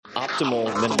Optimal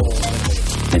minimal.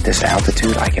 At this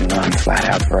altitude, I can run flat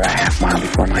out for a half mile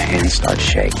before my hands start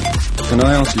shaking. Can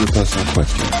I ask you a personal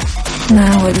question?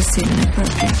 Now would seem an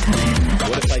appropriate time.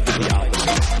 What if I did the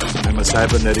opposite? I'm a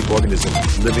cybernetic organism,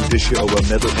 living tissue over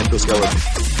metal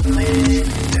endoskeleton.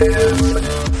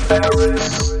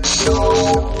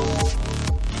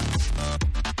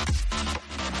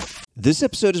 This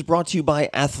episode is brought to you by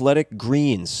Athletic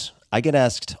Greens. I get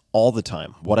asked all the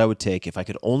time what I would take if I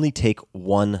could only take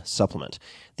one supplement.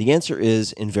 The answer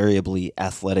is invariably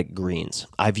Athletic Greens.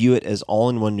 I view it as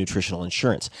all-in-one nutritional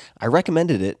insurance. I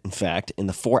recommended it, in fact, in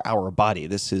the 4-Hour Body.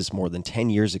 This is more than 10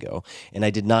 years ago, and I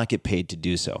did not get paid to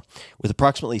do so. With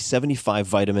approximately 75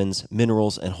 vitamins,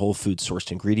 minerals, and whole food sourced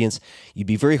ingredients, you'd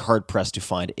be very hard-pressed to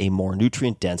find a more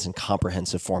nutrient-dense and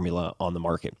comprehensive formula on the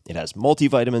market. It has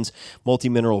multivitamins,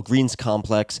 multi-mineral greens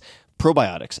complex,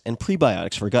 probiotics and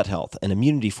prebiotics for gut health, an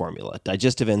immunity formula,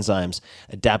 digestive enzymes,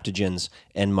 adaptogens,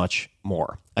 and much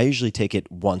more. I usually take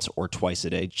it once or twice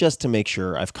a day just to make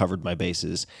sure I've covered my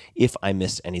bases if I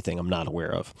missed anything I'm not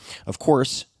aware of. Of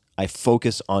course, I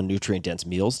focus on nutrient-dense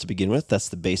meals to begin with. That's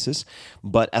the basis.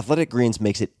 But Athletic Greens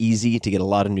makes it easy to get a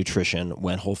lot of nutrition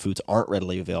when whole foods aren't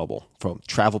readily available. From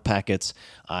travel packets,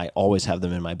 I always have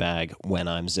them in my bag when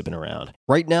I'm zipping around.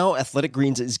 Right now, Athletic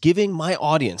Greens is giving my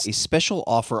audience a special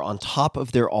offer on top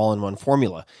of their all-in-one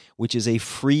formula, which is a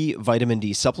free vitamin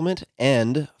D supplement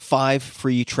and 5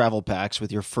 free travel packs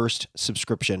with your first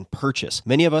subscription purchase.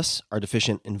 Many of us are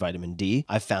deficient in vitamin D.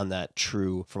 I've found that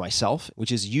true for myself,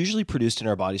 which is usually produced in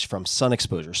our bodies from sun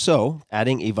exposure. So,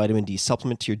 adding a vitamin D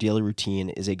supplement to your daily routine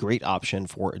is a great option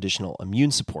for additional immune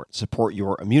support. Support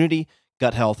your immunity,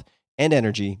 gut health, and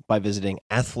energy by visiting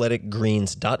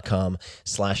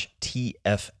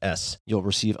athleticgreens.com/TFS. You'll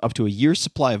receive up to a year's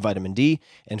supply of vitamin D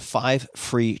and 5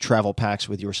 free travel packs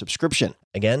with your subscription.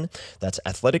 Again, that's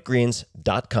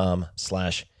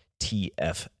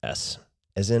athleticgreens.com/TFS,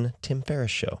 as in Tim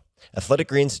Ferriss Show.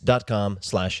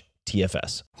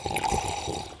 athleticgreens.com/TFS.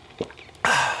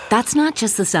 That's not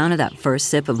just the sound of that first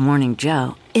sip of Morning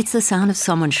Joe. It's the sound of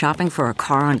someone shopping for a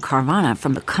car on Carvana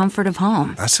from the comfort of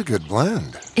home. That's a good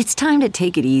blend. It's time to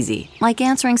take it easy, like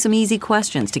answering some easy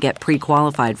questions to get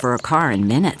pre-qualified for a car in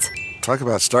minutes. Talk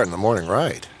about starting the morning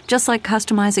right. Just like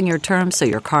customizing your terms so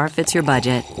your car fits your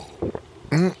budget.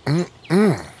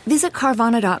 Visit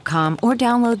Carvana.com or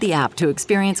download the app to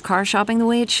experience car shopping the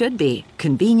way it should be.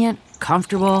 Convenient,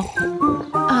 comfortable.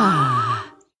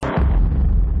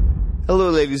 Hello,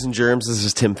 ladies and germs. This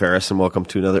is Tim Ferriss, and welcome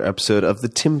to another episode of The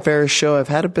Tim Ferriss Show. I've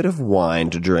had a bit of wine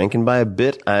to drink, and by a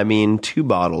bit, I mean 2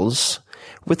 bottles,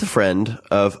 with a friend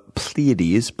of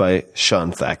Pleiades by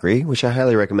Sean Thackeray, which I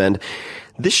highly recommend.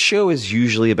 This show is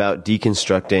usually about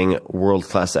deconstructing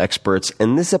world-class experts,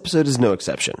 and this episode is no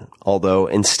exception. Although,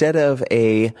 instead of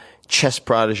a chess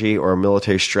prodigy or a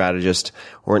military strategist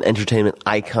or an entertainment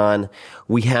icon,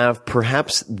 we have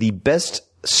perhaps the best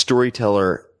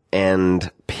storyteller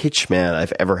and pitchman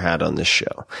I've ever had on this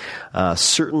show.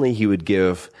 Certainly he would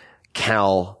give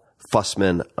Cal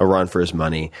Fussman a run for his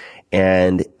money,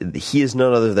 and he is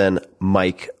none other than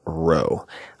Mike Rowe.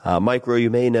 Mike Rowe you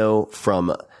may know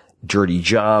from Dirty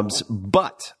Jobs,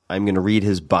 but I'm going to read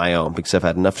his bio because I've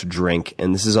had enough to drink,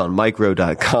 and this is on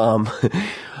MikeRowe.com.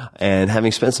 And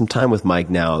having spent some time with Mike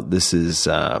now, this is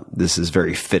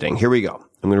very fitting. Here we go.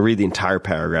 I'm going to read the entire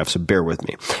paragraph, so bear with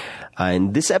me.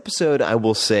 And this episode, I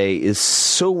will say, is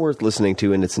so worth listening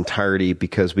to in its entirety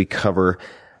because we cover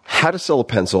how to sell a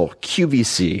pencil,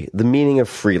 QVC, the meaning of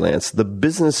freelance, the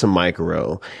business of Mike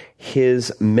Rowe,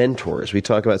 his mentors. We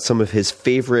talk about some of his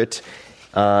favorite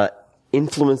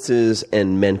influences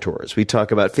and mentors. We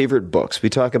talk about favorite books. We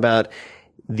talk about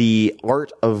the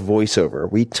art of voiceover.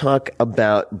 We talk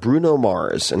about Bruno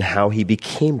Mars and how he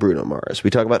became Bruno Mars. We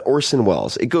talk about Orson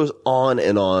Welles. It goes on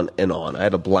and on and on. I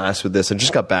had a blast with this. I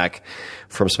just got back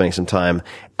from spending some time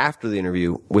after the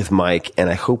interview with Mike, and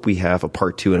I hope we have a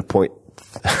part 2 and a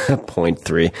point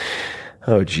 3.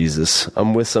 Oh, Jesus.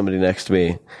 I'm with somebody next to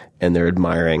me, and they're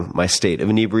admiring my state of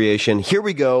inebriation. Here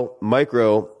we go. Mike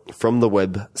Rowe from the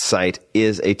website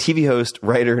is a TV host,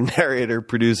 writer, narrator,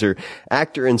 producer,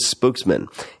 actor, and spokesman.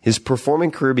 His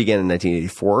performing career began in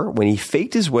 1984 when he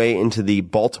faked his way into the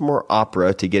Baltimore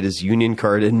Opera to get his union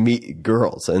card and meet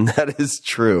girls. And that is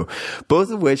true. Both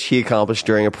of which he accomplished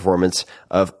during a performance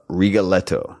of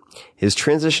Rigoletto. His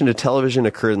transition to television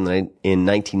occurred in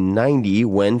 1990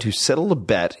 when, to settle a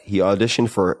bet, he auditioned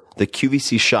for the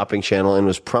QVC shopping channel and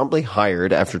was promptly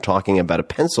hired after talking about a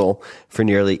pencil for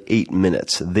nearly 8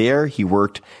 minutes. There, he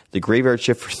worked the graveyard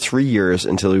shift for 3 years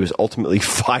until he was ultimately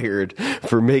fired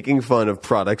for making fun of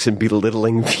products and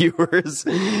belittling viewers.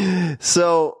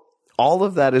 So, all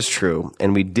of that is true,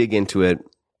 and we dig into it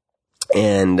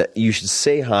And you should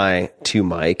say hi to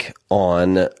Mike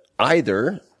on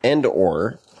either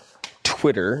or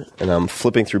Twitter, and I'm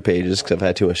flipping through pages because I've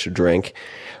had too much to drink,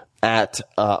 at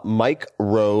Mike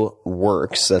Rowe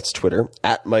Works. That's Twitter,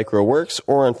 at Mike Rowe Works,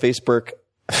 or on Facebook.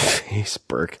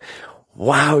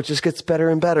 Wow, it just gets better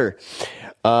and better.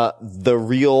 The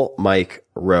Real Mike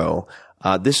Rowe.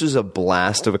 This was a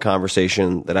blast of a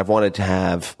conversation that I've wanted to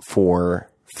have for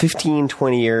 15,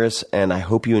 20 years, and I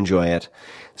hope you enjoy it.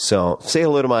 So say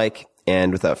hello to Mike,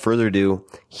 and without further ado,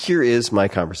 here is my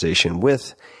conversation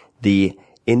with the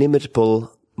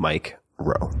inimitable Mike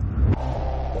Rowe.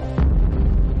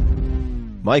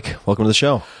 Mike, welcome to the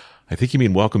show. I think you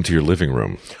mean welcome to your living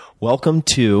room. Welcome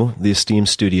to the esteemed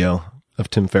studio of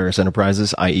Tim Ferriss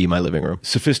Enterprises, i.e. my living room.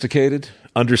 Sophisticated,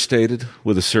 understated,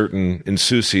 with a certain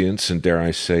insouciance and, dare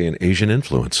I say, an Asian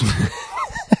influence.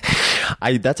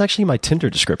 That's actually my Tinder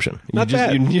description. Not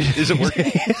bad. Is it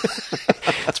working?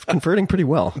 It's converting pretty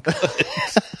well.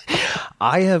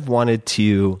 I have wanted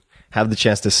to have the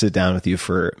chance to sit down with you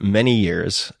for many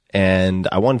years, and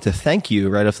I wanted to thank you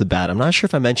right off the bat. I'm not sure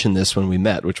if I mentioned this when we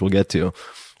met, which we'll get to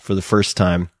for the first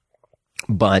time,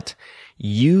 but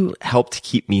you helped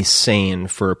keep me sane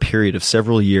for a period of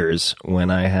several years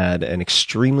when I had an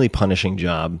extremely punishing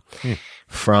job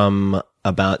from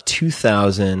about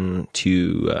 2000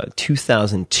 to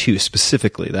 2002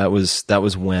 specifically. That was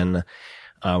when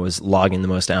I was logging the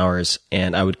most hours,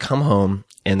 and I would come home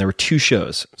and there were two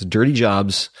shows. It was Dirty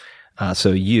Jobs.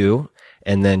 So you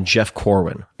and then Jeff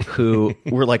Corwin, who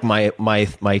were like my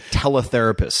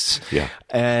teletherapists. Yeah.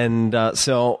 And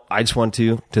so I just want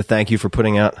to thank you for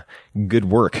putting out good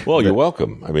work. Well, you're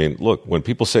welcome. I mean, look, when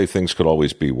people say things could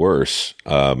always be worse,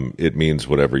 it means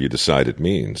whatever you decide it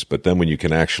means. But then when you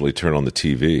can actually turn on the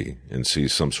TV and see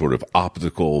some sort of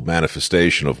optical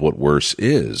manifestation of what worse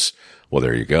is, well,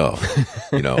 there you go.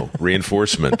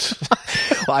 Reinforcement.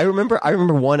 Well, I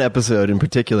remember one episode in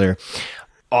particular.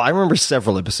 Oh, I remember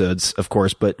several episodes, of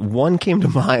course, but one came to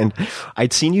mind.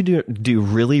 I'd seen you do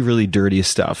really, really dirty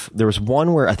stuff. There was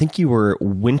one where I think you were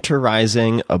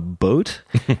winterizing a boat,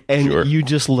 and Sure. You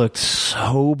just looked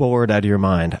so bored out of your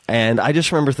mind. And I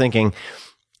just remember thinking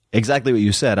exactly what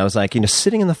you said. I was like,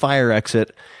 sitting in the fire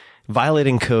exit,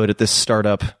 violating code at this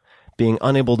startup, being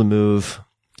unable to move,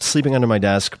 sleeping under my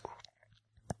desk.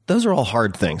 Those are all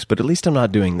hard things, but at least I'm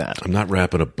not doing that. I'm not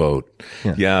wrapping a boat.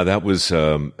 Yeah, that was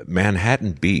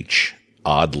Manhattan Beach,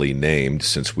 oddly named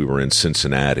since we were in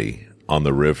Cincinnati on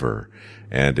the river.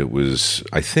 And it was,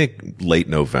 I think, late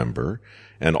November.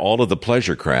 And all of the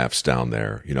pleasure crafts down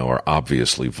there, are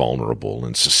obviously vulnerable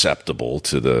and susceptible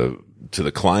to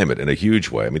the climate in a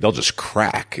huge way. I mean, they'll just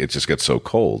crack. It just gets so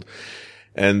cold.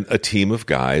 And a team of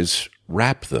guys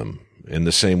wrap them in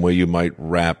the same way you might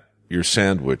wrap your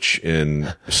sandwich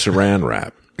in saran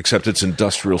wrap, except it's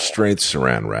industrial strength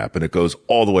saran wrap, and it goes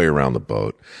all the way around the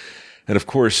boat. And of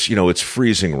course, it's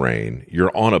freezing rain.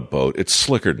 You're on a boat. It's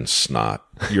slicker than snot.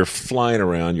 You're flying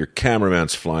around. Your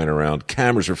cameraman's flying around.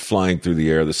 Cameras are flying through the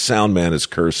air. The sound man is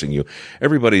cursing you.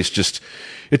 Everybody's just,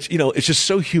 it's just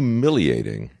so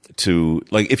humiliating to,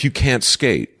 like, if you can't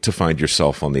skate, to find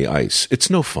yourself on the ice. It's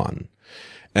no fun.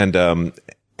 And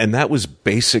that was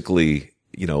basically,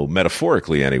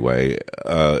 metaphorically anyway,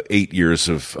 8 years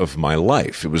of my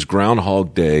life. It was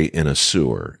Groundhog Day in a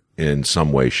sewer in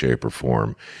some way, shape, or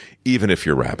form, even if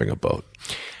you're wrapping a boat.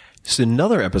 So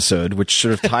another episode, which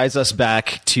sort of ties us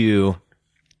back to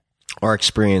our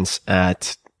experience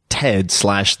at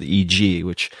TED/the EG,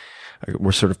 which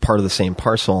we're sort of part of the same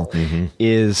parcel,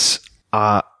 is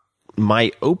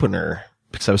my opener,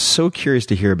 because I was so curious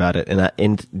to hear about it.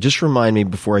 And just remind me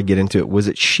before I get into it, was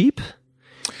it sheep?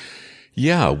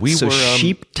 Yeah, we were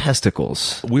sheep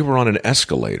testicles. We were on an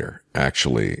escalator,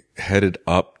 actually, headed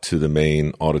up to the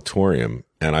main auditorium,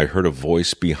 and I heard a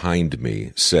voice behind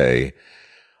me say,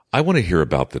 "I want to hear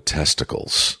about the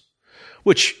testicles,"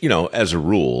 which, as a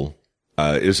rule,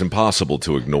 is impossible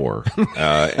to ignore.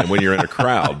 And when you're in a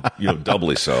crowd,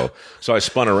 doubly so. So I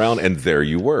spun around, and there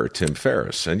you were, Tim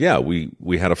Ferriss. And yeah,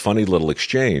 we had a funny little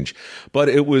exchange, but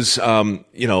it was,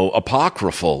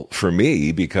 apocryphal for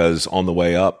me, because on the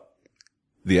way up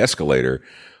the escalator,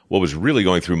 what was really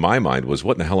going through my mind was,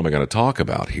 what in the hell am I going to talk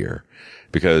about here?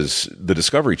 Because the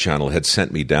Discovery Channel had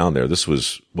sent me down there. This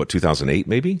was, 2008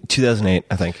 maybe? 2008,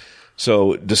 I think.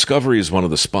 So Discovery is one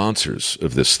of the sponsors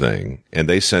of this thing, and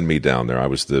they send me down there. I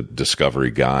was the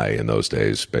Discovery guy in those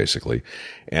days, basically.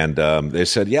 And they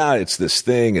said, yeah, it's this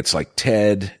thing. It's like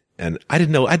TED. And I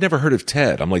didn't know. I'd never heard of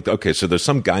TED. I'm like, okay, so there's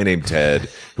some guy named Ted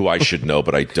who I should know,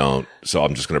 but I don't. So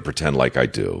I'm just going to pretend like I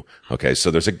do. Okay,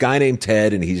 so there's a guy named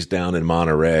Ted, and he's down in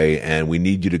Monterey, and we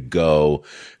need you to go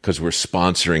because we're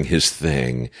sponsoring his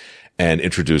thing. and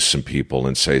introduce some people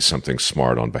and say something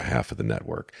smart on behalf of the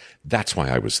network. That's why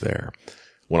I was there.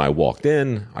 When I walked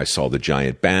in, I saw the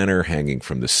giant banner hanging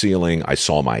from the ceiling. I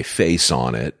saw my face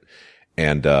on it.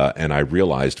 And I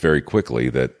realized very quickly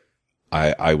that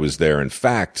I was there, in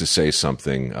fact, to say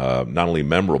something, not only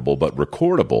memorable, but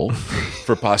recordable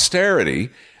for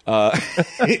posterity,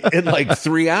 in like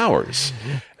 3 hours.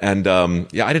 And, I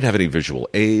didn't have any visual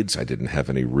aids. I didn't have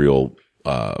any real,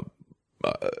 I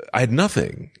had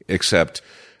nothing except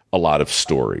a lot of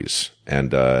stories.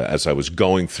 And, as I was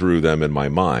going through them in my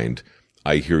mind,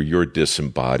 I hear your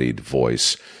disembodied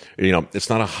voice. You know, it's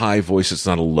not a high voice. It's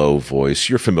not a low voice.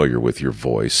 You're familiar with your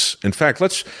voice. In fact,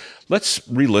 let's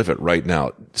relive it right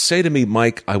now. Say to me,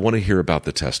 Mike, I want to hear about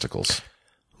the testicles.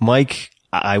 Mike,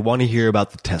 I want to hear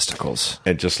about the testicles.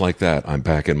 And just like that, I'm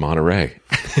back in Monterey.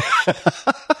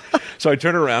 So I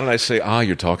turn around and I say,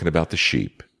 you're talking about the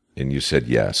sheep. And you said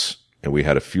yes. And we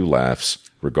had a few laughs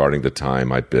regarding the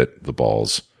time I bit the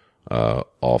balls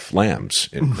off lambs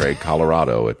in Craig,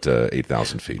 Colorado at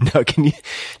 8,000 feet. Now, can you,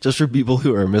 just for people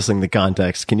who are missing the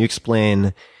context, can you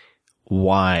explain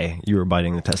why you were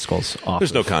biting the testicles off?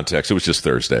 There's no context. It was just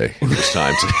Thursday. It was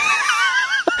time to...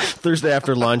 Thursday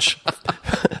after lunch,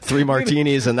 3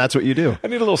 martinis, and that's what you do. I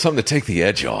need a little something to take the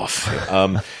edge off.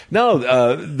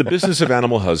 The business of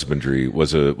animal husbandry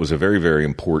was a very, very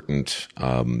important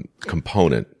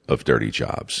component of dirty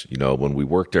jobs. You know, when we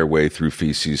worked our way through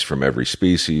feces from every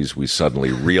species, we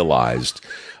suddenly realized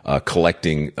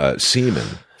collecting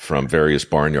semen from various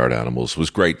barnyard animals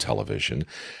was great television.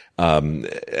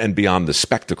 And beyond the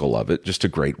spectacle of it, just a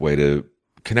great way to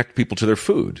connect people to their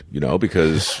food, you know,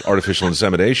 because artificial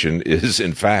insemination is,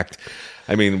 in fact,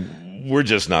 I mean, we're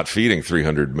just not feeding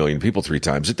 300 million people 3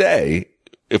 times a day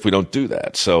if we don't do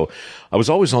that. So I was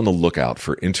always on the lookout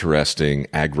for interesting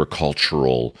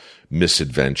agricultural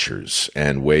misadventures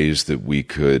and ways that we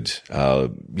could,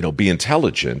 be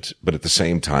intelligent, but at the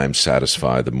same time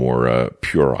satisfy the more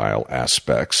puerile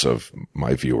aspects of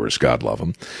my viewers. God love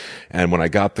them. And when I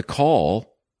got the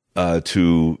call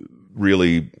to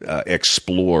really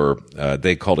explore,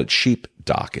 they called it sheep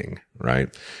docking,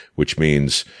 right? Which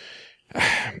means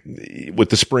with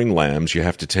the spring lambs, you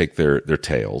have to take their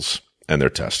tails and their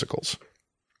testicles.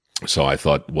 So I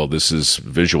thought, well, this is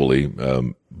visually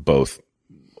both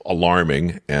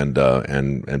alarming and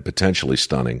potentially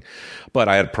stunning. But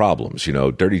I had problems. You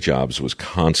know, Dirty Jobs was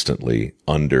constantly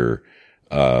under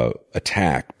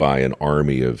attack by an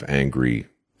army of angry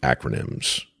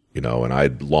acronyms. You know, and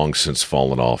I'd long since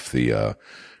fallen off the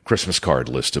Christmas card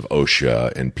list of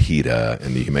OSHA and PETA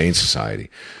and the Humane Society.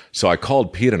 So I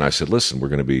called PETA and I said, listen, we're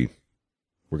going to be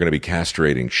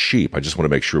castrating sheep. I just want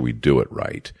to make sure we do it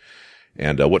right.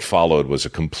 And what followed was a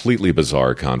completely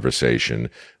bizarre conversation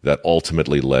that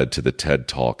ultimately led to the TED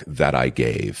Talk that I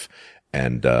gave.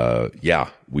 And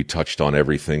we touched on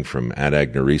everything from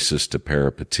anagnorisis to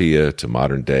peripatia to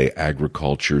modern day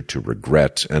agriculture to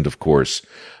regret and, of course,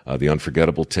 the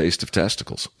unforgettable taste of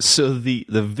testicles. So the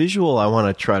visual I want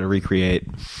to try to recreate,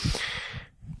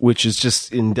 which is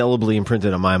just indelibly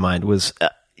imprinted on my mind, was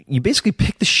you basically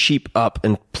pick the sheep up,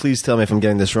 and please tell me if I'm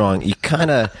getting this wrong, you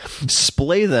kind of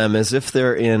splay them as if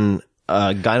they're in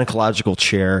a gynecological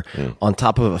chair on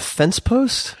top of a fence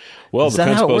post? Well, the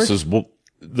fence post is...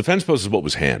 The fence post is what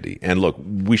was handy. And look,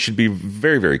 we should be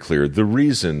very, very clear. The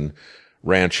reason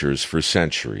ranchers for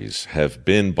centuries have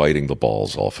been biting the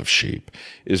balls off of sheep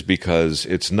is because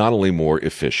it's not only more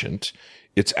efficient,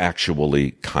 it's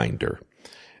actually kinder.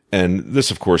 And this,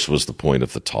 of course, was the point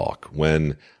of the talk.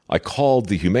 When I called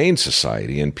the Humane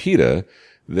Society and PETA,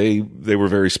 they were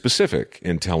very specific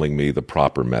in telling me the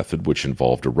proper method, which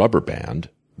involved a rubber band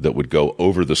that would go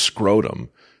over the scrotum,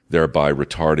 thereby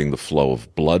retarding the flow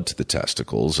of blood to the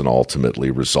testicles and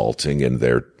ultimately resulting in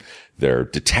their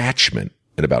detachment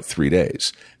in about 3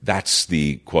 days. That's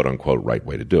the quote unquote right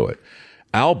way to do it.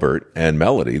 Albert and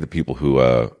Melody, the people who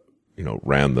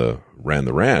ran the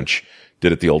ranch,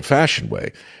 did it the old fashioned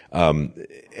way. And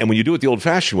when you do it the old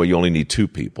fashioned way, you only need 2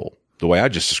 people. The way I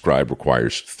just described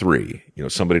requires 3. You know,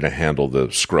 somebody to handle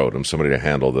the scrotum, somebody to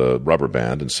handle the rubber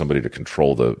band, and somebody to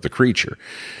control the creature.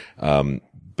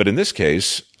 But in this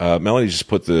case, Melanie just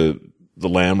put the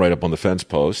lamb right up on the fence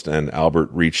post, and Albert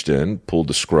reached in, pulled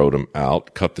the scrotum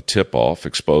out, cut the tip off,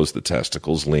 exposed the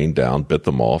testicles, leaned down, bit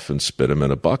them off, and spit them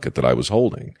in a bucket that I was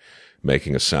holding,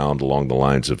 making a sound along the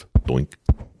lines of doink,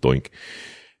 doink.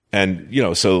 And, you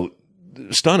know, so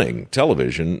stunning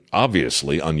television,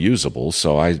 obviously unusable.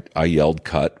 So I yelled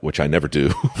cut, which I never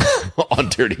do on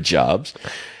Dirty Jobs,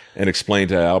 and explained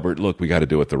to Albert, look, we got to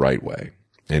do it the right way.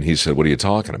 And he said, what are you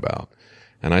talking about?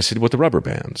 And I said, with the rubber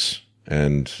bands.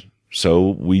 And so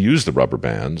we used the rubber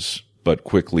bands but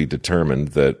quickly determined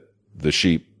that the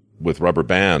sheep with rubber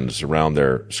bands around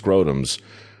their scrotums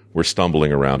were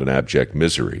stumbling around in abject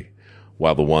misery,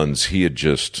 while the ones he had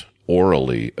just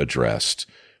orally addressed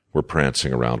were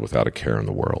prancing around without a care in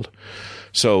the world.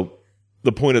 So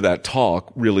the point of that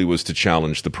talk really was to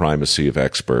challenge the primacy of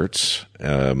experts,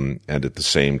 and at the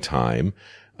same time,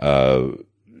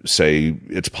 say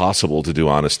it's possible to do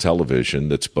honest television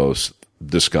that's both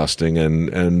disgusting and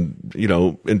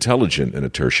intelligent in a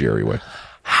tertiary way.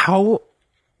 How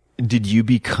did you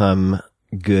become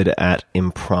good at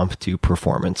impromptu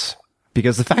performance?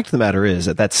 Because the fact of the matter is,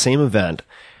 at that same event,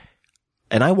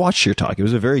 and I watched your talk, it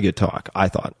was a very good talk, I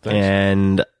thought. Thanks.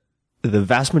 And the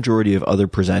vast majority of other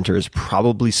presenters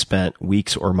probably spent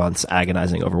weeks or months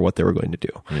agonizing over what they were going to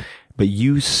do. But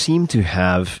you seem to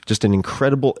have just an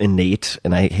incredible innate,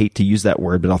 and I hate to use that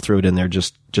word, but I'll throw it in there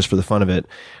just for the fun of it,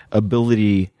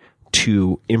 ability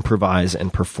to improvise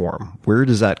and perform. Where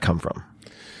does that come from?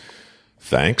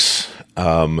 Thanks.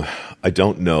 I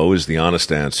don't know is the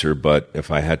honest answer, but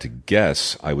if I had to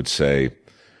guess, I would say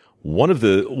one of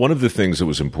the things that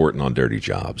was important on Dirty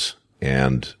Jobs,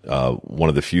 and one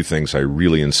of the few things I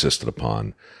really insisted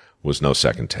upon, was no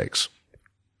second takes.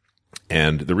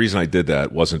 And the reason I did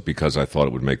that wasn't because I thought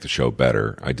it would make the show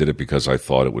better. I did it because I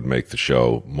thought it would make the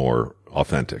show more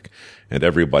authentic. And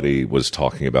everybody was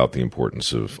talking about the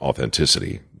importance of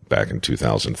authenticity back in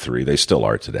 2003. They still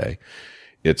are today.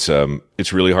 It's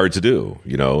really hard to do,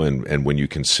 and when you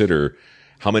consider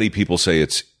how many people say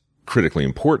it's critically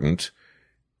important,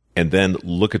 and then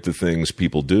look at the things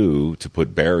people do to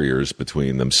put barriers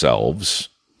between themselves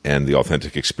and the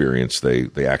authentic experience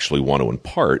they actually want to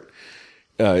impart,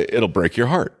 it'll break your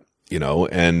heart,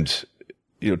 and,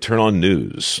 turn on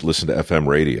news, listen to FM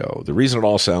radio. The reason it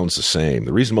all sounds the same,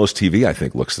 the reason most TV, I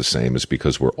think, looks the same is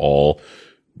because we're all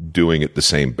doing it the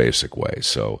same basic way.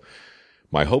 So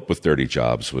my hope with Dirty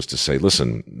Jobs was to say,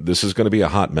 listen, this is going to be a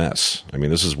hot mess. I mean,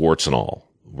 this is warts and all.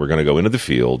 We're going to go into the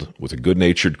field with a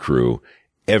good-natured crew.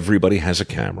 Everybody has a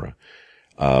camera.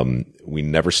 We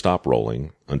never stop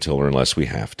rolling until or unless we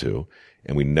have to,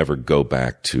 and we never go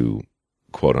back to,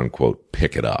 quote unquote,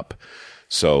 pick it up.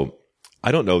 So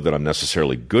I don't know that I'm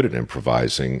necessarily good at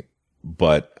improvising,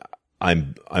 but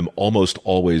I'm almost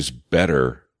always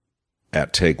better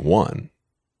at take one,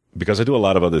 because I do a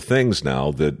lot of other things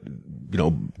now that,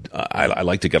 I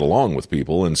like to get along with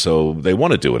people, and so they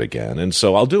want to do it again, and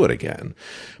so I'll do it again.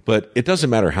 But it doesn't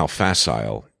matter how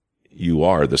facile you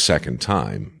are the second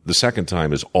time. The second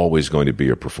time is always going to be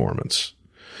a performance.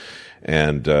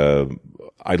 And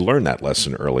I learned that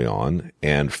lesson early on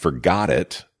and forgot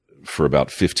it for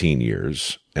about 15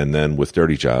 years, and then with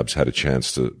Dirty Jobs had a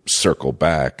chance to circle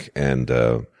back and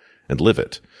live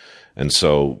it. And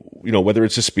so, whether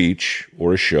it's a speech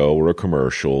or a show or a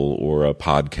commercial or a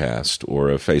podcast or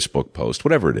a Facebook post,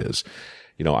 whatever it is,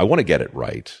 I want to get it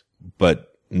right,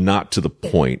 but not to the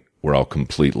point where I'll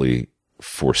completely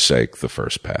forsake the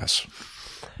first pass.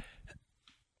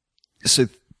 So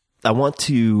I want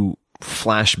to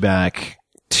flash back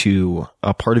to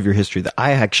a part of your history that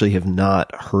I actually have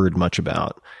not heard much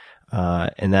about,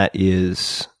 and that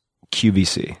is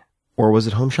QVC. Or was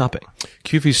it home shopping?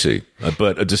 QVC,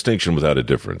 but a distinction without a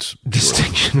difference.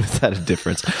 Distinction without a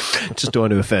difference. Just don't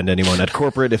want to offend anyone at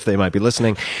corporate if they might be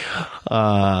listening.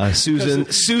 Suzanne,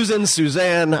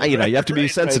 you have to be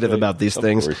sensitive about these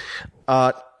things.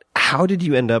 How did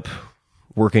you end up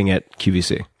working at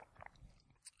QVC?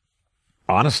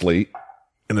 Honestly,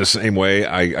 in the same way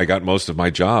I got most of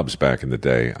my jobs back in the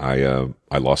day. I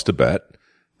lost a bet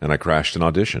and I crashed an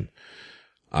audition.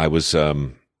 I was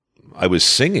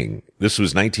singing. This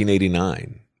was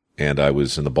 1989, and I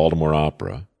was in the Baltimore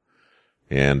Opera,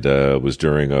 and was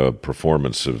during a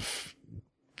performance of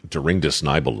Der Ring des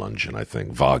Nibelungen, I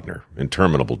think, Wagner,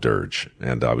 Interminable Dirge,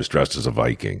 and I was dressed as a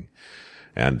Viking.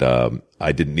 And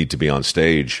I didn't need to be on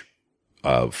stage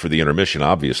for the intermission,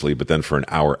 obviously, but then for an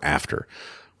hour after,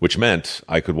 which meant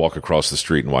I could walk across the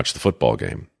street and watch the football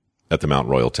game at the Mount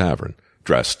Royal Tavern,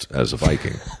 dressed as a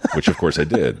Viking, which of course I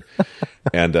did.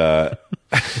 And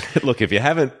look, if you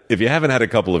haven't had a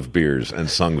couple of beers and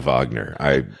sung Wagner,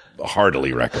 I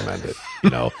heartily recommend it,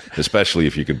 especially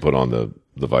if you can put on the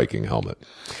Viking helmet.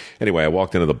 Anyway, I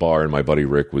walked into the bar and my buddy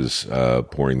Rick was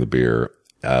pouring the beer,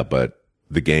 but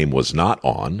the game was not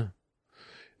on.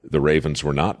 The Ravens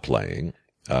were not playing.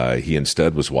 He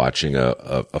instead was watching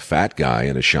a fat guy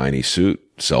in a shiny suit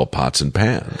sell pots and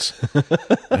pans.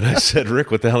 And I said, Rick,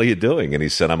 what the hell are you doing? And he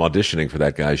said, I'm auditioning for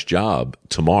that guy's job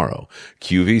tomorrow.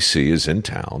 QVC is in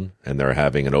town and they're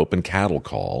having an open cattle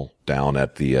call down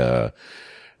at the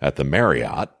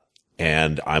Marriott.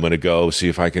 And I'm going to go see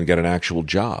if I can get an actual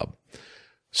job.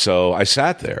 So I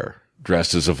sat there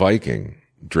dressed as a Viking,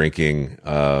 drinking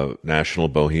National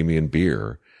Bohemian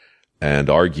beer and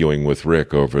arguing with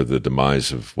Rick over the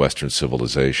demise of Western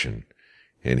civilization.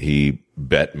 And he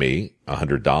bet me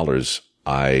 $100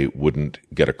 I wouldn't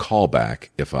get a call back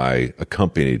if I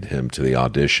accompanied him to the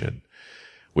audition,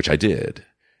 which I did.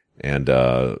 And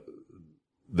the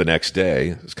next day,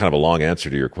 it's kind of a long answer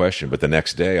to your question, but the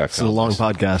next day I found... It's a long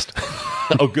podcast.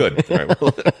 Oh, good. All right,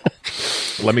 well,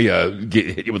 let me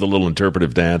hit you with a little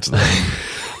interpretive dance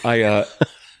then.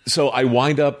 So I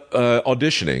wind up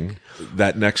auditioning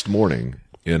that next morning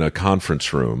in a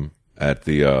conference room at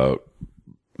the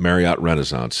Marriott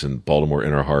Renaissance in Baltimore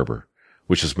Inner Harbor,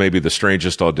 which is maybe the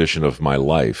strangest audition of my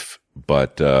life.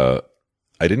 But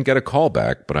I didn't get a call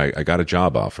back, but I got a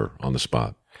job offer on the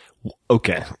spot.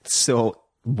 Okay. So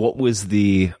what was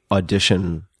the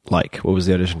audition like? What was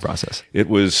the audition process? It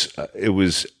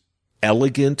was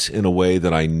elegant in a way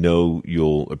that I know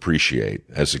you'll appreciate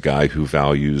as a guy who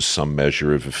values some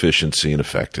measure of efficiency and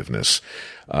effectiveness.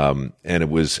 And it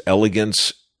was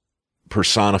elegance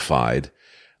personified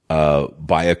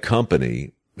by a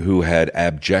company who had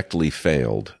abjectly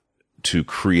failed to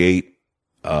create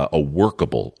a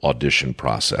workable audition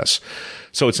process.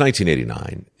 So it's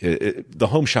 1989. The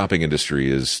home shopping industry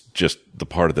is just the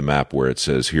part of the map where it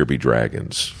says, "Here be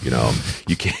dragons." You know,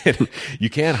 you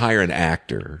can't hire an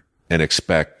actor and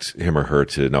expect him or her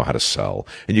to know how to sell.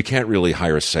 And you can't really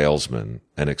hire a salesman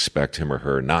and expect him or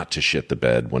her not to shit the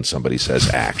bed when somebody says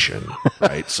action,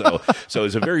 right? So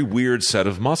it's a very weird set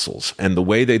of muscles. And the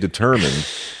way they determine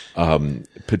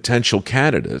potential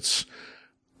candidates,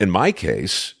 in my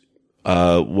case,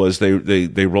 was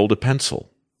they rolled a pencil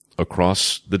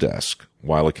across the desk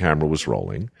while a camera was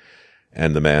rolling.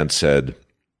 And the man said,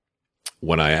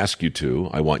 "When I ask you to,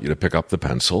 I want you to pick up the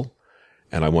pencil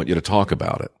and I want you to talk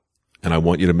about it. And I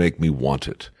want you to make me want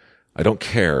it. I don't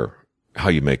care how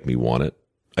you make me want it.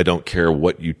 I don't care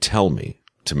what you tell me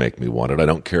to make me want it. I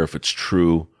don't care if it's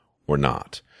true or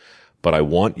not. But I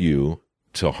want you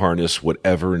to harness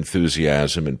whatever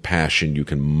enthusiasm and passion you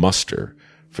can muster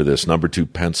for this number 2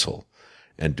 pencil,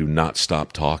 and do not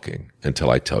stop talking until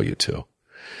I tell you to."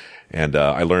 And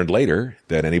I learned later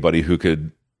that anybody who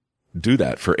could do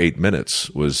that for 8 minutes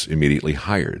was immediately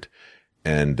hired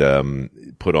and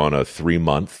put on a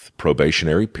 3-month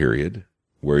probationary period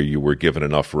where you were given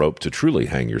enough rope to truly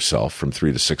hang yourself from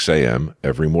 3 to 6 a.m.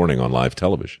 every morning on live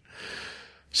television.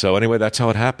 So anyway, that's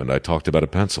how it happened. I talked about a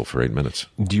pencil for 8 minutes.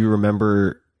 Do you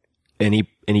remember any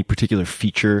particular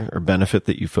feature or benefit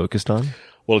that you focused on?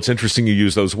 Well, it's interesting you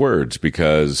use those words,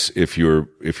 because if you're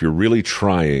really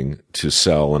trying to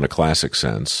sell in a classic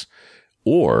sense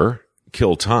or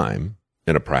kill time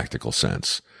in a practical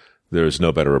sense, there's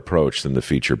no better approach than the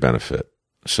feature benefit.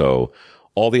 So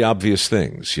all the obvious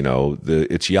things,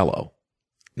 it's yellow.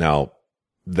 Now,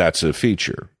 that's a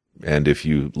feature. And if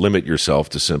you limit yourself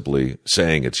to simply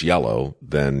saying it's yellow,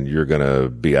 then you're going to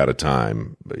be out of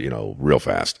time, real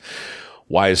fast.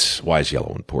 Why is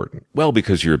yellow important? Well,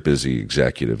 because you're a busy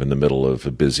executive in the middle of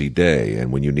a busy day.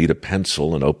 And when you need a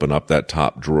pencil and open up that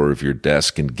top drawer of your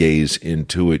desk and gaze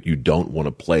into it, you don't want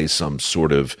to play some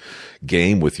sort of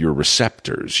game with your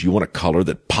receptors. You want a color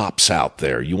that pops out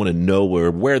there. You want to know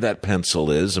where that pencil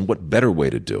is, and what better way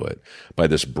to do it by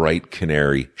this bright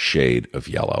canary shade of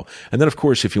yellow. And then, of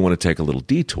course, if you want to take a little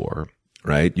detour,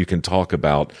 right, you can talk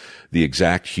about the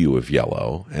exact hue of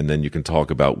yellow, and then you can talk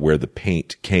about where the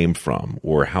paint came from,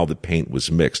 or how the paint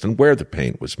was mixed and where the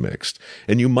paint was mixed.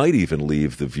 And you might even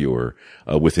leave the viewer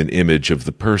with an image of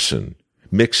the person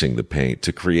mixing the paint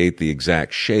to create the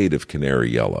exact shade of canary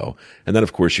yellow. And then,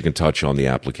 of course, you can touch on the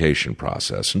application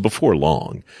process. And before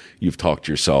long, you've talked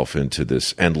yourself into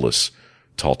this endless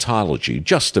tautology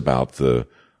just about the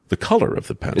color of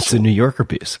the pencil. It's a New Yorker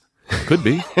piece. Could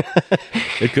be.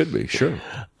 It could be, sure.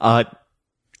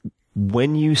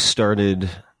 When you started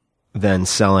then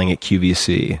selling at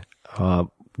QVC,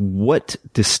 what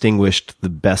distinguished the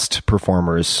best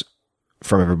performers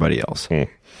from everybody else?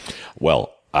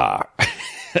 Well,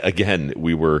 again,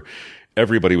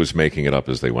 everybody was making it up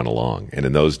as they went along. And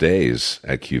in those days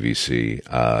at QVC,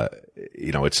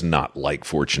 it's not like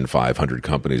Fortune 500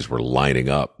 companies were lining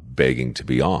up begging to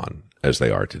be on as they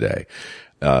are today.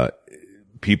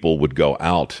 People would go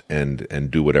out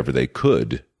and do whatever they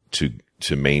could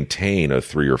to maintain a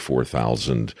 3,000 or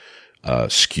 4,000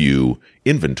 SKU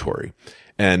inventory.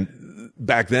 And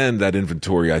back then, that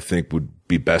inventory, I think, would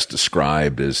be best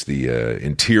described as the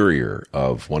interior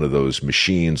of one of those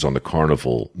machines on the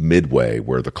Carnival Midway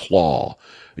where the claw,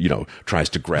 tries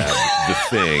to grab the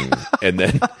thing and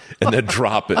then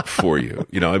drop it for you.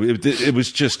 It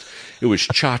was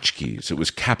tchotchkes, it was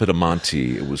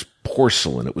Capodimonte, it was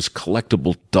porcelain, it was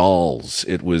collectible dolls,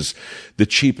 it was the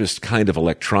cheapest kind of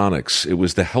electronics, it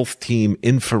was the health team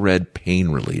infrared pain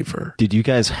reliever. Did you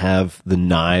guys have the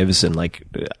knives and like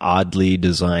oddly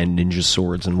designed ninja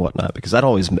swords and whatnot? Because that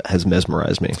always has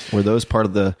mesmerized me. Were those part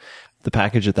of the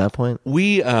package at that point?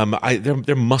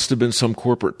 There must have been some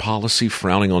corporate policy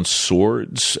frowning on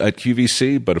swords at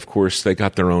QVC, but of course they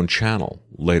got their own channel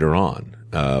later on.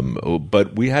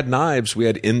 But we had knives. We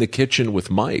had In the Kitchen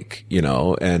with Mike,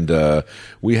 and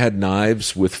we had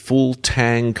knives with full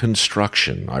tang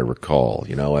construction. I recall,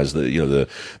 as the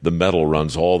metal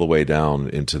runs all the way down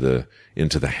into the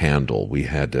handle. We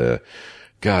had.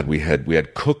 We had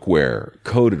cookware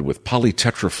coated with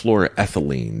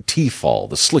polytetrafluoroethylene, Tefal,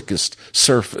 the slickest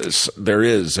surface there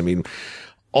is. I mean,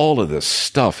 all of this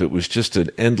stuff, it was just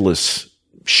an endless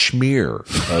smear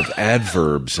of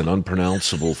adverbs and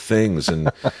unpronounceable things.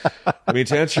 And I mean,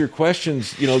 to answer your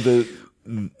questions,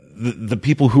 the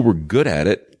people who were good at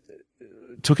it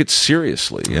took it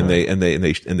seriously, and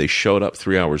they showed up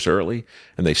 3 hours early,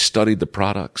 and they studied the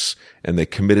products, and they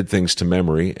committed things to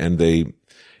memory, and they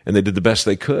did the best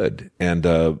they could. And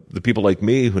the people like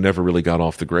me who never really got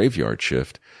off the graveyard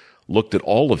shift looked at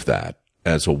all of that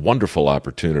as a wonderful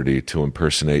opportunity to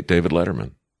impersonate David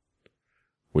Letterman,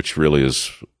 which really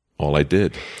is all I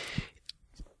did.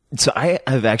 So I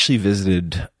have actually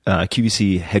visited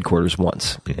QVC headquarters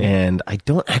once, and I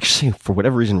don't actually, for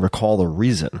whatever reason, recall the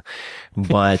reason,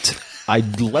 but I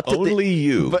leapt at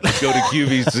you go to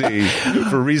QVC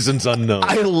for reasons unknown.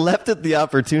 I leapt at the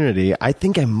opportunity. I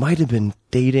think I might have been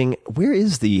dating. Where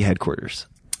is the headquarters?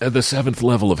 At the seventh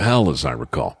level of hell, as I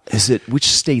recall. Is it which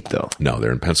state though? No,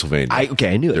 they're in Pennsylvania. I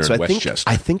knew they're it. So in Westchester.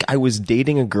 I think I was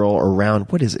dating a girl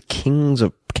around, what is it? King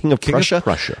of Prussia? Of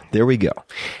Prussia. There we go.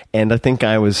 And I think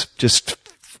I was just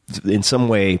in some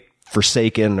way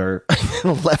forsaken or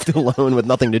left alone with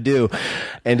nothing to do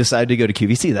and decided to go to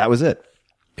QVC. That was it.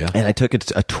 Yeah. And I took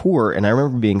a tour, and I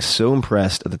remember being so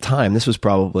impressed at the time. This was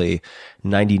probably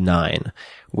 99,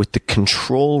 with the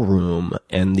control room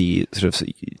and the sort of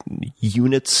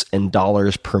units and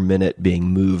dollars per minute being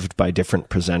moved by different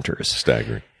presenters.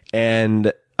 Staggering.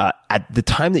 And at the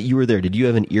time that you were there, did you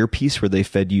have an earpiece where they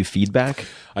fed you feedback?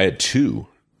 I had two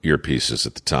earpieces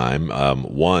at the time.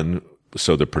 One,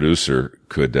 so the producer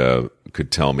could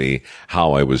tell me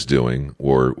how I was doing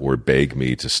or beg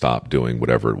me to stop doing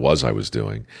whatever it was I was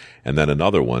doing. And then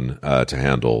another one, to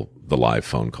handle the live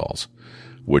phone calls,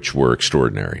 which were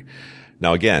extraordinary.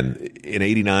 Now, again, in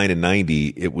 89 and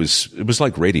 90, it was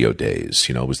like radio days.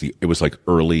 It was like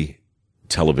early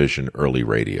television, early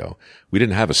radio. We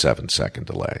didn't have a 7-second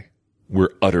delay. We're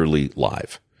utterly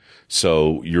live.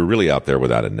 So you're really out there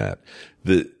without a net.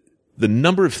 The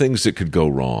number of things that could go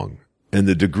wrong and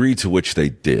the degree to which they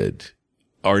did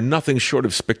are nothing short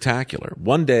of spectacular.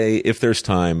 One day, if there's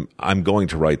time, I'm going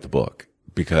to write the book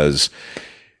because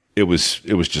it was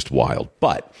just wild.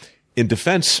 But in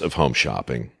defense of home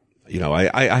shopping,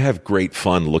 I have great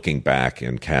fun looking back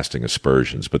and casting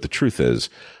aspersions, but the truth is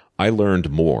I learned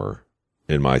more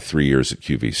in my 3 years at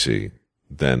QVC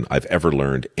than I've ever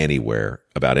learned anywhere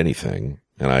about anything.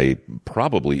 And I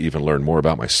probably even learned more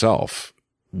about myself,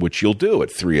 which you'll do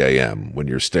at 3 a.m. when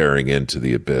you're staring into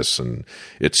the abyss and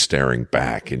it's staring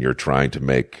back and you're trying to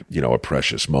make, a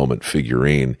precious moment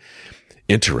figurine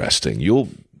interesting. You'll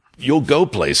go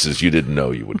places you didn't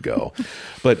know you would go.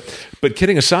 But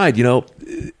kidding aside,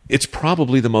 it's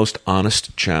probably the most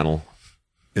honest channel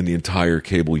in the entire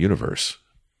cable universe.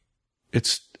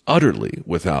 It's utterly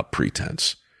without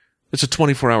pretense. It's a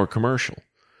 24-hour commercial.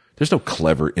 There's no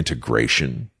clever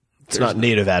integration. It's not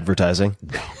native advertising.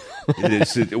 No.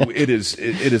 It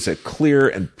is a clear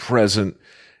and present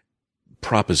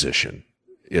proposition.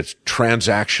 It's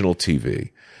transactional TV.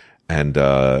 And,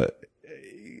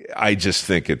 I just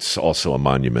think it's also a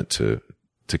monument to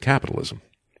capitalism.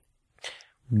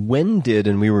 When did,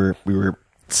 and we were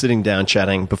sitting down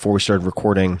chatting before we started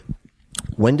recording,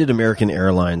 when did American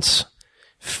Airlines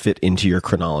fit into your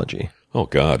chronology? Oh,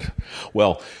 God.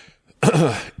 Well,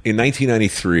 in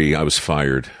 1993, I was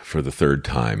fired for the third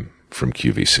time from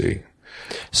QVC.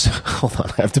 So, hold on,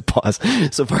 I have to pause.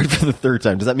 So fired for the third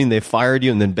time. Does that mean they fired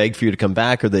you and then begged for you to come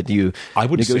back, or that you I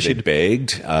wouldn't say negotiated? they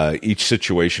begged. Each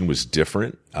situation was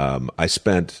different. When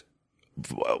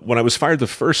I was fired the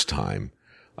first time,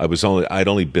 I'd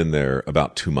only been there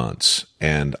about 2 months,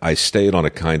 and I stayed on a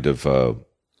kind of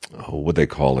what they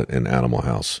call it in Animal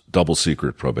House, double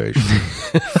secret probation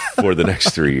for the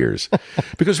next 3 years.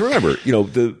 Because remember,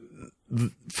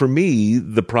 for me,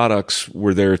 the products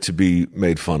were there to be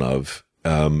made fun of,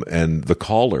 and the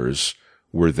callers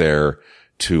were there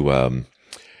to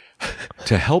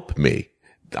help me.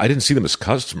 I didn't see them as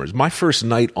customers. My first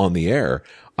night on the air,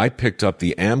 I picked up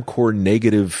the Amcor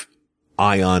negative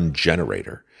ion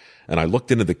generator, and I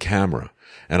looked into the camera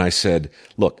and I said,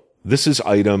 look, this is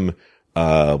item,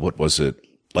 what was it?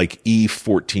 Like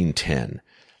E1410.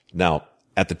 Now,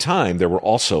 at the time, there were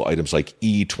also items like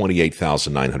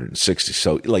E28960.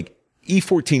 So like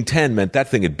E1410 meant that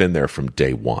thing had been there from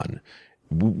day one.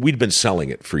 We'd been selling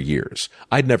it for years.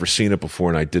 I'd never seen it before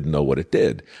and I didn't know what it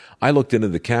did. I looked into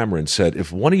the camera and said,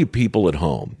 if one of you people at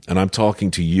home, and I'm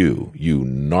talking to you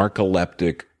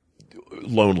narcoleptic,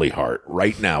 lonely heart,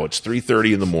 right now, it's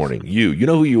 3:30 in the morning. You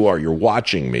know who you are. You're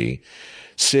watching me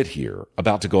sit here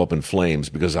about to go up in flames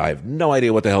because I have no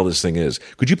idea what the hell this thing is.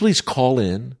 Could you please call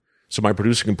in so my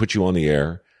producer can put you on the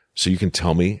air so you can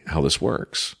tell me how this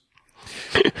works?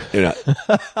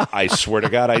 I swear to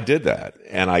God, I did that.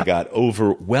 And I got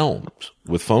overwhelmed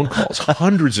with phone calls.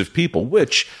 Hundreds of people,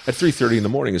 which at 3:30 in the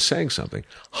morning is saying something.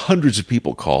 Hundreds of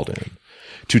people called in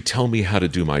to tell me how to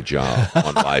do my job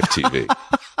on live TV.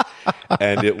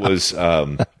 And it was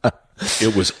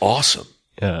awesome.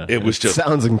 Yeah, it was just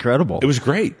sounds incredible. It was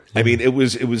great. I mean,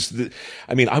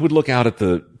 I would look out at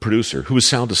the producer who was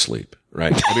sound asleep.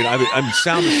 Right. I mean, I'm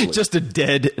sound asleep.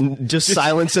 Just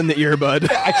silence in the earbud.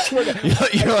 I swear to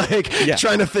You're like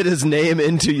trying to fit his name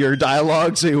into your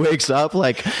dialogue so he wakes up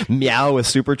like meow with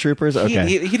Super Troopers. Okay.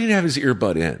 He didn't have his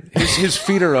earbud in. His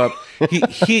feet are up.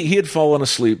 He had fallen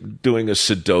asleep doing a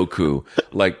Sudoku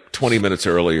like 20 minutes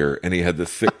earlier, and he had the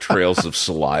thick trails of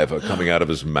saliva coming out of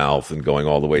his mouth and going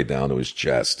all the way down to his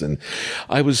chest. And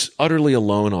I was utterly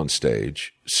alone on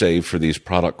stage, save for these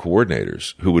product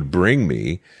coordinators who would bring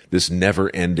me this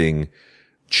never-ending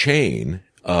chain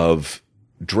of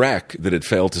dreck that had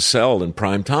failed to sell in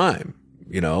prime time.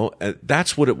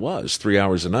 That's what it was, 3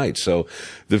 hours a night. So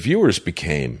the viewers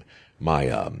became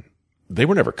my, they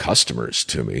were never customers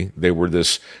to me. They were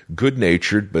this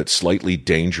good-natured but slightly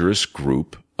dangerous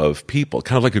group of people,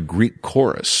 kind of like a Greek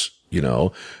chorus,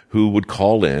 who would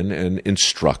call in and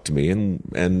instruct me,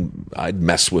 and I'd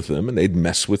mess with them and they'd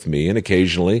mess with me. And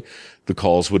occasionally the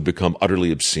calls would become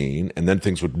utterly obscene and then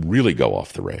things would really go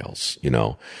off the rails,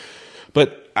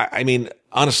 But I mean,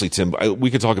 honestly, Tim,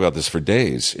 we could talk about this for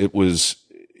days. It was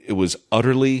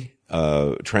utterly,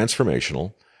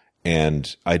 transformational.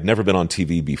 And I'd never been on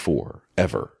TV before,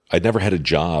 ever. I'd never had a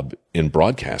job in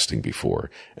broadcasting before.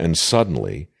 And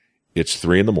suddenly it's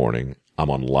 3 a.m. I'm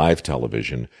on live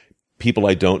television. People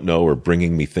I don't know are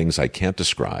bringing me things I can't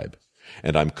describe,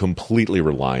 and I'm completely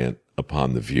reliant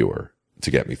upon the viewer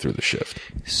to get me through the shift.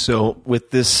 So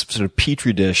with this sort of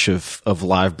petri dish of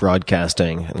live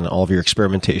broadcasting and all of your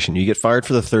experimentation, you get fired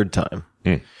for the third time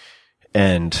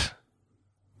and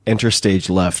enter stage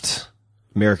left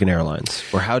American Airlines.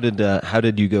 Or how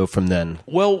did you go from then?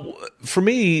 Well, for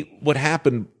me, what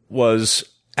happened was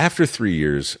after 3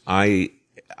 years, I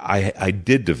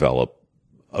did develop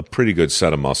a pretty good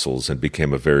set of muscles and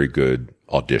became a very good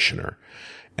auditioner.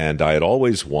 And I had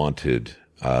always wanted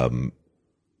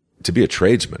to be a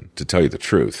tradesman, to tell you the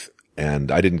truth. And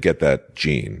I didn't get that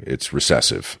gene. It's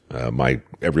recessive.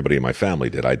 Everybody in my family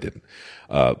did. I didn't.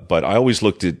 But I always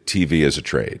looked at TV as a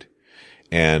trade.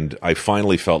 And I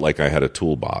finally felt like I had a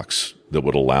toolbox that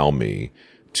would allow me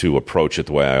to approach it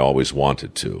the way I always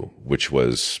wanted to, which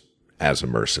was as a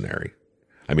mercenary.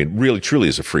 I mean, really, truly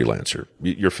as a freelancer.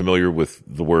 You're familiar with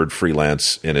the word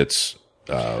freelance in its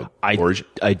origin?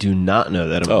 I do not know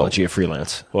the etymology of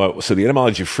freelance. Well, so the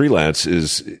etymology of freelance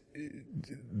is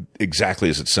exactly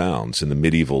as it sounds. In the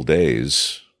medieval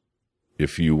days,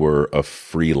 if you were a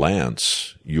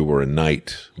freelance, you were a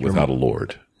knight without a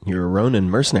lord. You're a Ronin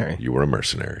mercenary. You were a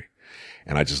mercenary.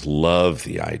 And I just love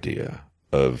the idea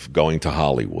of going to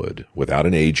Hollywood without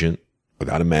an agent,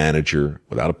 without a manager,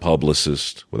 without a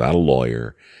publicist, without a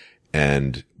lawyer,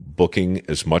 and booking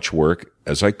as much work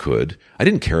as I could. I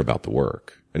didn't care about the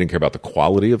work. I didn't care about the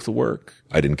quality of the work.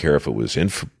 I didn't care if it was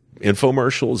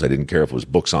infomercials. I didn't care if it was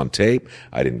books on tape.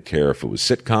 I didn't care if it was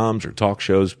sitcoms or talk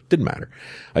shows. Didn't matter.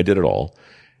 I did it all,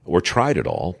 or tried it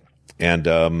all, and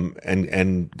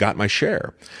got my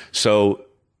share. So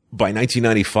by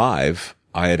 1995,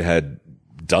 I had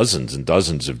dozens and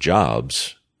dozens of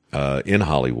jobs in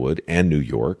Hollywood and New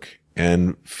York,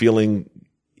 and feeling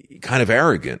kind of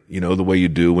arrogant, the way you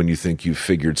do when you think you've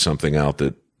figured something out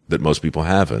that most people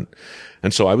haven't.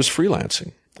 And so I was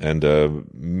freelancing, and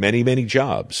many, many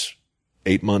jobs,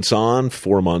 8 months on,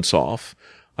 4 months off.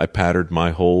 I patterned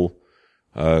my whole,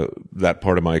 that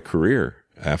part of my career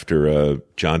after,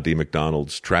 John D.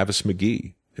 McDonald's Travis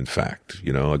McGee, in fact,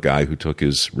 a guy who took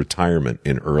his retirement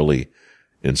in early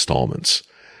installments.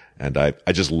 And I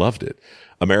just loved it.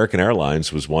 American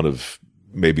Airlines was one of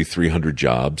maybe 300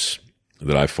 jobs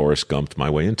that I Forrest Gumped my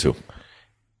way into.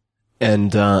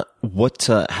 And, in what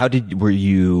capacity were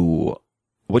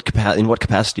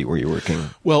you working?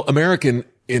 Well, American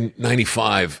in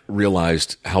 95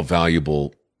 realized how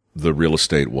valuable the real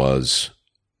estate was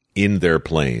in their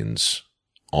planes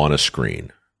on a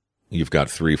screen. You've got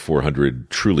 300-400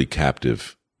 truly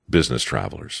captive business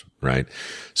travelers, right?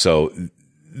 So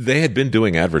they had been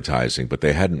doing advertising, but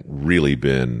they hadn't really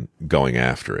been going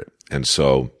after it. And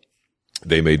so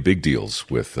they made big deals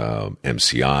with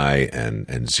MCI and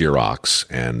Xerox,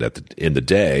 and in the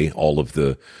day, all of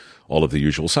the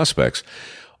usual suspects.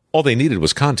 All they needed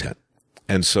was content.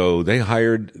 And so they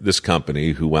hired this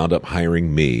company who wound up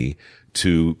hiring me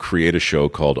to create a show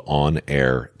called On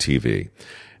Air TV.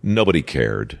 Nobody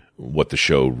cared what the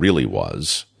show really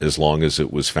was, as long as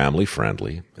it was family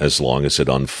friendly, as long as it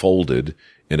unfolded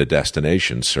in a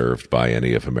destination served by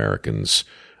any of American's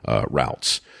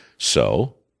routes.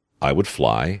 So I would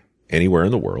fly anywhere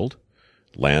in the world,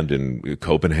 land in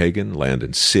Copenhagen, land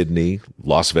in Sydney,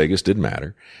 Las Vegas, didn't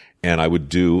matter. And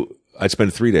I'd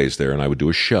spend 3 days there and I would do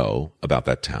a show about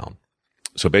that town.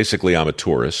 So basically I'm a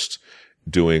tourist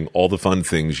doing all the fun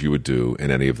things you would do in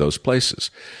any of those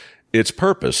places. Its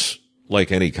purpose,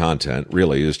 like any content,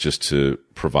 really is just to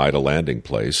provide a landing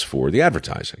place for the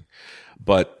advertising.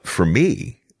 But for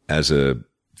me, as a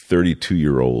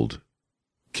 32-year-old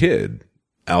kid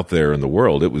out there in the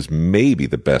world, it was maybe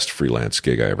the best freelance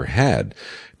gig I ever had,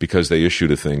 because they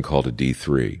issued a thing called a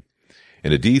D3.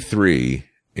 And a D3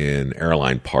 in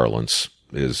airline parlance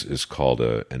is called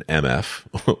an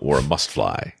MF or a must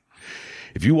fly.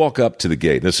 If you walk up to the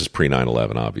gate, this is pre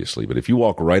 9/11 obviously, but if you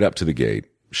walk right up to the gate,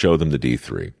 show them the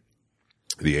D3,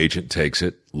 the agent takes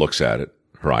it, looks at it,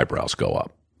 her eyebrows go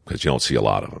up because you don't see a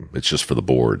lot of them. It's just for the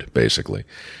board, basically.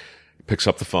 Picks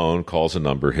up the phone, calls a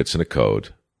number, hits in a code,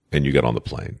 and you get on the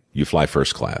plane. You fly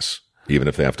first class, even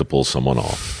if they have to pull someone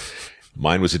off.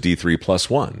 Mine was a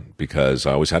D3+1 because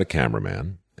I always had a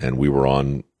cameraman and we were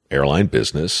on airline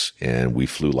business and we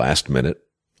flew last minute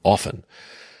often.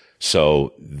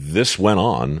 So this went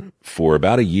on for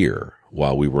about a year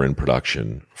while we were in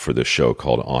production for this show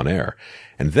called On Air.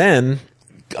 And then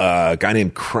a guy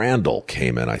named Crandall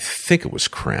came in. I think it was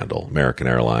Crandall, American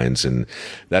Airlines, and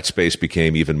that space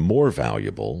became even more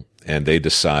valuable. And they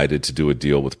decided to do a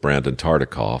deal with Brandon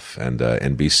Tartikoff and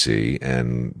NBC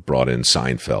and brought in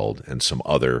Seinfeld and some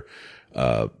other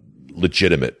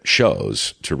legitimate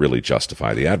shows to really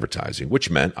justify the advertising, which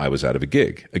meant I was out of a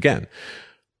gig again.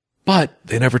 But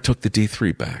they never took the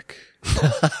D3 back.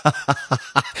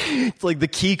 It's like the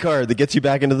key card that gets you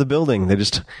back into the building.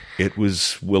 It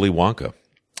was Willy Wonka.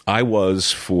 I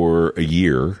was for a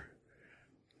year,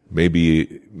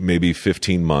 maybe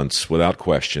 15 months without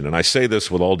question. And I say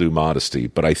this with all due modesty,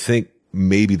 but I think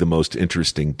maybe the most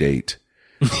interesting date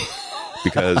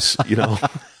because,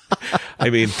 I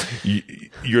mean,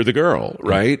 you're the girl,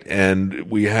 right?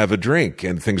 And we have a drink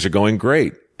and things are going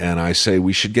great. And I say,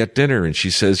 we should get dinner. And she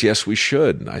says, yes, we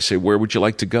should. And I say, where would you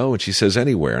like to go? And she says,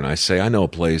 anywhere. And I say, I know a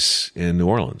place in New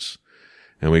Orleans.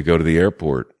 And we go to the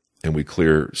airport and we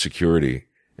clear security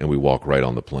and we walk right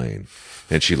on the plane.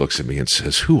 And she looks at me and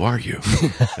says, who are you?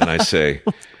 And I say,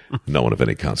 no one of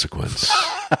any consequence.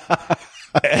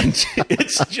 And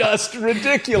it's just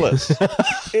ridiculous.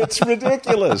 It's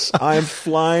ridiculous. I'm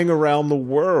flying around the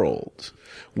world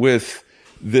with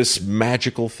this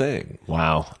magical thing.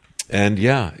 Wow. And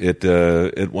yeah,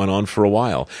 it went on for a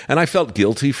while. And I felt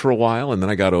guilty for a while, and then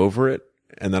I got over it,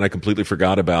 and then I completely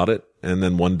forgot about it. And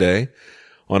then one day,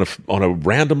 on a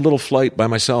random little flight by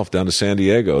myself down to San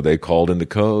Diego, they called in the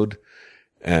code,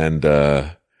 and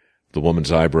the woman's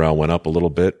eyebrow went up a little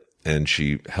bit, and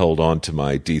she held on to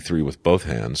my D3 with both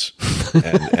hands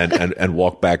and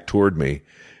walked back toward me.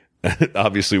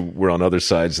 Obviously, we're on other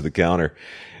sides of the counter.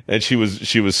 And she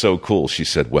was so cool. She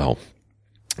said, well,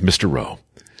 Mr. Rowe,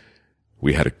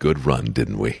 we had a good run,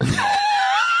 didn't we?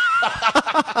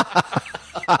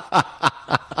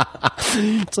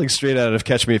 It's like straight out of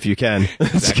Catch Me If You Can.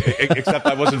 Exactly. Except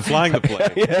I wasn't flying the plane.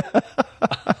 Yeah.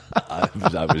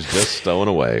 I was just stowing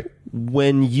away.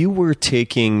 When you were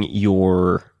taking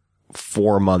your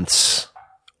 4 months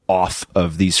off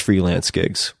of these freelance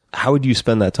gigs, how would you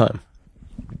spend that time?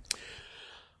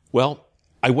 Well,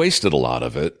 I wasted a lot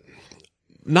of it.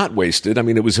 Not wasted. I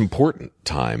mean, it was important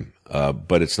time.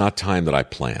 But it's not time that I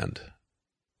planned,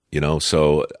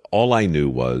 so all I knew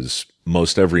was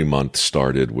most every month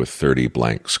started with 30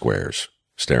 blank squares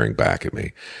staring back at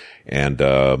me. And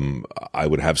I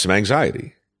would have some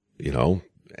anxiety,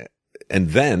 and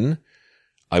then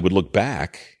I would look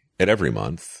back at every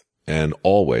month, and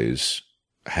always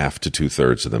half to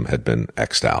 2/3 of them had been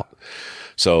X'd out.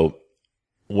 So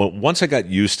once I got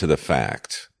used to the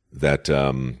fact that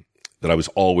I was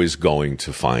always going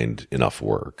to find enough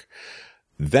work,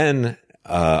 then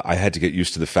I had to get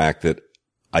used to the fact that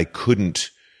I couldn't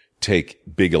take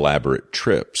big elaborate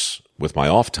trips with my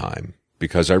off time,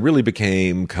 because I really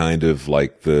became kind of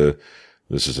like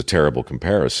this is a terrible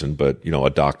comparison, but a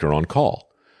doctor on call.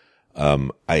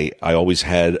 I always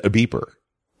had a beeper,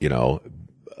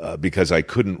 because I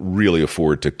couldn't really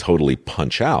afford to totally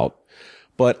punch out,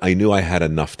 but I knew I had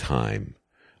enough time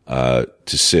to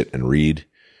sit and read,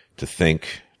 to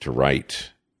think, to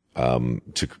write,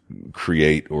 to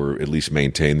create or at least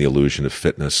maintain the illusion of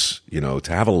fitness, to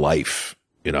have a life,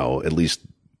 at least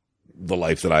the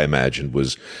life that I imagined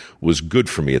was good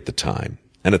for me at the time.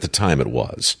 And at the time it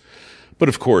was. But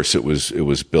of course it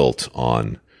was built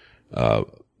on a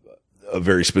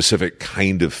very specific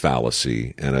kind of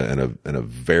fallacy and a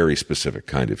very specific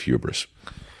kind of hubris.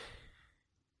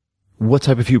 What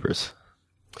type of hubris?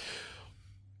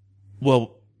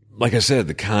 Well, like I said,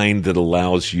 the kind that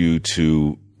allows you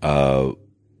to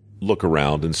look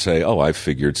around and say, "Oh, I've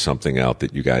figured something out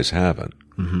that you guys haven't."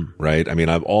 Mm-hmm. Right? I mean,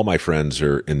 all my friends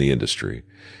are in the industry,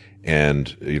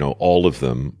 and all of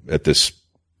them at this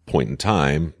point in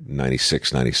time,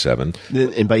 96, 97.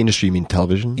 And by industry, you mean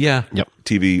television? Yeah. Yep.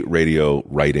 TV, radio,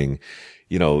 writing.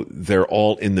 They're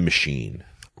all in the machine.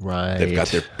 Right. They've got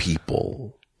their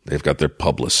people. They've got their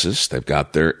publicist. They've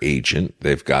got their agent.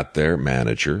 They've got their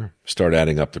manager. Start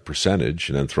adding up the percentage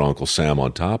and then throw Uncle Sam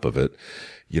on top of it.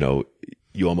 You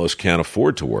almost can't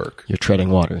afford to work. You're treading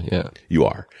water. Yeah. You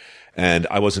are. And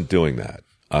I wasn't doing that.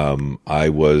 I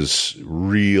was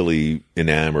really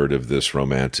enamored of this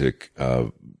romantic,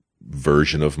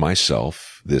 version of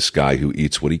myself, this guy who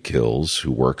eats what he kills,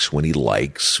 who works when he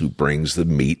likes, who brings the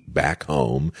meat back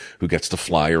home, who gets to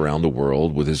fly around the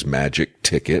world with his magic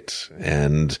ticket.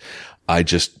 And I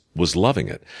just was loving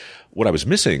it. What I was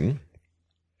missing,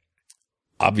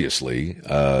 obviously,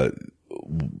 the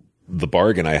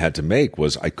bargain I had to make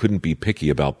was I couldn't be picky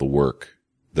about the work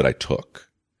that I took.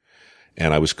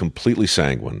 And I was completely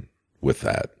sanguine with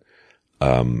that,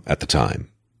 at the time.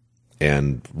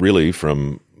 And really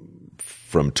from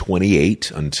 28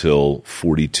 until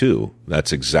 42,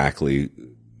 that's exactly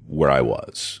where I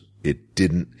was.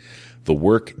 The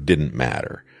work didn't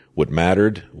matter. What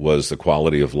mattered was the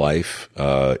quality of life,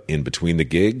 in between the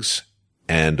gigs.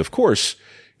 And of course,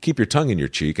 keep your tongue in your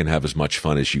cheek and have as much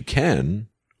fun as you can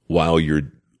while you're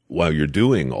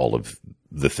doing all of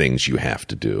the things you have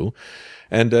to do.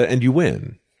 And you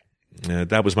win.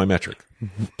 That was my metric.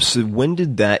 So when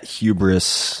did that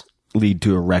hubris lead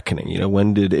to a reckoning?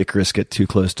 When did Icarus get too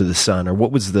close to the sun? Or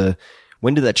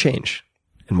when did that change?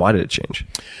 And why did it change?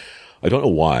 I don't know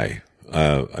why.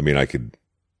 I could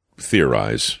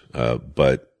theorize,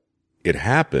 but it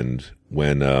happened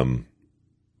when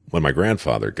my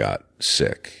grandfather got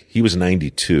sick. He was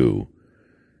 92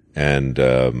 and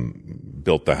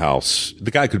built the house.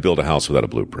 The guy could build a house without a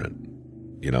blueprint.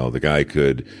 The guy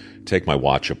could take my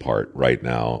watch apart right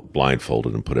now,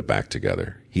 blindfolded, and put it back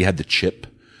together. He had the chip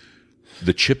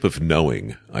of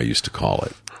knowing, I used to call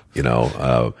it. He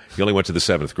only went to the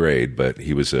 7th grade, but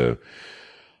he was a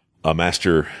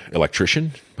master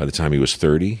electrician by the time he was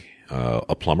 30,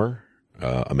 a plumber,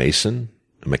 a mason,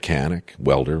 a mechanic,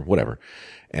 welder, whatever.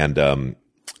 And I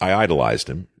idolized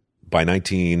him. By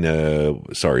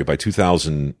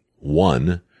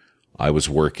 2001, I was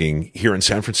working here in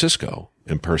San Francisco,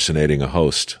 impersonating a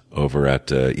host over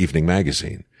at Evening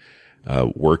Magazine,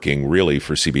 working really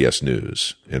for CBS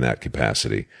News in that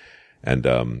capacity.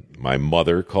 And my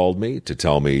mother called me to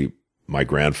tell me my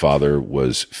grandfather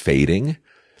was fading,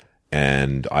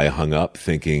 and I hung up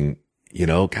thinking,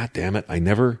 God damn it, I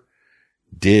never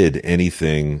did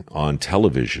anything on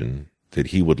television that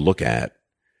he would look at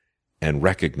and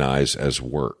recognize as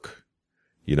work.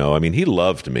 He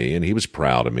loved me and he was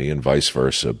proud of me and vice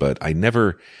versa, but I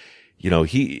never,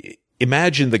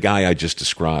 imagine the guy I just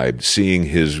described seeing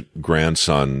his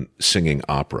grandson singing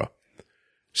opera,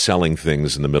 selling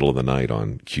things in the middle of the night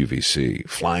on QVC,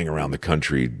 flying around the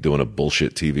country doing a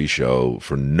bullshit TV show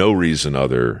for no reason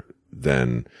other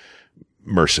than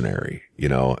mercenary,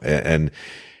 and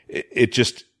it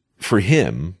just, for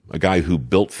him, a guy who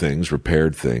built things,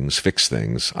 repaired things, fixed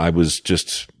things, I was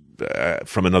just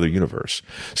from another universe.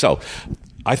 So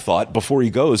I thought before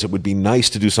he goes, it would be nice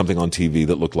to do something on TV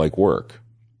that looked like work.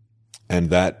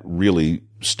 And that really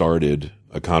started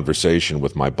a conversation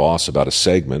with my boss about a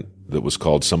segment that was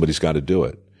called Somebody's Got to Do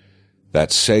It.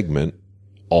 That segment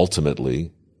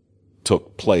ultimately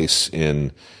took place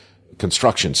in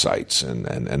construction sites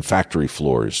and factory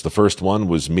floors. The first one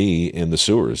was me in the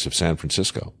sewers of San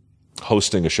Francisco,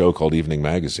 hosting a show called Evening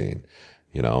Magazine.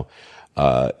 You know,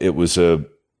 it was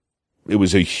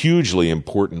a hugely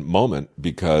important moment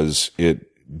because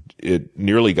it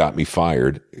nearly got me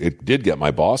fired. It did get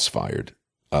my boss fired.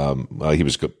 He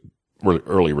was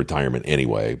early retirement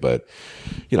anyway, but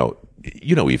you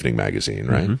know Evening Magazine,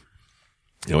 right? Mm-hmm.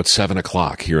 You know, it's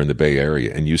 7:00 here in the Bay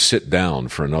Area, and you sit down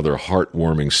for another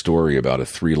heartwarming story about a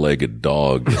 3-legged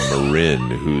dog in Marin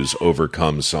who's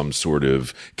overcome some sort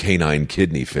of canine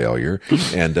kidney failure,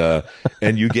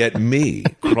 and you get me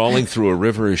crawling through a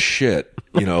river of shit,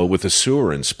 you know, with a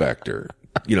sewer inspector,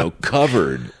 you know,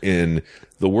 covered in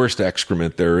the worst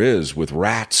excrement there is with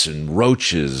rats and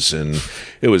roaches, and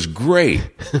it was great,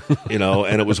 you know,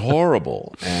 and it was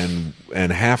horrible, and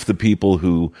half the people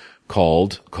who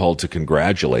called to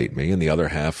congratulate me, and the other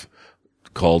half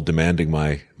called demanding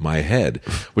my head,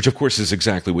 which of course is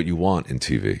exactly what you want in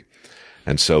TV.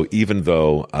 And so even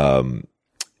though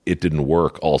it didn't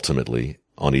work ultimately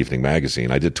on Evening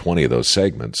Magazine, I did 20 of those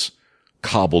segments,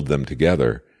 cobbled them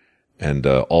together, and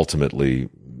ultimately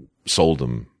sold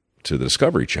them to the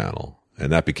Discovery Channel,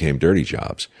 and that became Dirty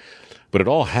Jobs. But it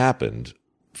all happened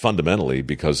fundamentally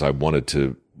because I wanted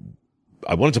to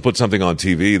put something on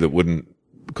TV that wouldn't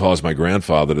cause my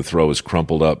grandfather to throw his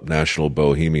crumpled up National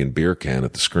Bohemian beer can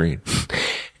at the screen.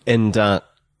 And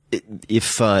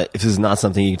if this is not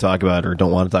something you can talk about or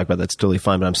don't want to talk about, that's totally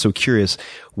fine. But I'm so curious,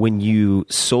 when you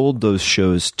sold those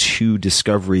shows to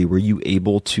Discovery, were you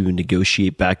able to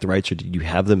negotiate back the rights, or did you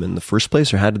have them in the first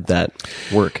place, or how did that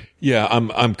work? Yeah,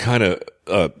 I'm kind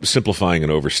of simplifying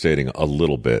and overstating a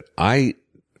little bit. I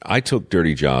took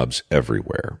Dirty Jobs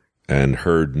everywhere and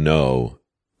heard no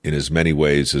in as many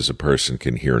ways as a person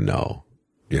can hear no.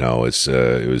 You know,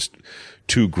 it was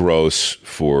too gross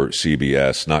for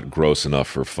CBS, not gross enough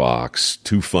for Fox,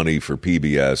 too funny for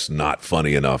PBS, not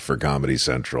funny enough for Comedy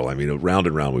Central. I mean, round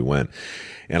and round we went.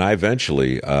 And I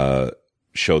eventually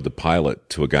showed the pilot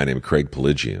to a guy named Craig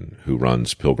Pelagian, who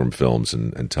runs Pilgrim Films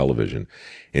and television.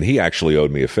 And he actually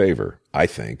owed me a favor, I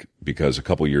think, because a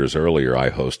couple years earlier I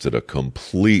hosted a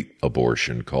complete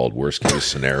abortion called Worst Case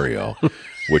Scenario,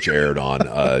 which aired on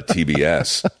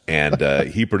TBS. And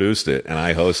he produced it and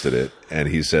I hosted it. And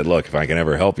he said, look, if I can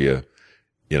ever help you,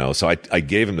 you know, so I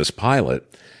gave him this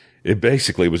pilot. It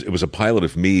basically was a pilot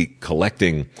of me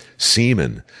collecting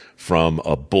semen from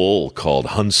a bull called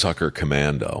Hunsucker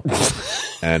Commando.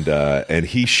 And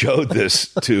he showed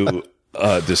this to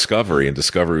Discovery, and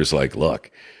Discovery was like, look,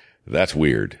 that's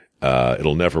weird.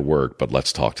 It'll never work, but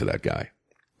let's talk to that guy.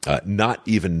 Not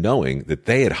even knowing that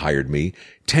they had hired me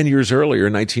 10 years earlier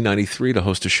in 1993 to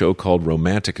host a show called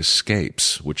Romantic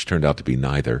Escapes, which turned out to be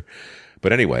neither.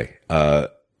 But anyway, I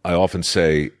often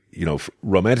say, you know,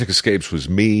 Romantic Escapes was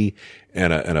me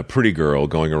and a pretty girl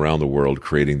going around the world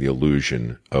creating the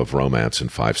illusion of romance in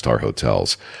 5-star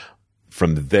hotels.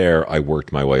 From there, I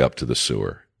worked my way up to the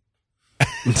sewer.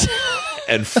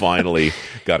 And finally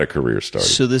got a career started.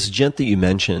 So this gent that you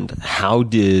mentioned, how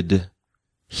did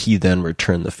he then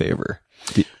return the favor?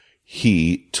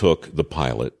 He took the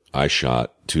pilot I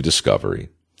shot to Discovery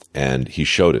and he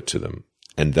showed it to them.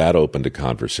 And that opened a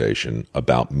conversation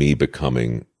about me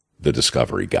becoming the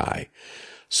Discovery guy.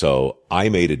 So I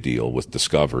made a deal with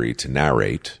Discovery to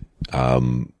narrate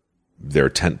their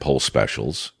tentpole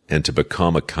specials and to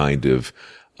become a kind of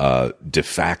de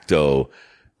facto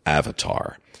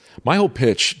avatar. My whole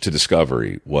pitch to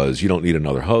Discovery was you don't need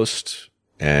another host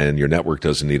and your network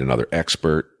doesn't need another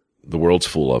expert. The world's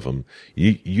full of them.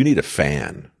 You need a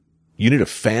fan. You need a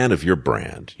fan of your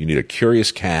brand. You need a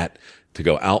curious cat to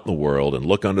go out in the world and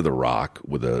look under the rock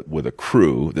with a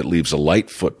crew that leaves a light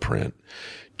footprint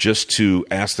just to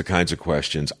ask the kinds of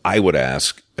questions I would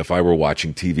ask if I were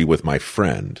watching TV with my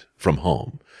friend from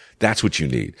home. That's what you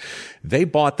need. They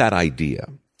bought that idea.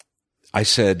 I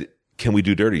said, can we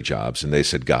do Dirty Jobs? And they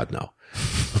said, God, no.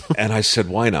 And I said,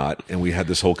 why not? And we had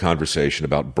this whole conversation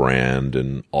about brand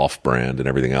and off-brand and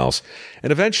everything else.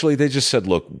 And eventually they just said,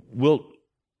 look, we'll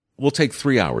take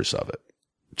 3 hours of it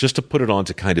just to put it on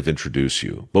to kind of introduce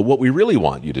you. But what we really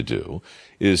want you to do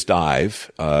is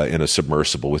dive in a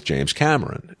submersible with James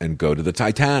Cameron and go to the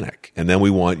Titanic. And then we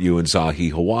want you and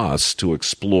Zahi Hawass to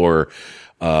explore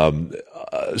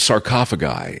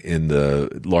sarcophagi in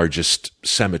the largest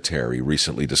cemetery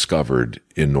recently discovered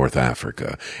in North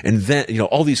Africa. And then, you know,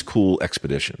 all these cool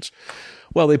expeditions.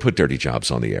 Well, they put Dirty Jobs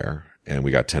on the air and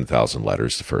we got 10,000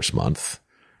 letters the first month.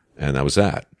 And that was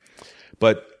that.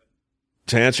 But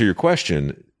to answer your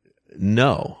question,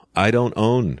 no, I don't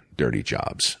own Dirty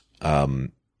Jobs. I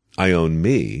own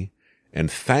me, and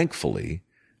thankfully,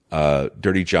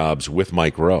 Dirty Jobs with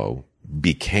Mike Rowe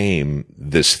became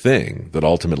this thing that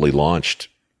ultimately launched,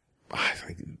 I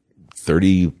think,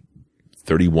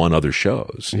 31 other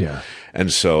shows. Yeah.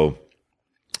 And so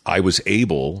I was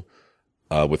able,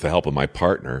 with the help of my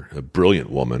partner, a brilliant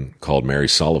woman called Mary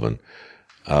Sullivan,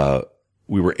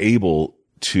 we were able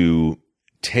to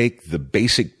take the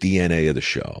basic DNA of the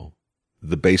show,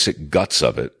 the basic guts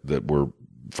of it that were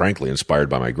frankly inspired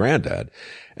by my granddad,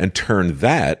 and turn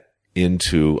that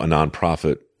into a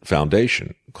nonprofit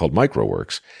foundation called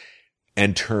MicroWorks,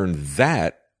 and turn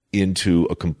that into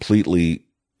a completely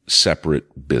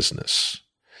separate business.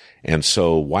 And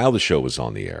so while the show was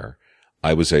on the air,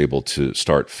 I was able to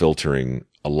start filtering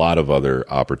a lot of other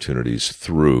opportunities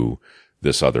through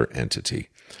this other entity.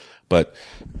 But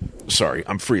sorry,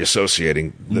 I'm free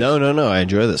associating. No. I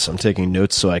enjoy this. I'm taking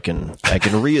notes so I can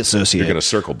reassociate. You're going to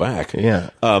circle back.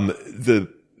 Yeah.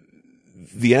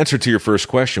 The answer to your first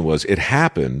question was it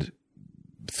happened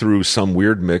through some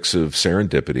weird mix of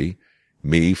serendipity,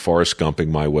 me Forrest Gumping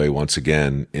my way once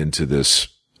again into this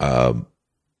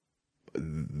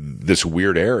this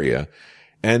weird area,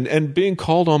 and being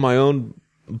called on my own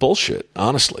bullshit.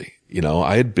 Honestly,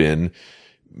 I had been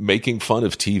making fun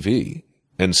of TV.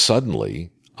 And suddenly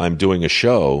I'm doing a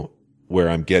show where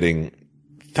I'm getting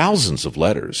thousands of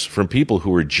letters from people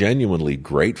who are genuinely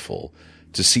grateful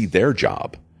to see their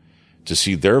job, to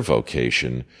see their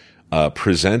vocation,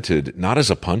 presented not as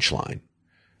a punchline,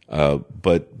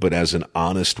 but as an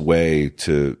honest way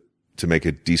to make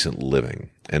a decent living.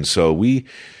 And so we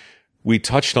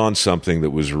touched on something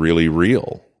that was really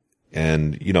real.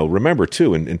 And, remember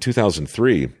too, in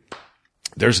 2003,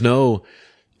 there's no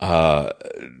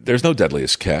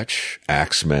Deadliest Catch,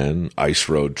 Axemen, Ice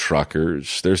Road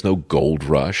Truckers. There's no Gold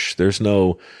Rush. There's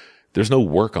no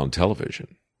work on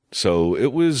television. So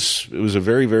it was a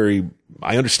very, very,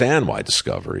 I understand why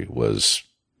Discovery was,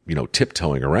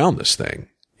 tiptoeing around this thing.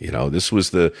 This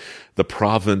was the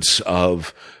province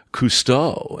of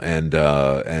Cousteau and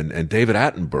David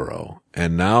Attenborough.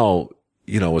 And now,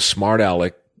 a smart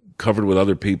aleck covered with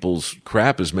other people's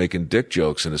crap is making dick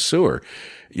jokes in a sewer.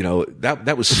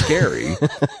 That was scary,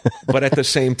 but at the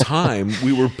same time,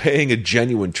 we were paying a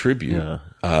genuine tribute,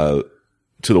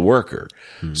 to the worker.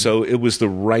 Mm-hmm. So it was the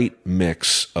right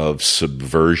mix of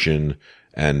subversion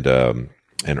and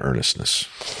earnestness.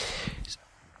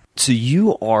 So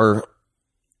you are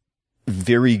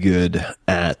very good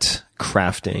at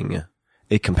crafting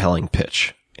a compelling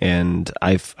pitch. And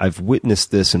I've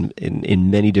witnessed this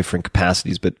in many different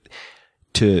capacities, but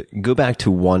to go back to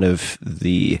one of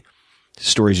the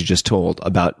stories you just told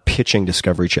about pitching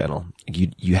Discovery Channel.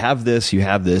 You have this,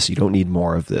 you don't need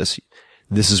more of this.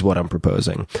 This is what I'm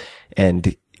proposing.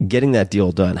 And getting that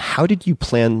deal done, how did you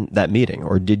plan that meeting?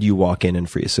 Or did you walk in and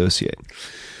free associate?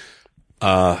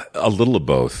 A little of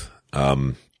both.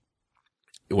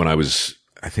 When I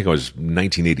think I was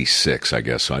 1986, I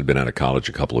guess. So I'd been out of college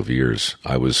a couple of years.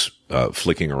 I was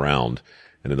flicking around.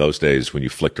 And in those days, when you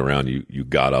flicked around, you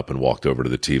got up and walked over to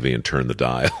the TV and turned the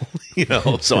dial,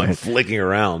 so I'm flicking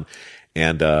around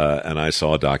and I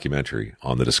saw a documentary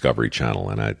on the Discovery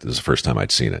Channel, and this was the first time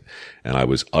I'd seen it. And I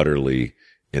was utterly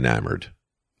enamored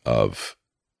of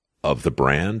the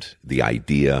brand, the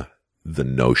idea, the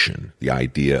notion, the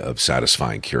idea of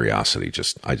satisfying curiosity.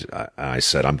 I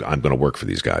said, I'm going to work for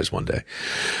these guys one day.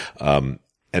 And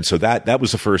so that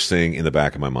was the first thing in the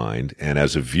back of my mind. And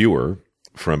as a viewer,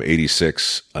 from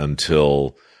 86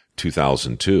 until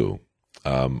 2002,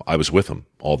 I was with them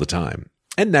all the time.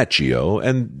 And Nat Geo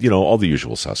and, all the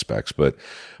usual suspects. But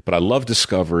I love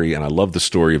Discovery, and I love the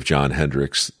story of John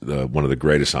Hendricks, one of the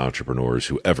greatest entrepreneurs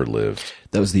who ever lived.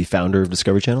 That was the founder of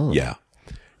Discovery Channel? Yeah.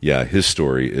 Yeah. His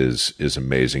story is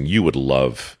amazing. You would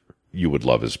love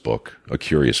his book, A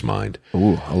Curious Mind.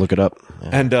 Ooh, I'll look it up. Yeah.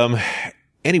 And,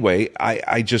 anyway,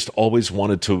 I just always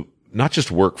wanted to not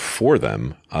just work for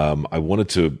them. I wanted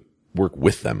to work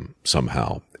with them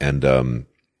somehow. And,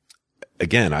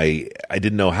 again, I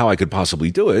didn't know how I could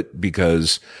possibly do it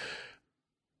because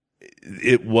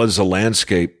it was a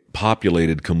landscape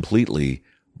populated completely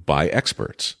by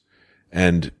experts.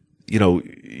 And,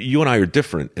 you and I are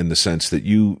different in the sense that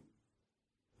you,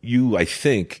 I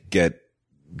think, get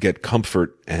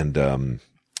comfort and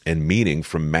meaning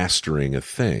from mastering a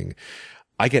thing.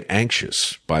 I get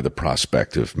anxious by the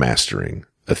prospect of mastering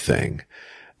a thing.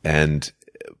 And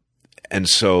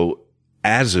so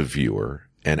as a viewer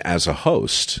and as a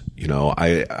host,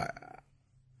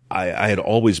 I had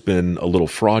always been a little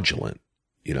fraudulent.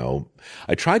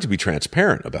 I tried to be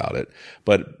transparent about it,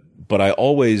 but but I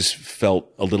always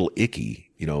felt a little icky,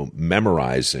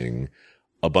 memorizing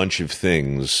a bunch of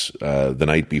things the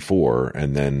night before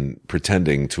and then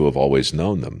pretending to have always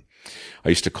known them. I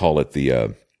used to call it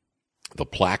the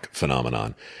plaque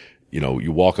phenomenon.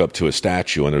 You walk up to a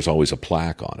statue and there's always a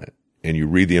plaque on it. And you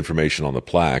read the information on the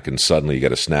plaque and suddenly you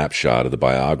get a snapshot of the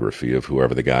biography of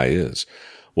whoever the guy is.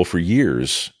 Well, for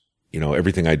years,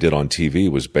 everything I did on TV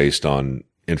was based on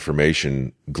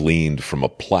information gleaned from a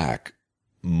plaque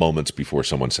moments before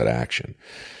someone said action.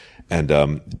 And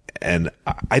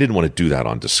I didn't want to do that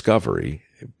on Discovery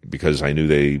because I knew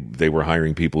they were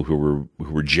hiring people who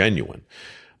were genuine.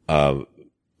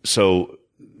 So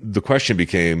the question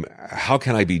became, how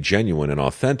can I be genuine and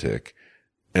authentic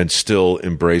and still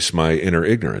embrace my inner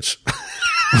ignorance?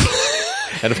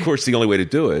 And of course, the only way to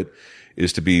do it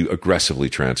is to be aggressively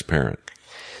transparent.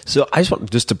 So I just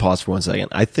want to pause for 1 second.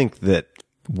 I think that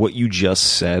what you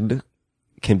just said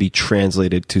can be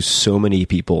translated to so many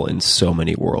people in so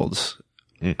many worlds.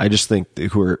 I just think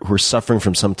that who are suffering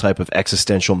from some type of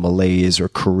existential malaise or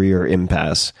career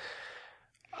impasse.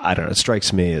 I don't know. It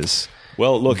strikes me as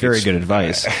very good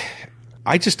advice.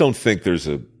 I just don't think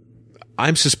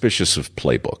I'm suspicious of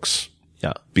playbooks.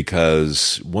 Yeah.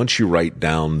 Because once you write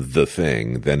down the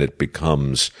thing, then it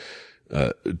becomes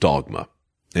dogma.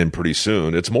 And pretty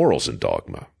soon it's morals and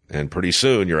dogma. And pretty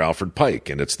soon you're Alfred Pike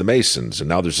and it's the Masons. And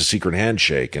now there's a secret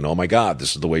handshake. And oh my God,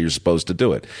 this is the way you're supposed to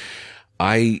do it.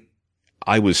 I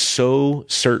was so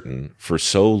certain for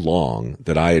so long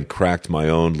that I had cracked my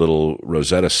own little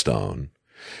Rosetta Stone.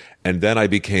 And then I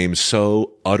became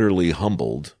so utterly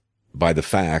humbled by the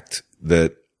fact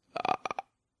that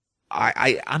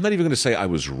I'm not even going to say I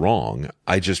was wrong.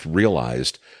 I just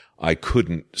realized I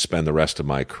couldn't spend the rest of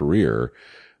my career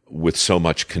with so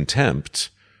much contempt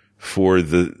for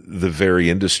the very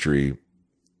industry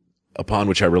upon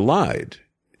which I relied,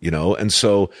 and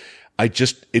so I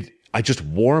just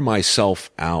wore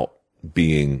myself out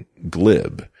being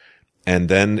glib. And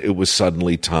then it was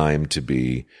suddenly time to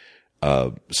be,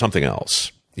 something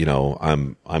else.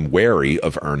 I'm wary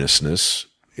of earnestness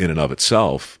in and of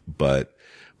itself, but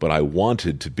I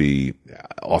wanted to be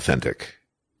authentic.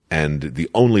 And the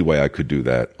only way I could do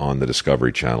that on the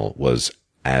Discovery Channel was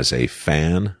as a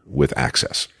fan with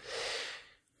access.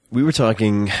 We were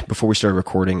talking before we started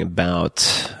recording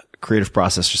about creative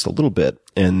process just a little bit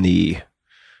and the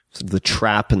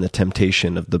trap and the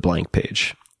temptation of the blank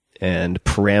page and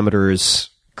parameters,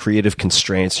 creative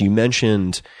constraints. You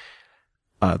mentioned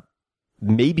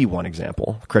maybe one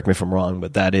example, correct me if I'm wrong,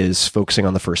 but that is focusing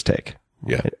on the first take.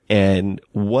 Yeah. Right? And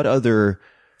what other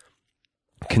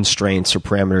constraints or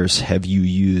parameters have you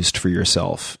used for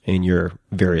yourself in your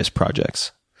various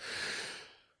projects?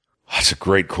 That's a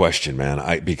great question,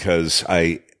 man. Because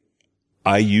I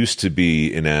used to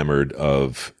be enamored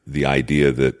of the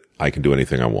idea that I can do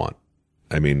anything I want.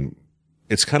 I mean,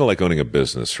 it's kind of like owning a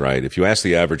business, right? If you ask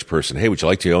the average person, hey, would you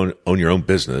like to own your own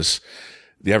business?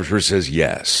 The average person says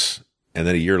yes. And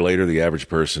then a year later, the average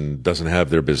person doesn't have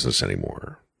their business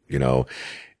anymore.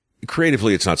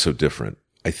 Creatively, it's not so different.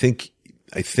 I think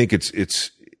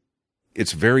it's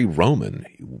very Roman.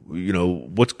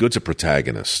 What good's a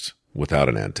protagonist without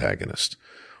an antagonist?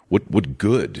 What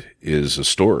good is a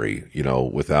story,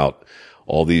 without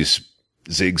all these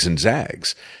zigs and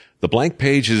zags? The blank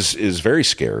page is very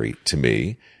scary to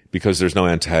me because there's no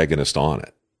antagonist on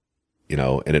it,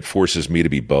 and it forces me to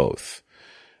be both.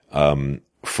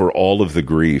 For all of the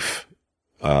grief,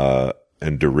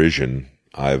 and derision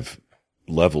I've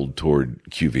leveled toward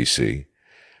QVC,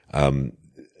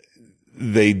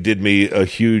 they did me a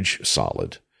huge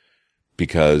solid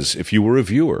because if you were a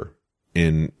viewer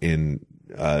in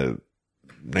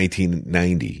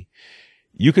 1990,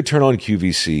 you could turn on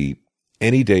QVC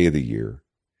any day of the year,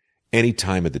 any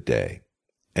time of the day.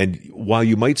 And while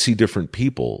you might see different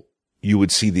people, you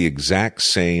would see the exact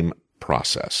same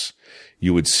process.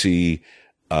 You would see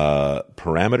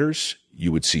parameters.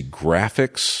 You would see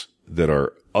graphics that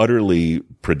are utterly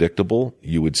predictable.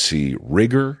 You would see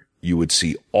rigor. You would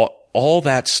see all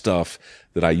that stuff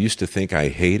that I used to think I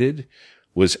hated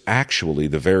was actually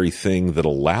the very thing that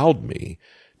allowed me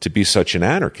to be such an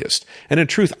anarchist. And in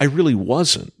truth, I really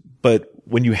wasn't. But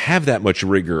when you have that much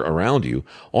rigor around you,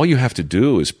 all you have to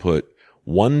do is put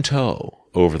one toe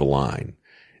over the line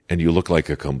and you look like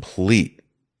a complete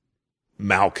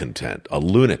malcontent, a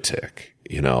lunatic.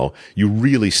 You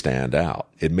really stand out.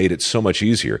 It made it so much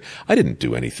easier. I didn't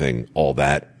do anything all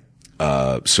that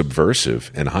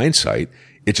subversive in hindsight.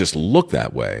 It just looked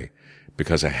that way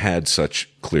because I had such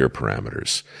clear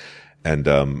parameters. And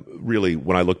really,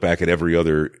 when I look back at every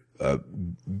other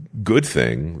good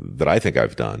thing that I think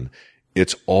I've done,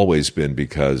 it's always been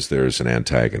because there's an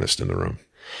antagonist in the room.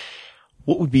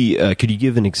 What would be? Could you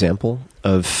give an example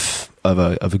of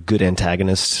a good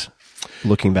antagonist?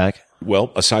 Looking back,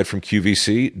 well, aside from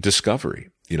QVC, Discovery.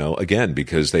 Again,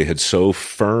 because they had so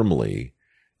firmly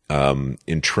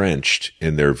entrenched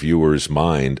in their viewers'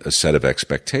 mind a set of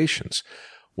expectations.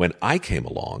 When I came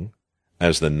along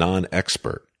as the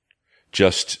non-expert,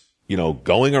 just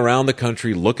going around the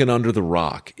country looking under the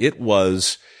rock, it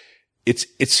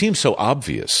seems so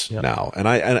obvious now. And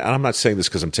I'm not saying this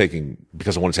because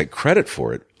I want to take credit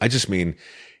for it. I just mean,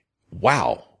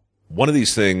 wow, one of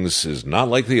these things is not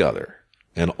like the other.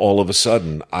 And all of a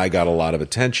sudden, I got a lot of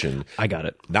attention. I got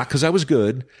it. Not because I was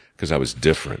good, because I was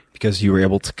different. Because you were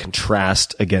able to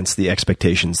contrast against the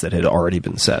expectations that had already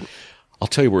been set. I'll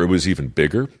tell you where it was even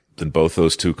bigger than both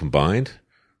those two combined.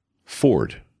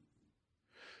 Ford.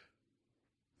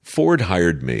 Ford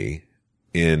hired me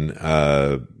in,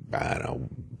 I don't know,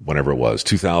 whenever it was,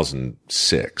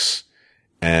 2006.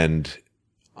 And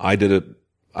I did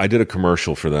a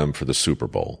commercial for them for the Super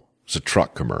Bowl. It was a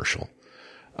truck commercial.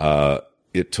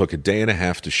 It took a day and a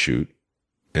half to shoot,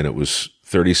 and it was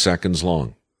 30 seconds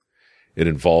long. It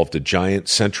involved a giant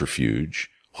centrifuge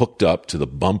hooked up to the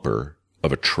bumper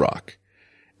of a truck,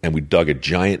 and we dug a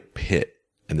giant pit,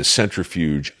 and the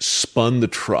centrifuge spun the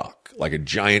truck like a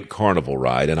giant carnival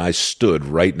ride, and I stood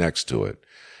right next to it,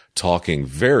 talking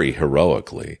very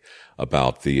heroically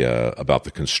about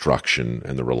the construction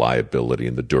and the reliability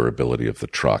and the durability of the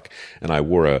truck. And I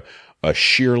wore a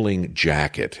shearling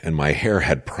jacket, and my hair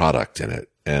had product in it,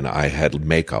 and I had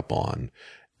makeup on,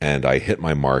 and I hit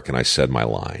my mark, and I said my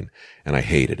line, and I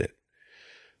hated it.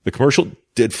 The commercial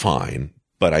did fine,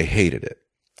 but I hated it.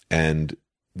 And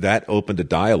that opened a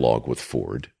dialogue with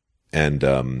Ford and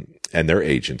their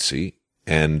agency,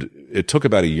 and it took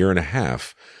about a year and a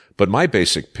half. But my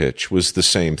basic pitch was the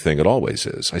same thing it always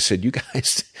is. I said, you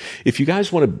guys, if you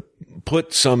guys want to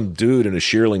put some dude in a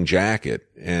shearling jacket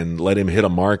and let him hit a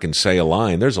mark and say a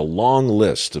line, there's a long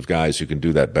list of guys who can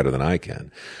do that better than I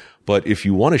can. But if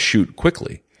you want to shoot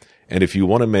quickly, and if you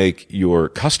want to make your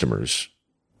customers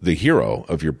the hero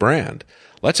of your brand,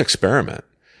 let's experiment.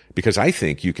 Because I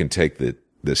think you can take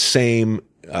the same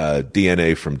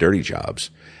DNA from Dirty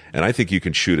Jobs, and I think you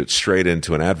can shoot it straight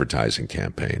into an advertising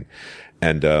campaign.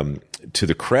 And to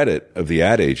the credit of the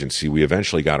ad agency, we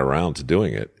eventually got around to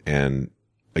doing it. And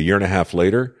a year and a half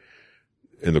later,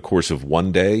 in the course of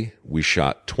one day, we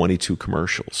shot 22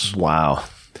 commercials. Wow.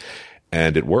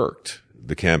 And it worked.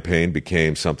 The campaign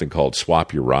became something called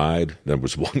Swap Your Ride. There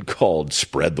was one called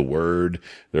Spread the Word.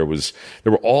 There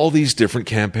were all these different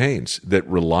campaigns that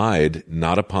relied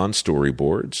not upon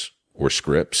storyboards or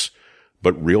scripts,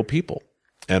 but real people.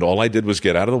 And all I did was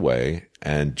get out of the way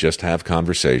and just have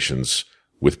conversations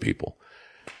with people.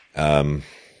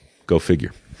 Go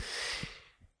figure.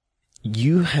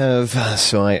 You have,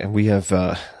 we have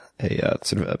a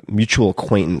sort of a mutual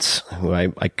acquaintance who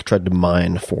I tried to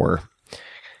mine for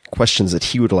questions that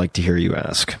he would like to hear you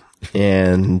ask.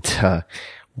 And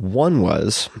one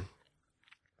was,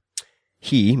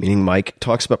 he, meaning Mike,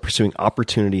 talks about pursuing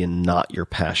opportunity and not your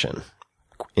passion.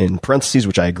 In parentheses,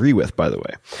 which I agree with, by the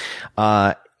way.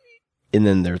 And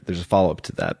then there's a follow-up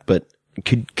to that. But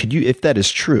could you, if that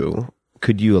is true,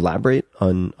 could you elaborate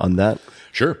on that?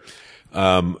 Sure.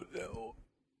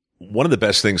 One of the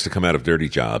best things to come out of Dirty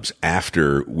Jobs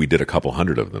after we did a couple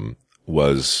hundred of them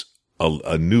was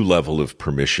a new level of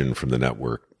permission from the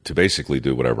network to basically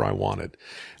do whatever I wanted.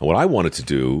 And what I wanted to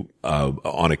do,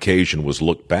 on occasion, was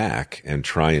look back and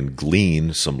try and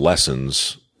glean some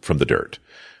lessons from the dirt.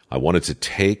 I wanted to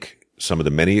take some of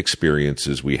the many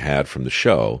experiences we had from the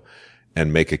show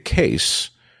and make a case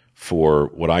for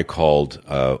what I called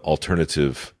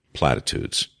alternative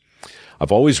platitudes.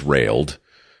 I've always railed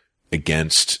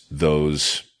against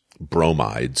those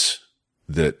bromides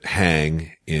that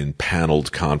hang in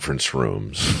paneled conference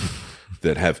rooms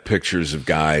that have pictures of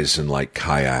guys in like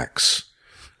kayaks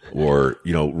or,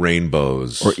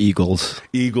 rainbows. Or eagles.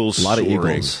 Eagles. A lot soaring. of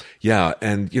eagles. Yeah.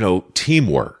 And,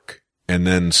 teamwork. And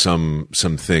then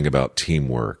something about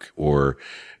teamwork or,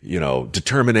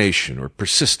 determination or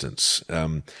persistence.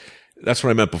 That's what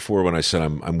I meant before when I said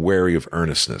I'm wary of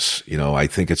earnestness. I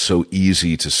think it's so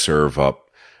easy to serve up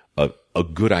a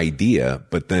good idea,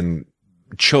 but then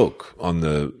choke on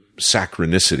the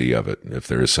saccharicity of it, if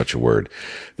there is such a word.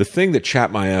 The thing that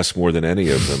chapped my ass more than any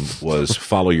of them was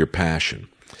follow your passion.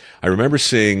 I remember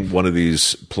seeing one of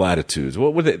these platitudes.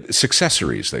 What were they?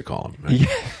 Successories, they call them. Right?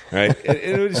 Yeah. Right?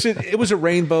 It was a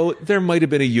rainbow. There might have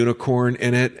been a unicorn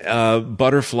in it,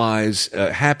 butterflies,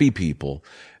 happy people.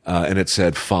 And it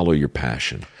said, follow your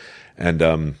passion.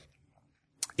 And,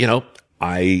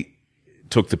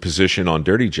 took the position on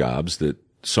dirty jobs that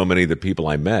so many of the people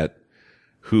I met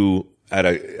who at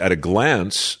a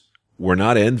glance were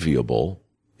not enviable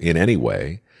in any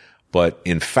way, but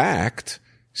in fact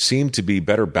seemed to be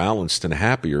better balanced and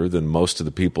happier than most of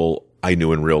the people I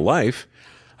knew in real life.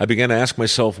 I began to ask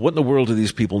myself, what in the world do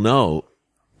these people know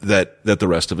that the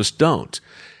rest of us don't?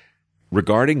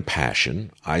 Regarding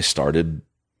passion, I started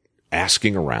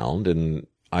asking around, and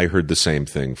I heard the same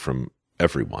thing from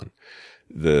everyone.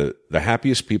 The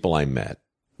happiest people I met,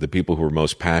 the people who were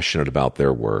most passionate about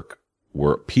their work,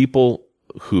 were people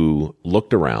who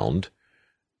looked around,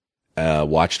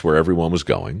 watched where everyone was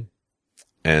going,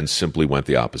 and simply went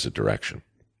the opposite direction.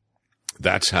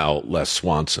 That's how Les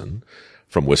Swanson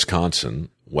from Wisconsin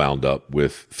wound up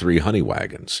with 3 honey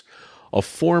wagons. A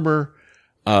former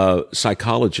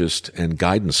psychologist and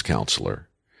guidance counselor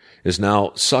is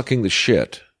now sucking the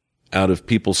shit out of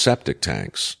people's septic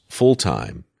tanks full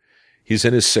time. He's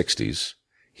in his 60s.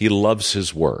 He loves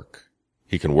his work.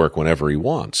 He can work whenever he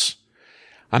wants.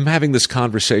 I'm having this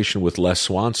conversation with Les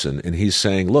Swanson, and he's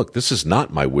saying, look, this is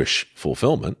not my wish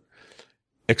fulfillment,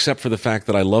 except for the fact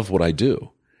that I love what I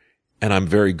do, and I'm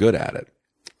very good at it.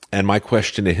 And my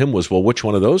question to him was, well, which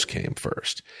one of those came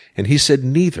first? And he said,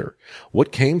 neither.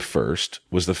 What came first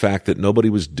was the fact that nobody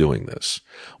was doing this.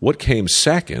 What came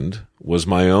second was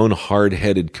my own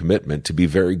hard-headed commitment to be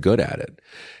very good at it.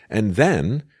 And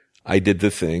then I did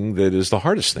the thing that is the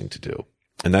hardest thing to do,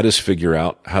 and that is figure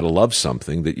out how to love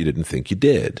something that you didn't think you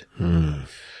did.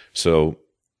 So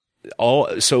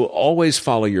always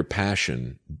follow your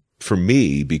passion, for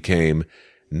me, became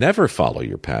never follow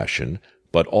your passion,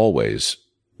 but always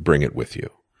bring it with you.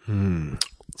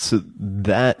 So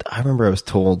that, I remember I was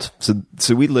told,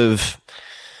 so we live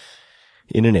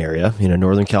in an area,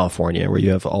 Northern California, where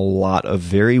you have a lot of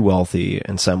very wealthy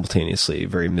and simultaneously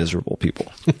very miserable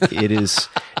people. It is,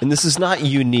 and this is not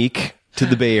unique to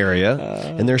the Bay Area,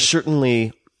 and there's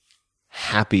certainly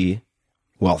happy,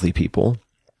 wealthy people.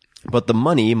 But the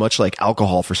money, much like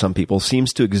alcohol for some people,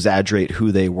 seems to exaggerate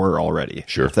who they were already.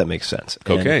 Sure. If that makes sense.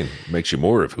 Cocaine makes you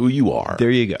more of who you are.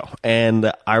 There you go.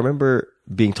 And I remember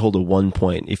being told at one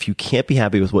point, if you can't be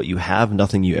happy with what you have,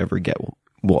 nothing you ever get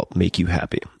will make you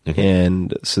happy. Mm-hmm.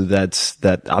 And so that's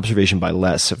that observation by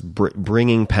Les of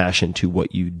bringing passion to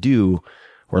what you do,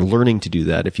 or learning to do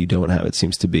that if you don't have it,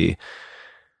 seems to be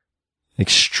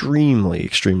extremely,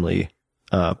 extremely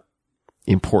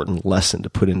important lesson to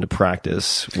put into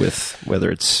practice with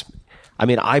whether it's,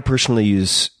 I personally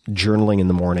use journaling in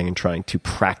the morning and trying to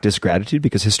practice gratitude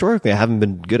because historically I haven't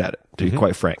been good at it, to be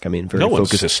quite frank. Very no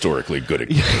focused. One's historically good at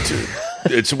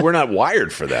gratitude. We're not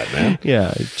wired for that, man.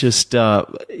 Yeah. Just,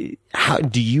 how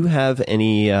do you have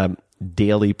any,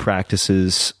 daily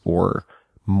practices or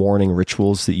morning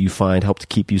rituals that you find help to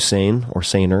keep you sane or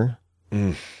saner?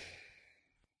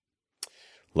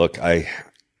 Look,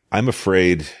 I'm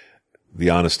afraid the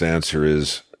honest answer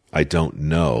is I don't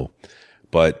know,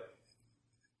 but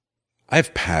I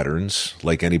have patterns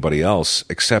like anybody else,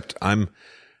 except I'm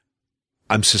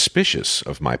suspicious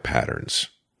of my patterns,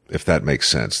 if that makes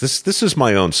sense. This is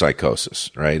my own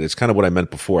psychosis, right? It's kind of what I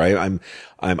meant before.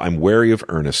 I'm wary of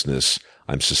earnestness.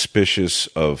 I'm suspicious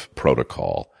of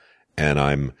protocol,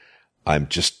 and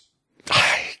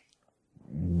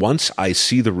once I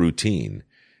see the routine,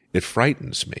 it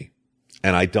frightens me.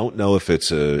 And I don't know if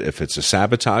it's a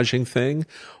sabotaging thing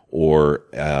or,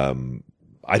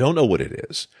 I don't know what it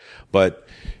is. But,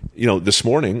 this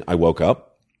morning I woke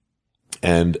up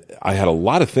and I had a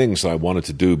lot of things that I wanted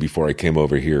to do before I came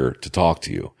over here to talk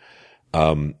to you.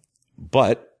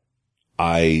 But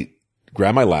I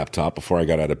grabbed my laptop before I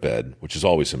got out of bed, which is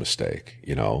always a mistake,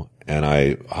 and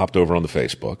I hopped over on the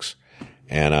Facebooks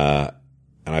and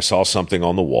I saw something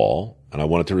on the wall and I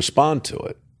wanted to respond to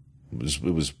it.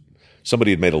 It was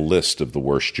somebody had made a list of the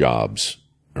worst jobs,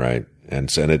 right? And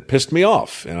it pissed me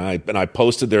off. And I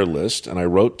posted their list and I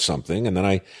wrote something, and then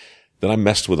I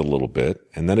messed with it a little bit,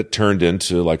 and then it turned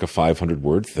into like a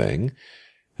 500-word thing.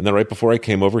 And then right before I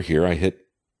came over here,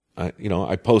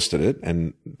 I posted it,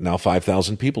 and now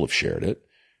 5,000 people have shared it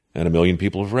and 1 million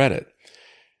people have read it.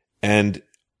 And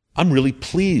I'm really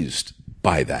pleased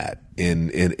by that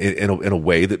in a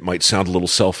way that might sound a little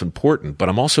self-important, but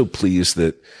I'm also pleased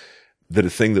that a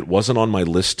thing that wasn't on my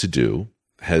list to do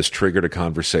has triggered a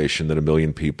conversation that 1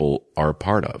 million people are a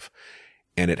part of.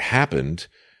 And it happened,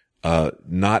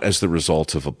 not as the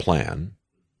result of a plan,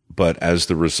 but as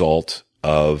the result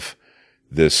of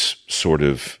this sort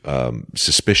of,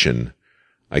 suspicion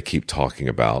I keep talking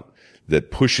about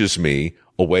that pushes me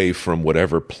away from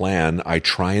whatever plan I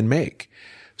try and make.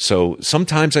 So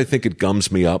sometimes I think it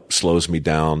gums me up, slows me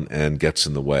down, and gets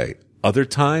in the way. Other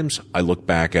times, I look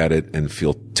back at it and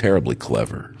feel terribly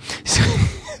clever.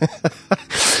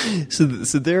 So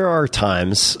there are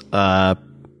times,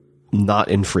 not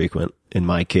infrequent in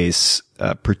my case,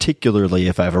 particularly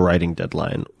if I have a writing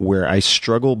deadline, where I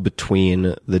struggle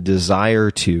between the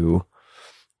desire to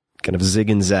kind of zig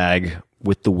and zag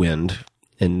with the wind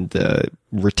and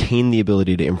retain the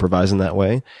ability to improvise in that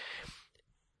way.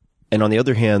 And on the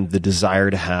other hand, the desire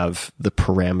to have the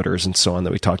parameters and so on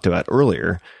that we talked about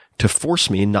earlier to force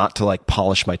me not to like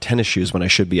polish my tennis shoes when I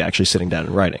should be actually sitting down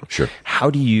and writing. Sure. How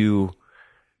do you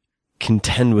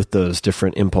contend with those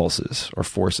different impulses or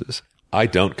forces? I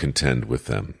don't contend with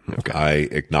them. Okay. I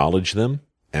acknowledge them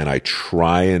and I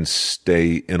try and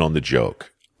stay in on the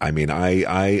joke. I mean,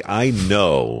 I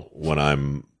know when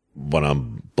I'm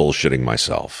bullshitting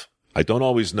myself. I don't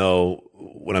always know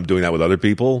when I'm doing that with other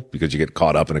people because you get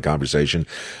caught up in a conversation,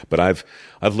 but I've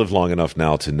lived long enough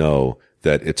now to know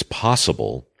that it's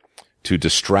possible to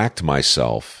distract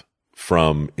myself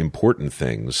from important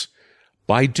things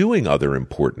by doing other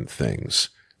important things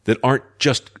that aren't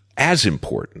just as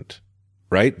important,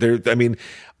 right?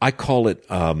 I call it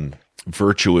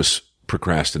virtuous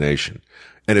procrastination,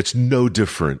 and it's no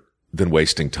different than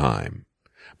wasting time,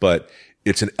 but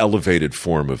it's an elevated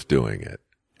form of doing it.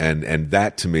 And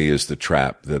that to me is the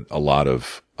trap that a lot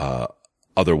of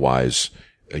otherwise,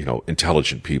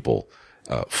 intelligent people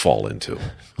fall into.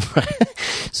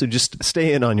 So just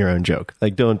stay in on your own joke.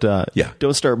 Like don't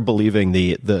start believing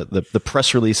the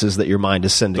press releases that your mind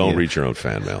is sending. Don't you. read your own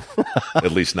fan mail.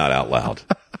 At least not out loud.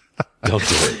 Don't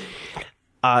do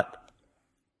it.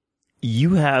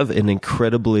 You have an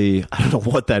incredibly, I don't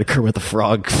know what that Kermit the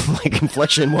Frog like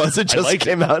inflection was. It just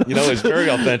came out. It's very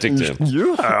authentic, Tim.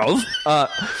 You have a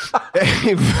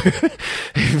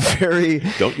very.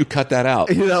 Don't you cut that out.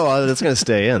 That's going to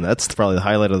stay in. That's probably the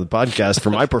highlight of the podcast for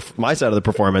my side of the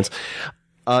performance.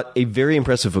 A very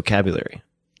impressive vocabulary.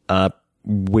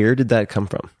 Where did that come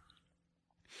from?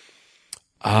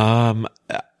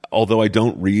 Although I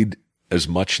don't read as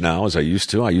much now as I used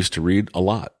to read a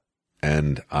lot.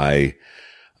 And I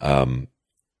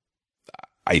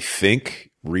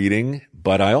think reading,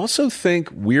 but I also think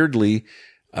weirdly,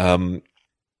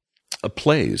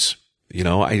 plays.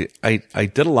 I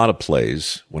did a lot of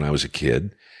plays when I was a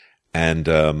kid, and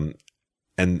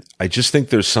I just think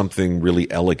there's something really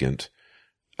elegant,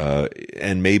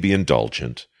 and maybe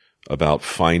indulgent about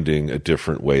finding a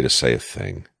different way to say a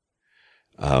thing.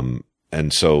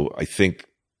 And so I think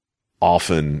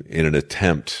often in an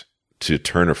attempt to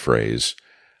turn a phrase,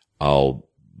 I'll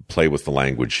play with the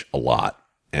language a lot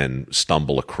and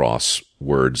stumble across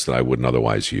words that I wouldn't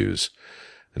otherwise use.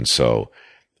 And so,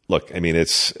 look,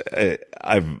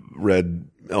 I've read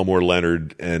Elmore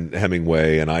Leonard and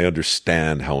Hemingway, and I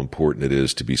understand how important it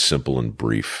is to be simple and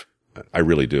brief. I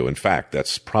really do. In fact,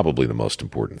 that's probably the most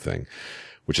important thing,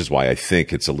 which is why I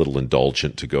think it's a little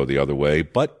indulgent to go the other way,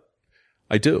 but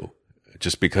I do.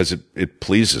 Just because it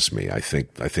pleases me. I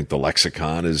think the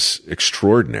lexicon is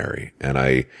extraordinary.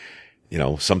 And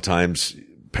sometimes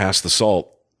pass the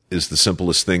salt is the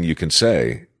simplest thing you can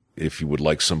say if you would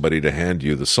like somebody to hand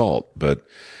you the salt. But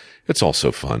it's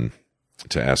also fun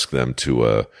to ask them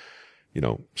to,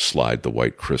 slide the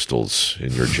white crystals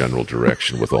in your general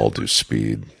direction with all due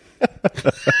speed.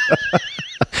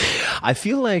 I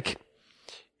feel like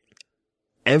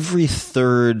every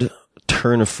third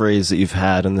turn of phrase that you've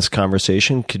had in this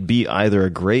conversation could be either a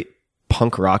great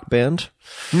punk rock band,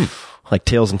 like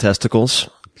Tails and Testicles,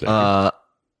 a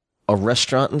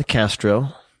restaurant in the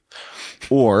Castro,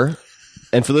 or,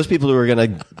 and for those people who are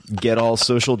going to get all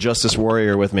social justice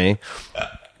warrior with me,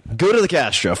 go to the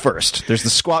Castro first. There's the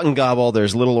Squat and Gobble.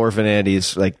 There's Little Orphan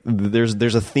Andy's. Like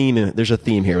there's a theme. There's a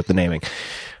theme here with the naming.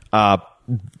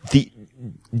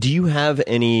 Do you have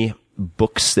any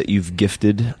books that you've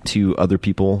gifted to other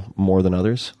people more than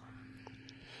others?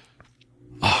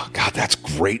 Oh God, that's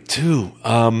great too.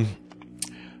 I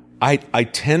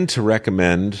tend to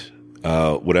recommend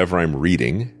whatever I'm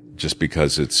reading, just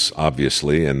because it's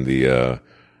obviously in the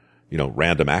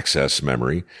random access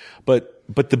memory.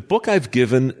 But the book I've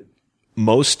given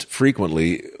most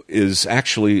frequently is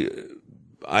actually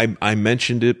I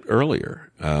mentioned it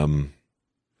earlier.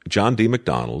 John D.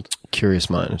 MacDonald. Curious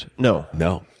Mind. No.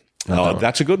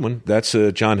 That's a good one. That's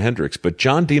John Hendricks. But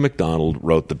John D. MacDonald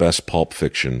wrote the best pulp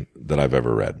fiction that I've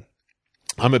ever read.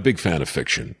 I'm a big fan of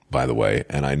fiction, by the way,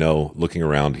 and I know looking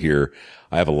around here,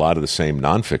 I have a lot of the same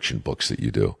nonfiction books that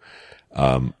you do.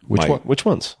 Which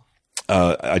ones?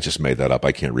 I just made that up.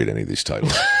 I can't read any of these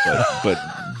titles. But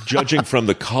judging from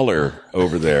the color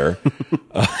over there,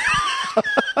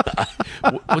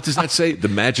 What does that say? The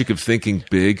magic of thinking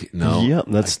big? No. Yeah,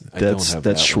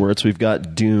 that's Schwartz. We've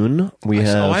got Dune.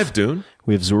 I have Dune.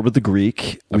 We have Zorba the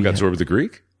Greek. I've got Zorba the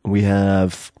Greek. We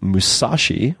have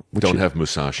Musashi. Have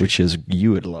Musashi. Which is,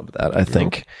 you would love that, I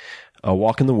think.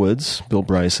 Walk in the Woods, Bill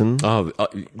Bryson.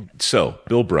 So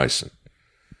Bill Bryson,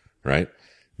 right?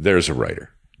 There's a writer.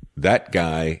 That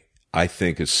guy, I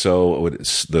think, is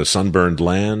The Sunburned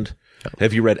Land.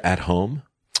 Have you read At Home?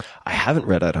 I haven't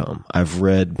read At Home. I've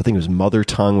read, I think it was Mother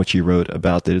Tongue, which he wrote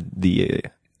about the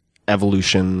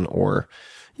evolution, or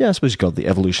I suppose you call it the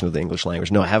evolution of the English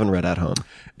language. No, I haven't read At Home.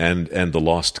 And The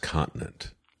Lost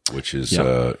Continent, which is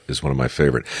one of my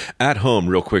favorite. At Home,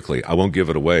 real quickly, I won't give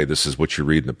it away. This is what you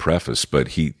read in the preface, but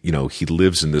he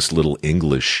lives in this little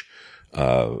English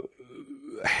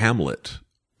hamlet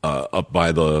up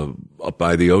by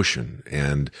the ocean,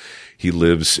 and he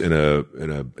lives in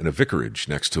a vicarage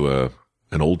next to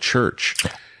an old church.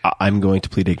 I'm going to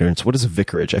plead ignorance. What is a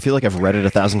vicarage? I feel like I've read it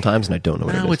 1,000 times and I don't know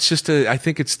what it is. No, it's just I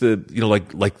think it's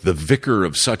like the vicar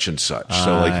of such and such.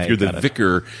 So like if you're the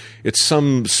vicar, it's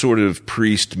some sort of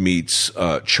priest meets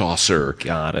Chaucer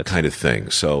kind of thing.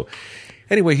 So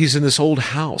anyway, he's in this old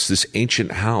house, this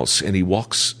ancient house, and he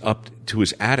walks up to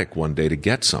his attic one day to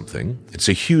get something. It's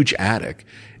a huge attic,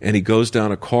 and he goes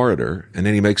down a corridor, and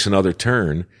then he makes another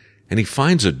turn, and he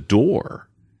finds a door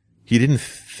he didn't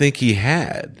think he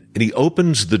had. And he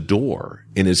opens the door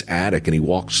in his attic and he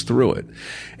walks through it.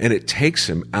 And it takes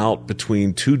him out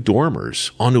between two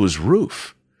dormers onto his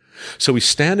roof. So he's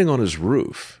standing on his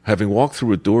roof, having walked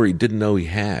through a door he didn't know he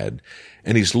had,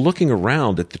 and he's looking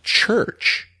around at the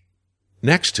church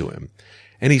next to him.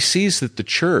 And he sees that the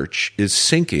church is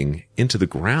sinking into the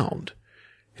ground.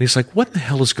 And he's like, what in the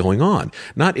hell is going on?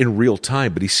 Not in real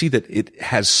time, but he sees that it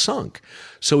has sunk.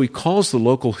 So he calls the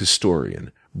local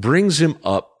historian, brings him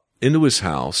up into his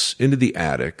house, into the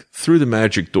attic, through the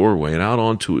magic doorway and out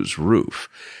onto his roof.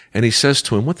 And he says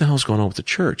to him, what the hell's going on with the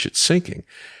church? It's sinking.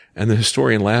 And the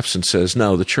historian laughs and says,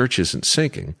 no, the church isn't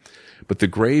sinking, but the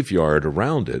graveyard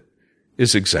around it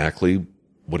is exactly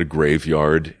what a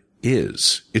graveyard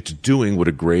is. It's doing what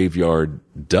a graveyard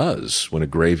does when a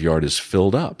graveyard is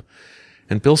filled up.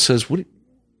 And Bill says, what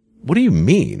do you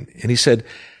mean? And he said,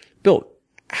 Bill,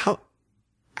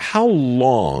 how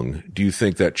long do you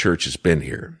think that church has been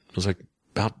here? I was like,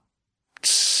 about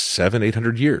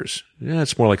 700-800 years. Yeah,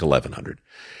 it's more like 1100.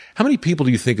 How many people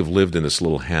do you think have lived in this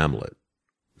little hamlet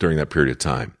during that period of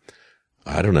time?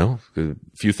 I don't know, a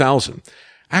few thousand.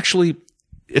 Actually,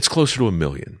 it's closer to 1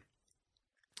 million.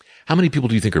 How many people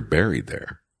do you think are buried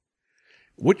there?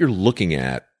 What you're looking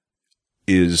at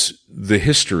is the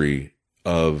history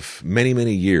of many,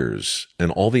 many years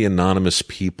and all the anonymous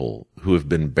people who have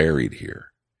been buried here.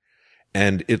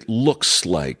 And it looks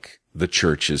like the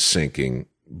church is sinking,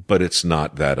 but it's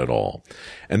not that at all.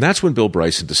 And that's when Bill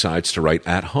Bryson decides to write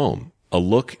At Home, a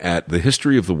look at the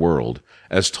history of the world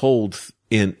as told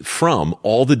from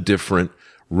all the different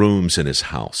rooms in his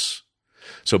house.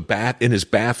 So in his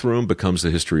bathroom becomes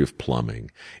the history of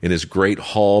plumbing. In his great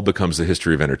hall becomes the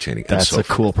history of entertaining. That's a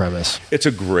cool premise. It's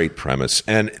a great premise.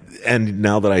 And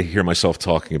now that I hear myself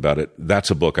talking about it,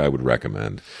 that's a book I would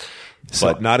recommend.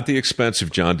 But not at the expense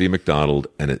of John D. MacDonald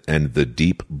and The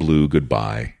Deep Blue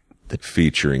Goodbye,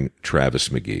 featuring Travis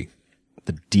McGee.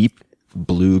 The Deep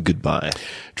Blue Goodbye.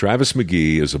 Travis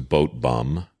McGee is a boat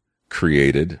bum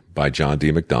created by John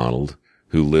D. MacDonald,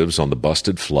 who lives on the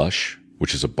Busted Flush,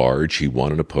 which is a barge he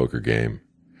won in a poker game.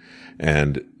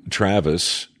 And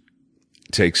Travis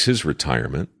takes his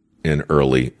retirement in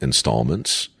early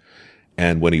installments.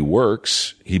 And when he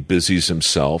works, he busies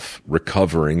himself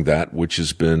recovering that which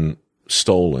has been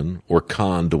stolen or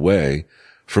conned away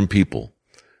from people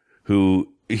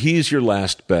who he's your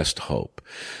last best hope.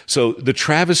 So the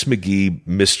Travis McGee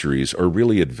mysteries are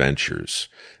really adventures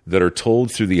that are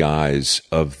told through the eyes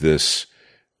of this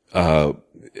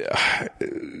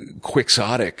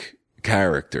quixotic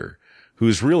character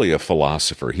who's really a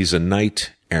philosopher. He's a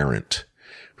knight errant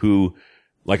who,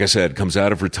 like I said, comes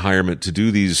out of retirement to do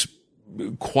these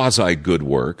quasi good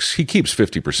works. He keeps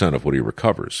 50% of what he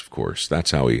recovers, of course.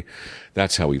 That's how he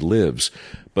lives.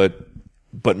 But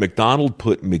MacDonald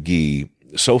put McGee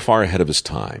so far ahead of his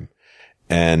time,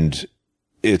 and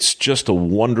it's just a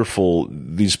wonderful,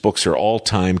 these books are all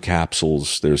time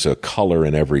capsules. There's a color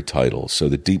in every title. So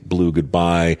The Deep Blue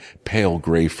Goodbye, Pale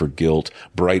Gray for Guilt,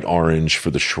 Bright Orange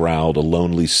for The Shroud, A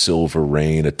Lonely Silver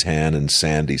Rain, A Tan and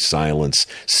Sandy Silence,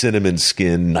 Cinnamon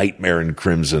Skin, Nightmare and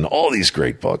Crimson, all these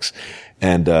great books.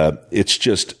 And it's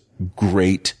just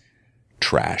great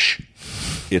trash.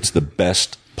 It's the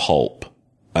best pulp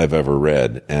I've ever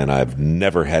read, and I've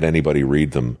never had anybody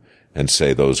read them and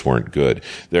say those weren't good.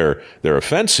 They're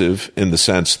offensive in the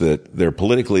sense that they're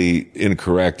politically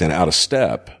incorrect and out of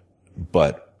step,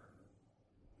 but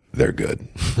they're good.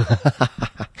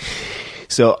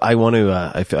 So I want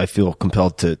to, I feel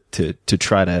compelled to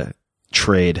try to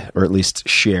trade or at least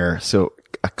share. So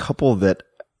a couple that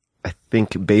I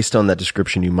think based on that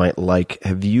description you might like.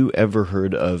 Have you ever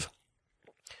heard of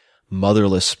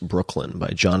Motherless Brooklyn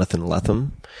by Jonathan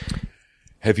Lethem?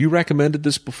 Have you recommended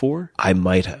this before? I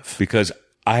might have. Because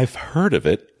I've heard of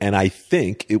it, and I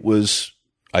think it was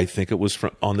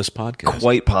from on this podcast.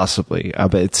 Quite possibly.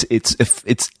 But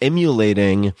it's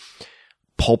emulating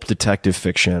pulp detective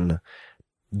fiction.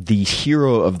 The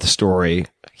hero of the story,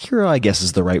 hero I guess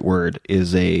is the right word,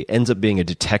 ends up being a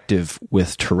detective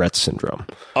with Tourette's syndrome.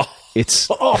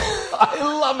 I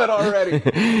love it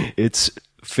already. It's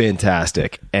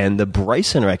fantastic. And the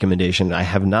Bryson recommendation I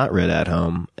have not read at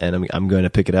home, and I'm going to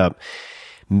pick it up,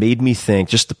 made me think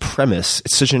just the premise.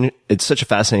 It's such a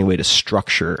fascinating way to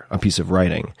structure a piece of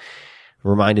writing.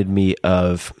 Reminded me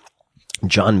of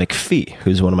John McPhee,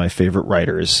 who's one of my favorite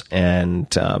writers. And,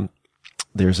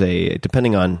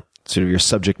 depending on sort of your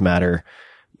subject matter,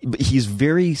 he's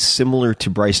very similar to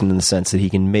Bryson in the sense that he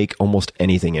can make almost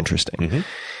anything interesting. Mm-hmm.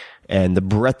 And the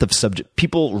breadth of subject,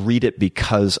 people read it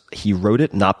because he wrote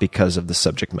it, not because of the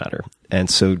subject matter. And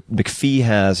so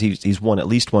McPhee he's won at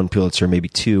least one Pulitzer, maybe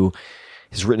two.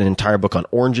 He's written an entire book on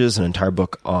oranges, an entire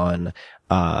book on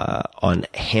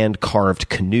hand-carved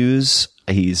canoes.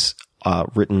 He's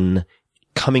written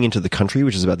Coming into the Country,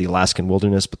 which is about the Alaskan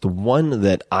wilderness. But the one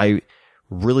that I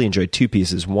really enjoyed, two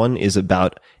pieces. One is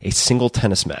about a single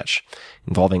tennis match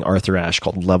involving Arthur Ashe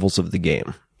called Levels of the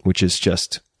Game, which is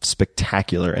just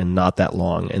spectacular and not that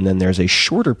long. And then there's a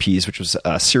shorter piece, which was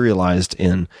serialized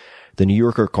in the New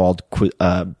Yorker called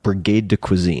Brigade de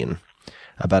Cuisine,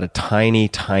 about a tiny,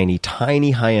 tiny,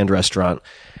 tiny high-end restaurant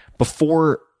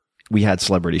before we had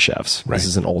celebrity chefs. Right. This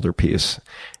is an older piece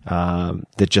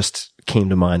that just came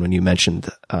to mind when you mentioned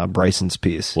Bryson's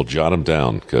piece. Well, jot them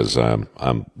down because I'm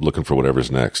looking for whatever's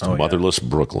next. Motherless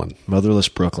Brooklyn. Motherless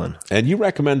Brooklyn. And you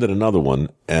recommended another one,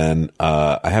 and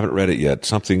I haven't read it yet.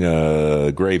 Something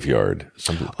Graveyard.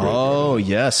 Oh,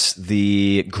 yes.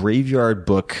 The Graveyard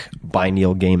book by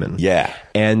Neil Gaiman. Yeah.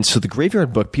 And so the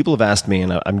Graveyard book, people have asked me,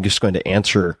 and I'm just going to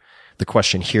answer the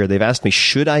question here. They've asked me,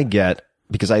 should I get,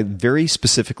 because I very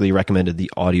specifically recommended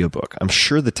the audiobook. I'm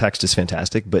sure the text is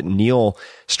fantastic, but Neil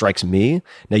strikes me.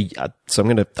 Now,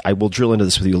 so I will drill into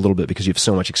this with you a little bit because you have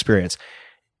so much experience.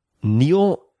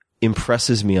 Neil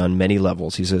impresses me on many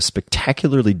levels. He's a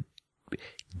spectacularly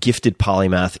gifted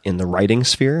polymath in the writing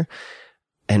sphere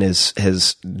and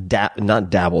has not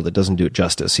dabbled. It doesn't do it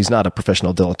justice. He's not a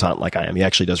professional dilettante like I am. He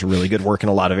actually does really good work in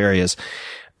a lot of areas.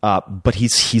 But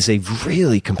he's a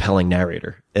really compelling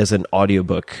narrator as an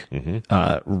audiobook,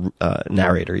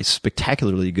 narrator. He's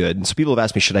spectacularly good. And so people have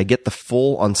asked me, should I get the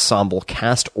full ensemble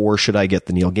cast or should I get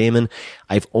the Neil Gaiman?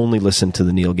 I've only listened to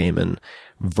the Neil Gaiman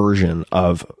version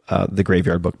of, the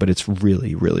Graveyard book, but it's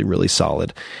really, really, really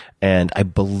solid. And I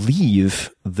believe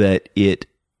that it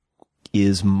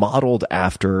is modeled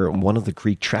after one of the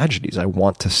Greek tragedies, I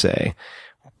want to say.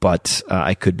 But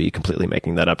I could be completely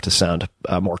making that up to sound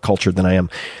more cultured than I am.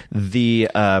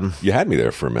 You had me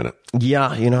there for a minute. Yeah,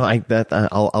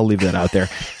 I'll leave that out there.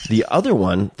 The other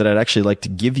one that I'd actually like to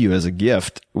give you as a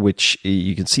gift, which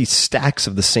you can see stacks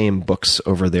of the same books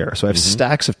over there. So I have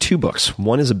stacks of two books.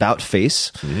 One is About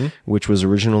Face, which was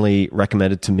originally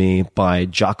recommended to me by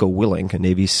Jocko Willink, a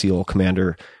Navy SEAL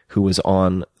commander who was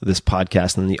on this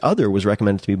podcast. And the other was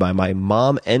recommended to me by my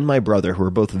mom and my brother, who are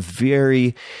both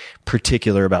very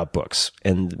particular about books.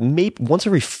 And maybe once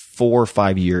every 4 or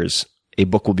 5 years, a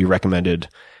book will be recommended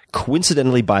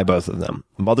coincidentally by both of them.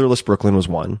 Motherless Brooklyn was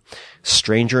one.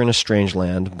 Stranger in a Strange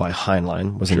Land by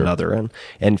Heinlein was another.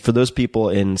 And for those people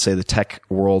in, say, the tech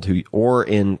world or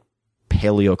in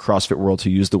paleo CrossFit world who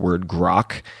use the word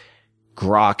grok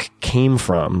came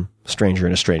from Stranger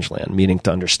in a Strange Land, meaning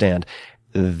to understand.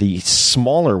 The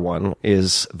smaller one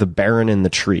is The Baron in the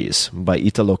Trees by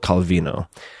Italo Calvino,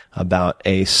 about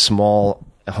a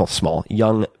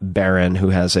young baron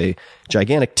who has a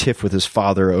gigantic tiff with his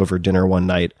father over dinner one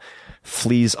night,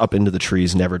 flees up into the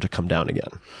trees, never to come down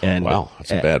again. And wow,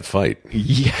 that's a bad fight.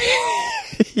 Yeah.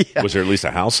 Yeah. Was there at least a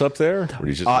house up there? Or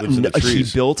he just lives in the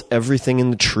trees? He built everything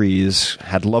in the trees,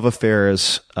 had love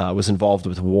affairs, was involved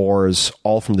with wars,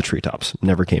 all from the treetops.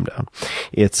 Never came down.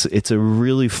 It's a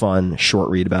really fun short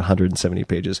read, about 170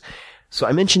 pages. So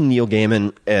I mentioned Neil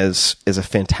Gaiman as a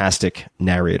fantastic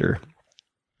narrator.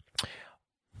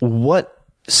 What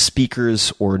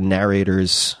speakers or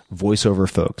narrators, voiceover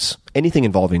folks, anything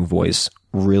involving voice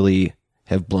really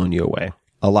have blown you away?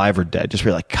 alive or dead. Just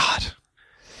be like, God,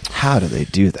 how do they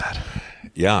do that?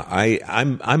 Yeah,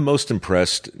 I'm most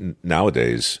impressed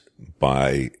nowadays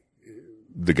by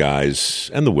the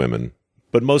guys and the women,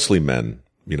 but mostly men.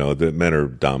 You know, the men are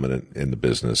dominant in the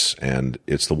business, and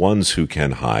it's the ones who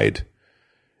can hide.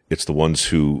 It's the ones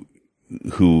who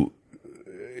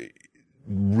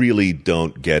really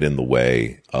don't get in the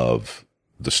way of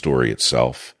the story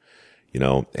itself. You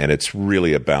know, and it's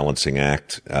really a balancing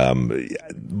act.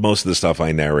 Most of the stuff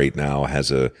I narrate now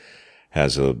has a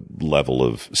level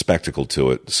of spectacle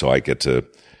to it, so I get to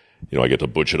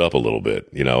butch it up a little bit,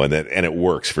 you know, and it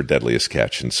works for Deadliest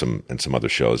Catch and some other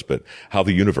shows. But how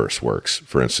the universe works,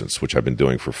 for instance, which I've been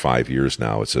doing for 5 years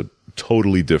now, it's a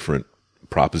totally different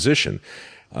proposition.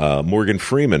 Morgan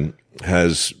Freeman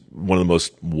has one of the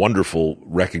most wonderful,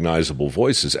 recognizable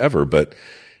voices ever, but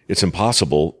it's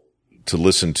impossible to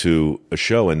listen to a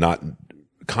show and not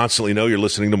constantly know you're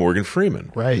listening to Morgan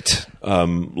Freeman. Right.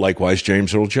 Likewise,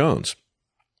 James Earl Jones.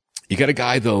 You got a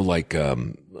guy, though, like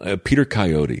Peter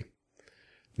Coyote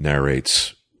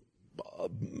narrates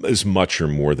as much or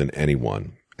more than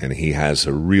anyone, and he has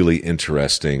a really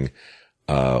interesting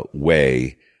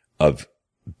way of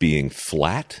being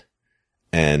flat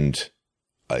and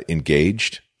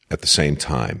engaged at the same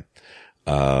time.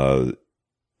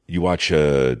 You watch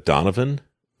Donovan.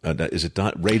 Is it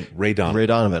Ray Donovan? Ray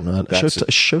Donovan.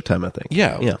 Showtime, I think.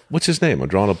 Yeah. What's his name? I'm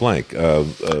drawing a blank.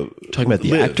 Talking about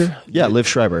the actor? Yeah, Liv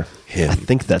Schreiber. Him. I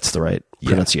think that's the right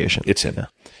pronunciation. It's him. Yeah.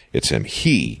 It's him.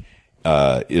 He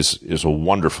is a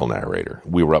wonderful narrator.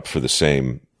 We were up for the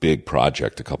same big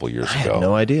project a couple years ago. I had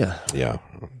no idea. Yeah.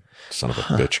 Son of a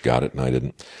bitch got it and I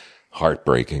didn't.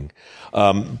 Heartbreaking.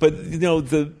 But you know,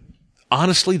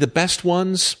 honestly, the best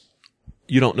ones,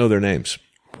 you don't know their names.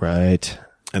 Right.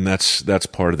 And that's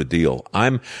part of the deal.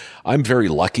 I'm very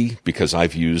lucky because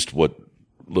I've used what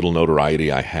little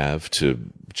notoriety I have to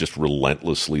just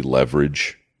relentlessly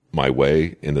leverage my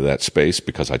way into that space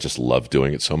because I just love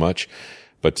doing it so much.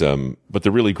 But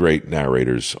the really great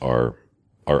narrators are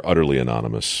utterly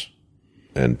anonymous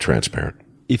and transparent.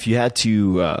 If you had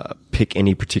to pick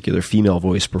any particular female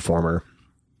voice performer,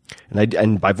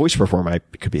 and by voice performer,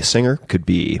 it could be a singer, could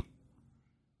be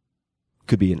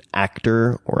an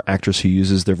actor or actress who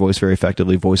uses their voice very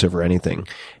effectively, voice over anything.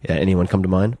 Anyone come to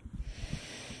mind?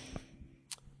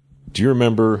 Do you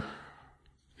remember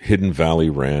Hidden Valley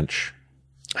Ranch?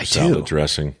 I do. Salad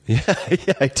dressing. Yeah,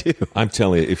 I do. I'm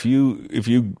telling you, if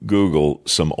you Google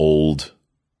some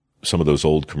of those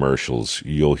old commercials,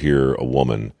 you'll hear a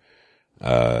woman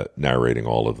narrating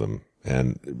all of them.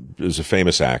 And there's a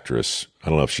famous actress. I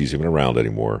don't know if she's even around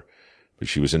anymore, but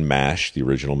she was in MASH, the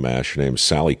original MASH. Her name's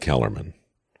Sally Kellerman.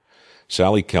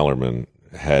 Sally Kellerman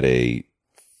had a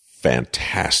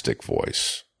fantastic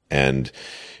voice. And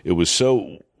it was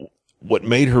what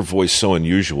made her voice so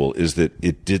unusual is that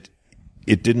it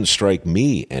didn't strike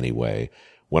me anyway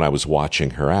when I was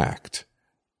watching her act.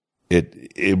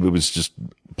 It was just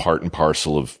part and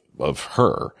parcel of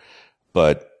her,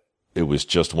 but it was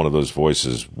just one of those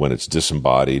voices when it's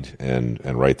disembodied and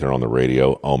right there on the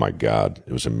radio. Oh my God.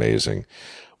 It was amazing.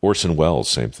 Orson Welles,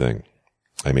 same thing.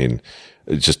 I mean,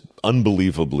 it's just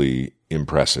unbelievably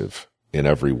impressive in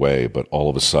every way, but all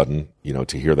of a sudden, you know,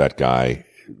 to hear that guy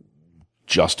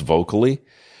just vocally,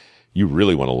 you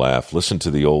really want to laugh. Listen to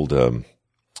the old,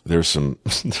 there's some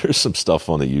stuff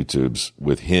on the YouTubes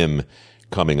with him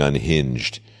coming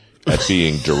unhinged at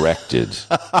being directed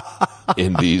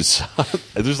in these,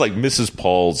 there's like Mrs.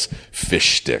 Paul's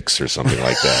fish sticks or something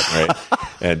like that, right?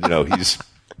 And, you know,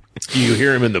 you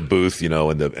hear him in the booth, you know,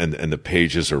 and the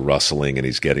pages are rustling and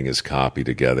he's getting his copy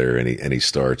together and he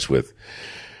starts with,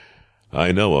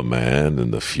 I know a man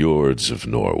in the fjords of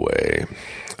Norway.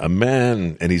 A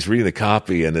man, and he's reading the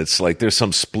copy and it's like there's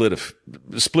some split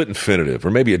infinitive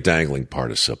or maybe a dangling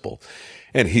participle.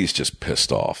 And he's just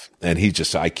pissed off. And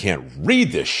I can't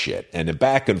read this shit. And then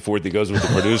back and forth he goes with the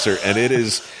producer. And it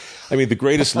is, I mean, the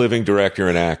greatest living director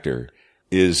and actor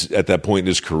is at that point in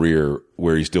his career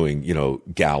where he's doing, you know,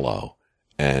 Gallo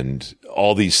and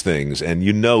all these things. And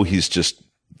you know, he's just,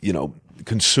 you know,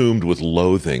 consumed with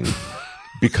loathing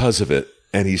because of it.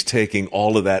 And he's taking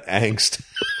all of that angst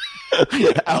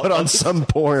out on some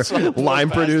poor line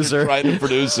producer trying to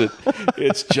produce it.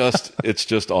 It's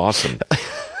just awesome.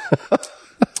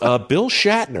 Bill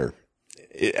Shatner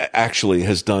actually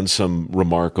has done some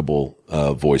remarkable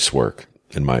voice work,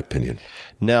 in my opinion.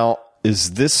 Now,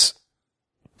 is this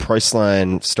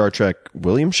Priceline Star Trek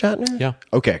William Shatner? Yeah.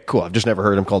 Okay, cool. I've just never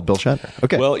heard him called Bill Shatner.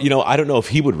 Okay. Well, you know, I don't know if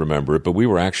he would remember it, but we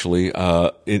were actually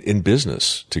in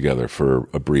business together for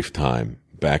a brief time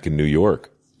back in New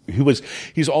York.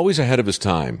 He's always ahead of his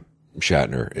time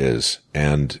Shatner is.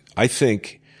 And I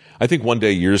think one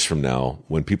day, years from now,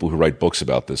 when people who write books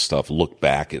about this stuff look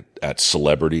back at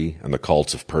celebrity and the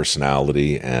cults of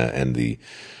personality and the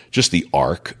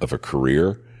arc of a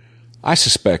career, I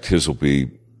suspect his will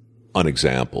be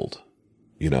unexampled,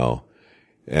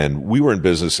 And we were in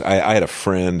business. I had a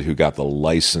friend who got the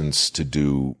license to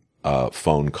do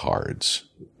phone cards,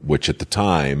 which at the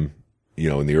time,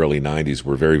 in the early 90s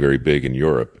were very, very big in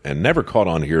Europe and never caught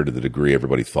on here to the degree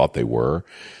everybody thought they were.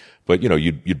 But,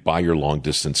 you'd buy your long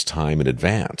distance time in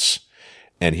advance.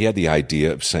 And he had the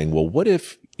idea of saying, well, what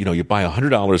if, you buy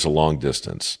 $100 a long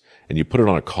distance and you put it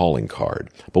on a calling card.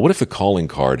 But what if the calling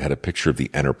card had a picture of the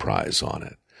Enterprise on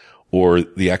it, or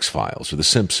the X-Files or the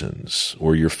Simpsons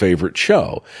or your favorite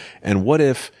show? And what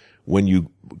if when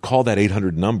you call that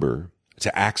 800 number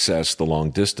to access the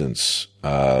long distance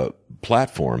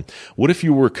platform, what if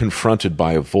you were confronted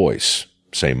by a voice,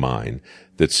 say mine,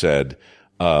 that said,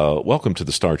 welcome to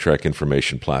the Star Trek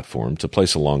information platform. To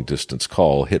place a long distance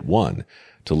call, hit 1.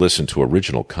 To listen to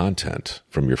original content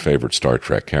from your favorite Star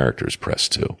Trek characters, press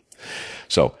 2.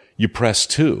 So you press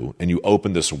 2 and you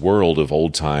open this world of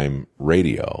old time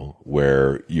radio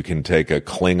where you can take a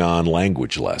Klingon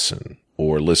language lesson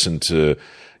or listen to,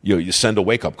 you send a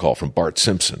wake up call from Bart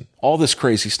Simpson, all this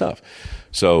crazy stuff.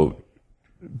 So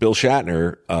Bill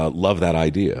Shatner loved that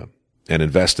idea and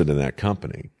invested in that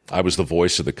company. I was the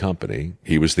voice of the company.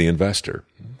 He was the investor.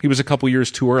 He was a couple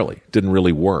years too early. Didn't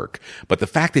really work. But the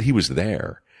fact that he was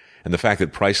there and the fact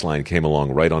that Priceline came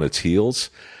along right on its heels,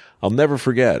 I'll never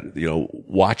forget,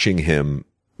 watching him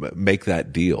make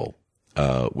that deal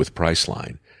with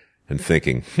Priceline and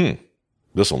thinking,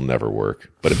 this will never work.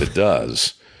 But if it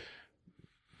does,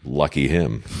 lucky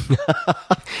him.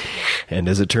 And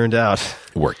as it turned out,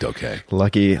 it worked okay.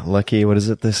 Lucky, what is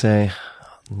it they say?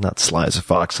 Not sly as a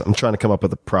fox. I'm trying to come up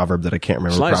with a proverb that I can't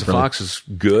remember properly. Sly as a fox is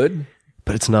good,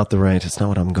 but it's not it's not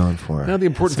what I'm going for. Now, the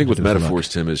important thing with metaphors,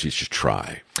 Tim, is you should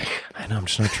try. I know, I'm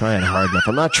just not trying hard enough.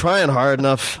 I'm not trying hard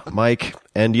enough, Mike.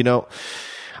 And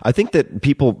I think that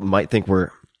people might think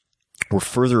we're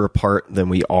further apart than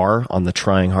we are on the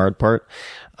trying hard part,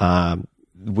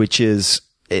 which is,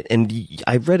 and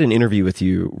I read an interview with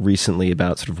you recently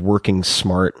about sort of working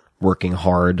smart, working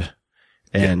hard,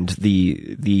 and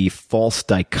the false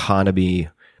dichotomy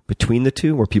between the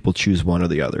two where people choose one or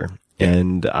the other. Yeah.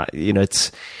 And,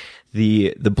 it's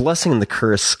the blessing and the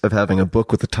curse of having a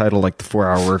book with a title like The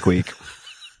 4-Hour Workweek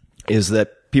is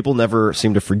that people never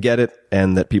seem to forget it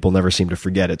and that people never seem to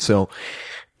forget it. So,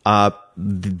 but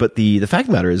the fact of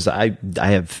the matter is I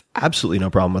have absolutely no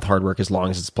problem with hard work as long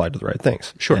as it's applied to the right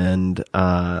things. Sure. And,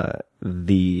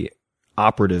 the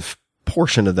operative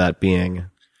portion of that being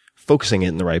focusing it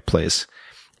in the right place.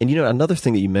 And another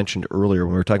thing that you mentioned earlier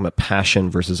when we were talking about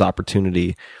passion versus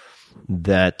opportunity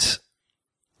that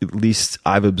at least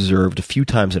I've observed a few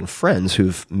times in friends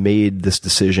who've made this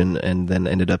decision and then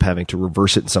ended up having to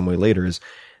reverse it in some way later is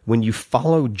when you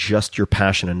follow just your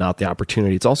passion and not the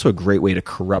opportunity, it's also a great way to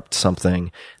corrupt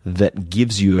something that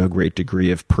gives you a great degree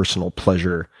of personal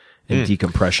pleasure and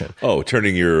decompression. Oh,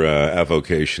 turning your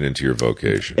avocation into your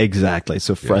vocation. Exactly.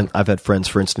 So I've had friends,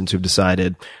 for instance, who've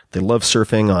decided they love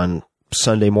surfing on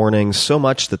Sunday mornings so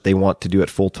much that they want to do it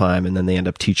full time, and then they end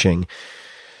up teaching,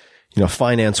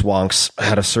 finance wonks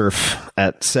how to surf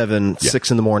at 6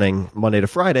 in the morning, Monday to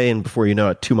Friday, and before you know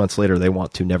it, 2 months later, they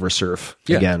want to never surf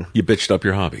again. You bitched up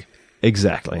your hobby.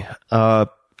 Exactly.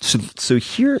 So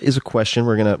here is a question.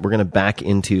 We're gonna back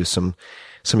into some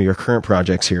of your current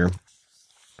projects here.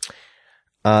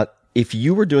 If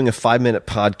you were doing a 5-minute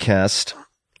podcast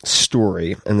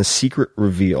story and the secret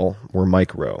reveal were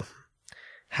Mike Rowe,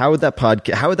 how would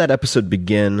that episode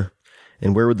begin,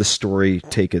 and where would the story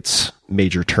take its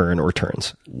major turn or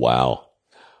turns? Wow.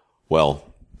 Well,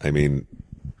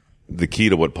 the key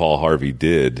to what Paul Harvey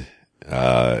did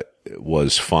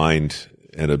was find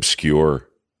an obscure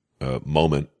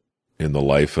moment in the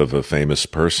life of a famous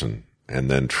person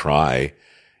and then try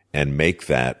and make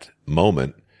that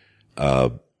moment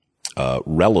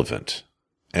relevant.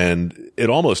 And it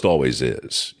almost always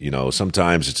is.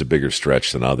 Sometimes it's a bigger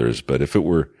stretch than others, but if it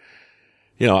were,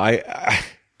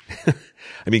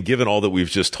 given all that we've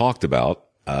just talked about,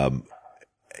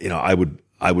 I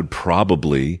would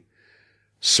probably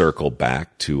circle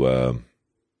back to,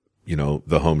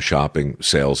 the home shopping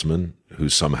salesman who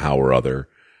somehow or other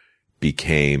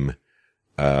became,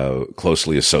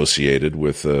 closely associated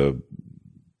with, a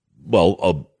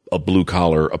blue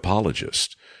collar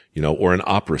apologist, or an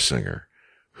opera singer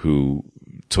who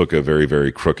took a very,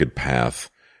 very crooked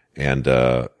path and,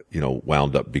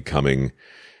 wound up becoming,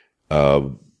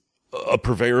 a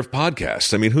purveyor of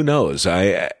podcasts. Who knows?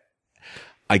 I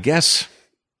guess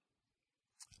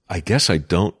I guess I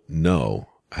don't know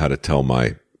how to tell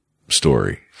my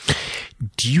story.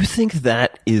 Do you think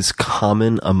that is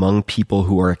common among people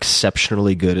who are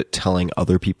exceptionally good at telling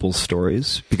other people's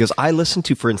stories? Because I listened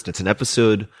to, for instance, an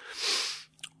episode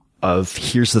of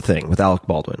Here's the Thing with Alec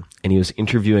Baldwin, and he was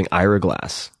interviewing Ira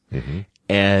Glass. Mm-hmm.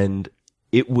 And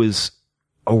it was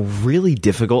a really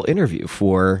difficult interview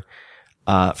for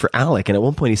Alec. And at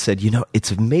one point he said,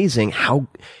 it's amazing how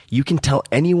you can tell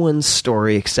anyone's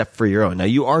story except for your own. Now,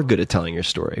 you are good at telling your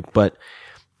story, but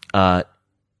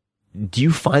do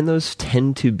you find those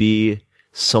tend to be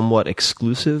somewhat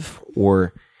exclusive,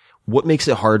 or what makes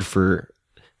it hard for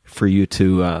you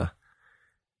to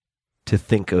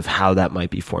think of how that might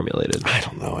be formulated? I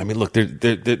don't know. I mean, look,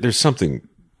 there's something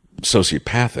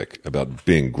sociopathic about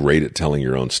being great at telling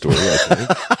your own story, I think.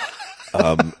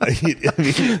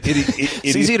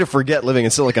 It's easy to forget living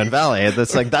in Silicon Valley.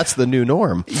 That's the new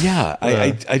norm. Yeah.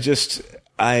 I just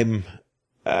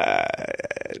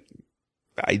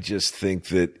think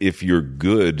that if you're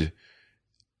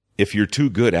too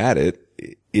good at it,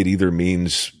 it either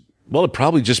means, well, it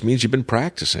probably just means you've been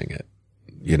practicing it,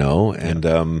 and,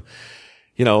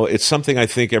 it's something I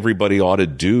think everybody ought to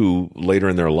do later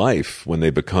in their life when they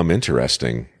become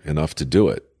interesting enough to do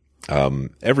it.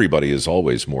 Everybody is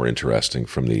always more interesting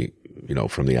from the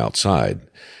outside.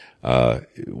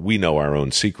 We know our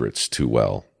own secrets too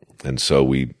well. And so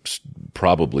we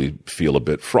probably feel a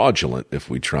bit fraudulent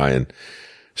if we try and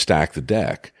stack the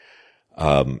deck.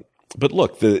 But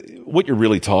look, what you're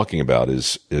really talking about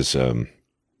is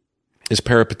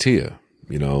peripeteia.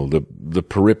 The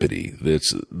peripety.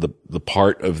 It's the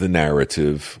part of the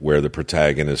narrative where the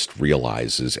protagonist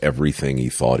realizes everything he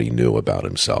thought he knew about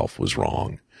himself was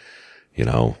wrong.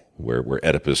 Where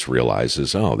Oedipus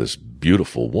realizes, oh, this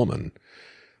beautiful woman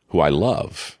who I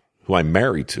love, who I'm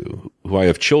married to, who I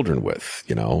have children with,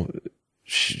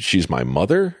 she's my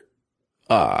mother.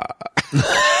 Crap.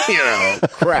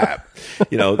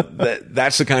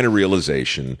 That's the kind of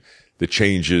realization that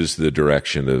changes the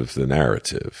direction of the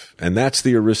narrative. And that's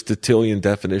the Aristotelian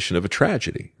definition of a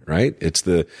tragedy, right? It's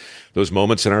those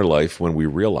moments in our life when we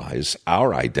realize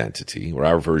our identity or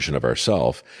our version of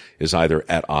ourselves is either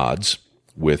at odds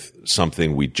with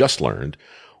something we just learned,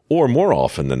 or more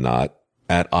often than not,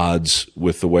 at odds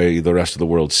with the way the rest of the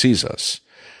world sees us.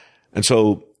 And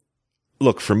so,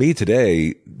 look, for me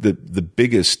today, the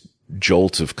biggest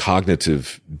jolt of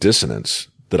cognitive dissonance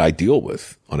that I deal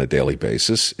with on a daily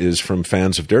basis is from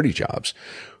fans of dirty jobs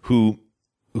who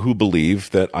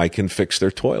believe that I can fix their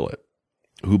toilet,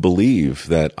 who believe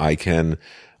that I can,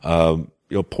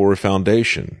 pour a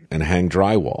foundation and hang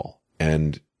drywall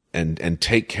and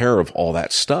take care of all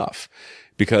that stuff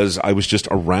because I was just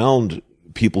around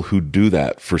people who do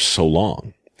that for so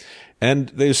long. And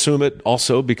they assume it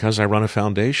also because I run a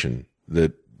foundation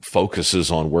that focuses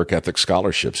on work ethic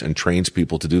scholarships and trains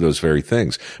people to do those very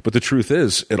things. But the truth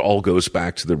is, it all goes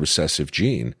back to the recessive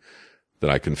gene that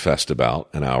I confessed about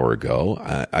an hour ago.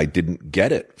 I didn't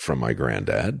get it from my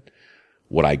granddad.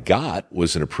 What I got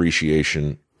was an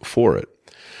appreciation for it.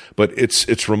 But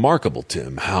it's remarkable,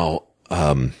 Tim, how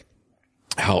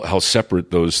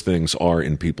separate those things are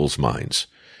in people's minds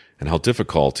and how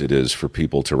difficult it is for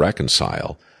people to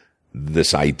reconcile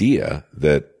this idea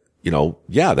that,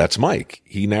 that's Mike.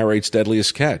 He narrates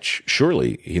Deadliest Catch.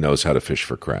 Surely he knows how to fish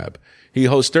for crab. He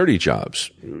hosts Dirty Jobs.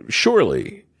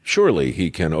 Surely he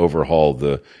can overhaul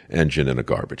the engine in a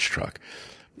garbage truck.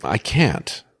 I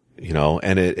can't,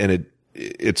 and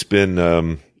it's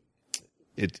been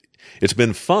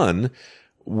fun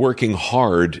working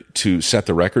hard to set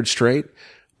the record straight,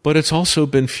 but it's also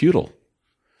been futile,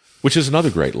 which is another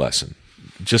great lesson.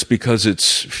 Just because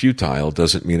it's futile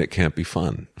doesn't mean it can't be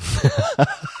fun.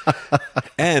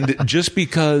 And just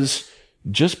because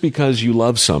you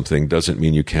love something doesn't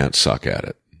mean you can't suck at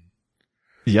it.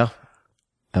 Yeah,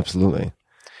 absolutely.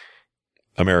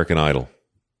 American Idol,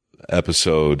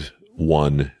 episode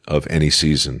 1 of any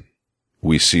season.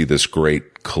 We see this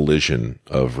great collision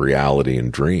of reality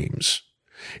and dreams.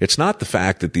 It's not the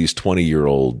fact that these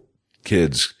 20-year-old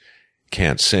kids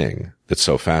can't sing that's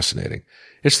so fascinating.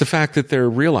 It's the fact that they're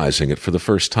realizing it for the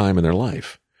first time in their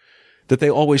life, that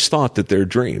they always thought that their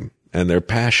dream and their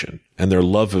passion and their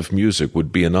love of music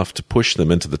would be enough to push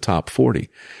them into the top 40.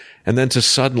 And then to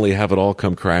suddenly have it all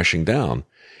come crashing down.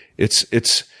 It's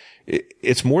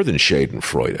more than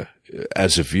Schadenfreude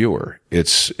as a viewer.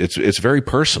 It's very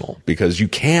personal because you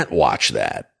can't watch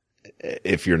that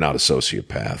if you're not a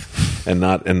sociopath and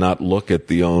not look at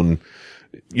your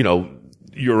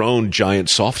own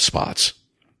giant soft spots.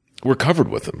 We're covered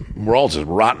with them. We're all just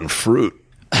rotten fruit.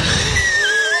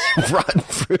 Rotten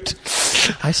fruit.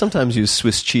 I sometimes use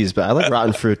Swiss cheese, but I like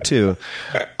rotten fruit too.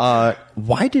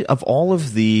 Of all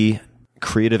of the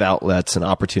creative outlets and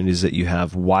opportunities that you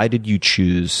have, why did you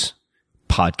choose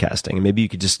podcasting? And maybe you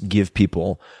could just give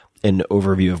people an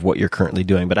overview of what you're currently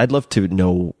doing, but I'd love to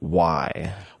know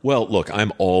why. Well, look,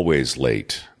 I'm always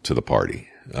late to the party,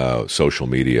 social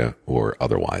media or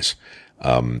otherwise.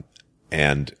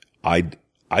 And I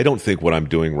don't think what I'm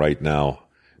doing right now,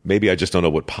 maybe I just don't know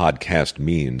what podcast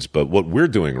means, but what we're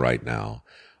doing right now,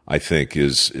 I think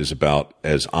is about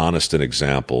as honest an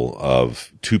example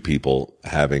of two people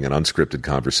having an unscripted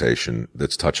conversation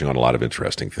that's touching on a lot of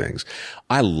interesting things.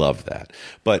 I love that,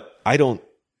 but I don't,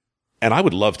 and I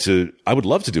would love to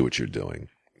do what you're doing.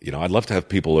 You know, I'd love to have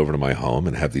people over to my home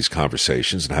and have these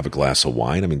conversations and have a glass of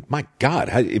wine. I mean, my God,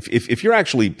 if you're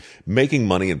actually making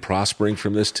money and prospering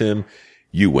from this, Tim,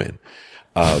 you win.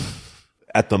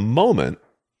 At the moment,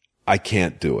 I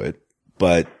can't do it,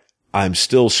 but I'm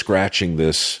still scratching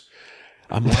this.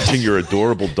 I'm watching your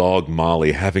adorable dog,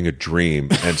 Molly, having a dream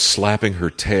and slapping her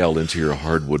tail into your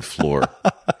hardwood floor.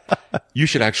 You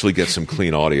should actually get some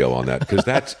clean audio on that, because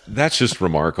that's just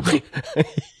remarkable.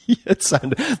 It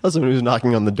sounded like someone who was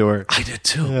knocking on the door. I did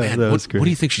too, man. What do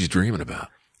you think she's dreaming about?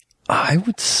 I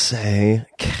would say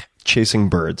chasing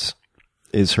birds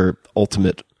is her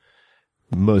ultimate,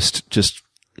 most just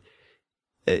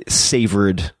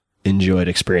savored, enjoyed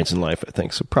experience in life, I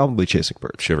think. So probably chasing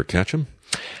birds. She ever catch them?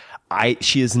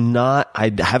 She is not,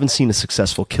 I haven't seen a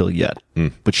successful kill yet,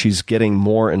 but she's getting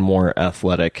more and more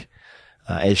athletic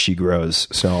as she grows.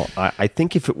 So I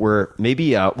think if it were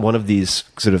maybe one of these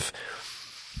sort of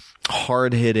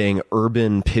hard-hitting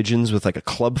urban pigeons with like a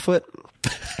club foot,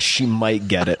 she might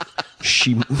get it.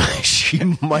 She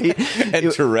might.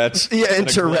 And Tourette's. Yeah, and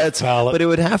Tourette's. But it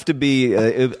would have to be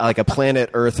like a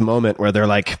planet Earth moment where they're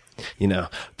like, you know,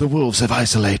 the wolves have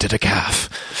isolated a calf.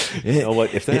 You know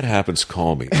what? If that happens,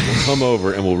 call me. We'll come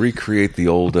over and we'll recreate the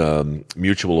old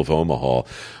Mutual of Omaha.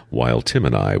 While Tim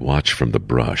and I watch from the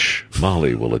brush,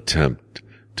 Molly will attempt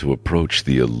to approach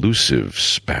the elusive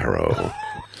sparrow.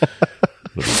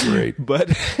 That's great.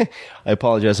 But I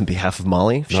apologize on behalf of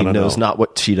Molly. She knows not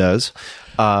what she does.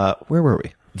 Where were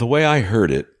we? The way I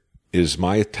heard it is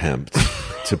my attempt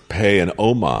to pay an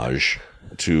homage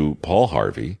to Paul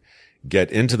Harvey, get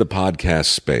into the podcast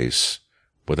space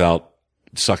without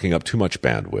sucking up too much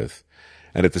bandwidth,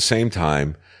 and at the same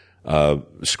time,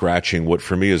 scratching what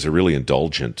for me is a really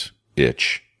indulgent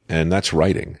itch, and that's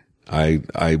writing. I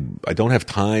don't have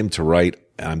time to write.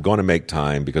 I'm going to make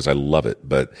time because I love it,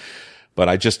 but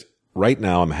I just, right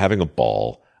now I'm having a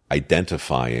ball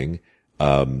identifying,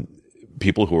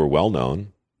 people who are well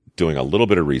known, doing a little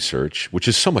bit of research, which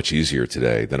is so much easier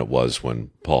today than it was when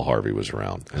Paul Harvey was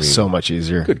around. I mean, so much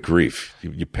easier. Good grief.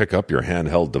 You pick up your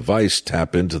handheld device,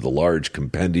 tap into the large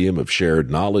compendium of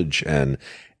shared knowledge, and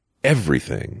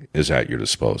everything is at your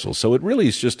disposal. So it really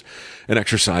is just an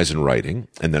exercise in writing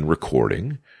and then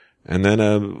recording and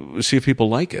then see if people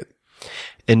like it.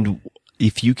 And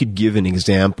if you could give an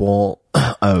example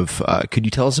of, could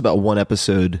you tell us about one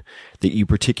episode that you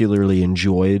particularly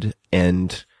enjoyed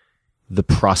and the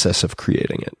process of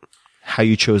creating it? How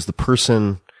you chose the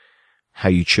person, how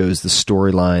you chose the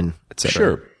storyline, etc.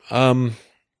 Sure.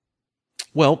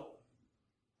 Well,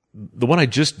 the one I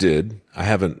just did, I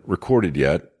haven't recorded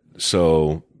yet,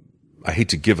 so I hate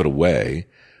to give it away,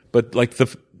 but like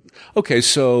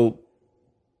so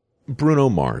Bruno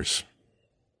Mars.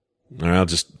 All right, I'll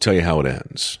just tell you how it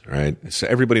ends, right? So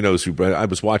everybody knows I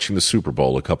was watching the Super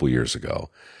Bowl a couple years ago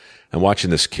and watching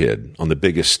this kid on the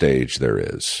biggest stage there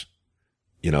is,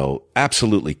 you know,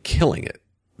 absolutely killing it.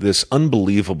 This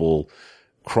unbelievable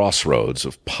crossroads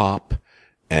of pop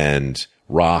and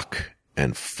rock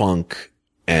and funk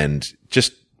and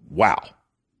just, wow.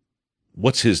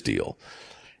 What's his deal?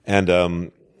 And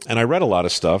I read a lot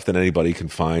of stuff that anybody can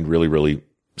find really, really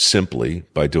simply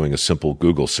by doing a simple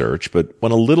Google search, but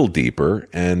went a little deeper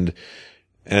and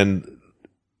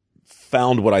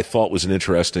found what I thought was an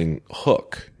interesting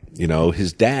hook. You know,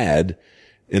 his dad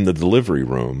in the delivery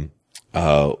room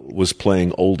was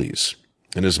playing oldies,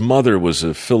 and his mother was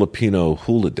a Filipino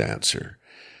hula dancer.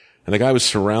 And the guy was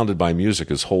surrounded by music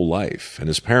his whole life, and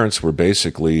his parents were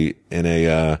basically in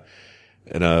a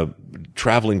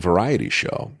traveling variety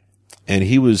show. And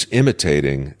he was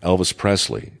imitating Elvis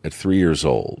Presley at 3 years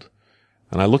old.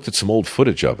 And I looked at some old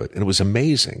footage of it, and it was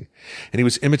amazing. And he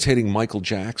was imitating Michael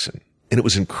Jackson, and it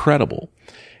was incredible.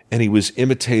 And he was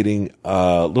imitating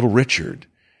Little Richard,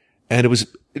 and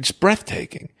it's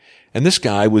breathtaking. And this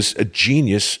guy was a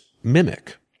genius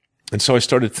mimic. And so I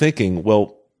started thinking,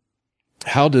 well,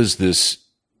 how does this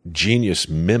genius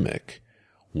mimic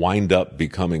wind up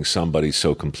becoming somebody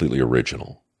so completely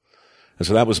original? And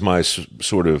so that was my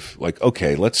sort of like,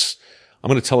 okay, I'm going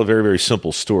to tell a very, very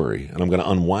simple story and I'm going to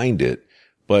unwind it.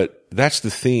 But that's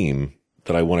the theme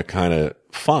that I want to kind of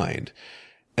find.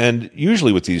 And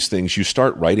usually with these things, you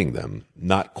start writing them,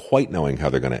 not quite knowing how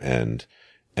they're going to end,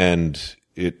 and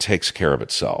it takes care of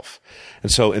itself.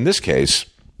 And so in this case,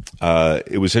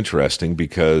 it was interesting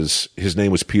because his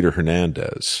name was Peter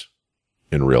Hernandez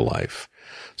in real life.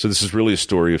 So this is really a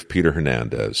story of Peter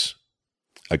Hernandez,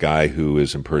 a guy who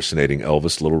is impersonating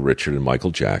Elvis, Little Richard, and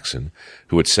Michael Jackson,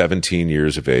 who at 17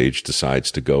 years of age decides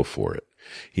to go for it.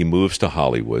 He moves to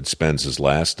Hollywood, spends his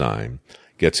last dime,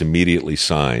 gets immediately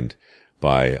signed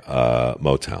by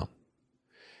Motown,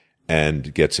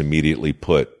 and gets immediately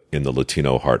put in the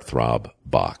Latino heartthrob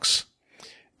box.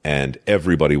 And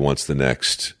everybody wants the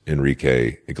next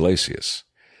Enrique Iglesias.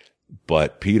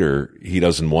 But Peter, he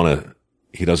doesn't want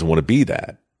to be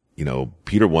that. You know,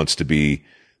 Peter wants to be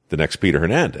the next Peter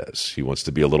Hernandez. He wants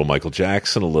to be a little Michael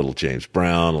Jackson, a little James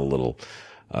Brown, a little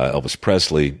Elvis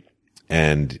Presley.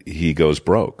 And he goes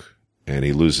broke and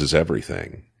he loses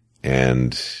everything.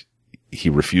 And he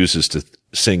refuses to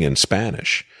sing in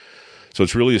Spanish. So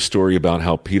it's really a story about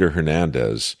how Peter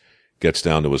Hernandez gets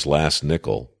down to his last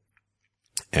nickel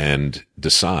and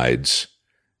decides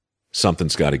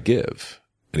something's got to give.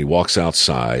 And he walks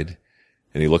outside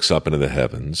and he looks up into the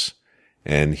heavens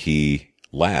and he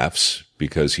laughs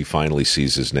because he finally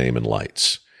sees his name in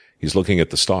lights. He's looking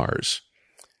at the stars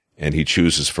and he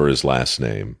chooses for his last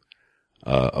name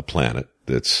a planet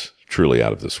that's truly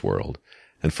out of this world.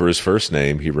 And for his first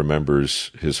name, he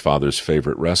remembers his father's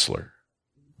favorite wrestler,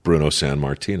 Bruno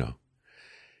Sammartino.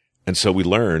 And so we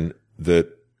learn that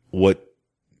what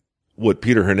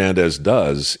Peter Hernandez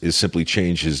does is simply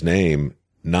change his name,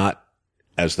 not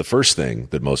as the first thing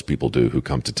that most people do who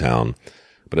come to town,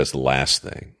 but as the last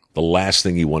thing. The last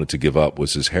thing he wanted to give up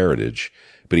was his heritage,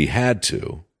 but he had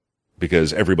to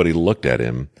because everybody looked at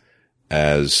him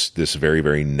as this very,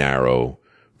 very narrow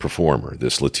performer,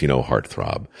 this Latino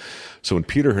heartthrob. So when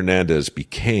Peter Hernandez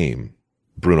became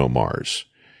Bruno Mars,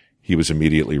 he was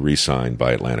immediately re-signed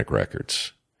by Atlantic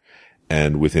Records.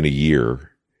 And within a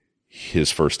year,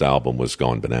 his first album was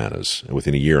Gone Bananas. And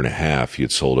within a year and a half, he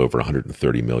had sold over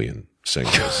 130 million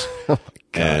singles. Oh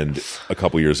and a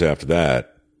couple years after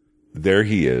that, there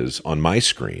he is on my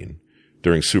screen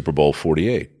during Super Bowl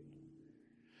 48. And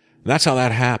that's how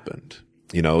that happened.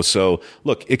 You know, so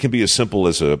look, it can be as simple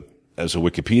as a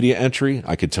Wikipedia entry.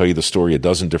 I could tell you the story a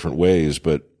dozen different ways,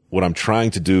 but what I'm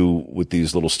trying to do with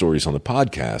these little stories on the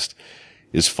podcast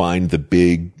is find the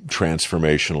big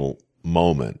transformational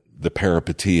moment, the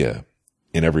peripeteia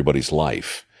in everybody's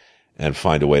life, and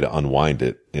find a way to unwind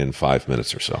it in 5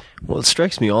 minutes or so. Well, it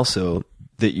strikes me also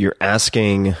that you're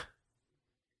asking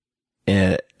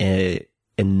a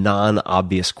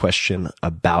non-obvious question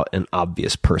about an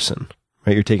obvious person,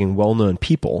 right? You're taking well-known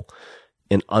people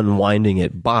and unwinding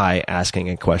it by asking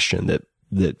a question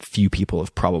that few people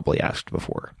have probably asked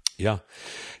before. Yeah.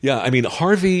 Yeah. I mean,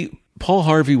 Paul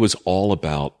Harvey was all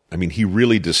about, he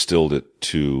really distilled it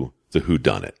to the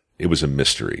whodunit. It was a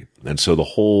mystery. And so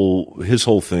his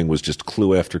whole thing was just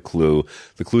clue after clue.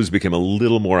 The clues became a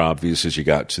little more obvious as you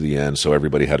got to the end. So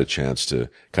everybody had a chance to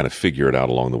kind of figure it out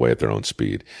along the way at their own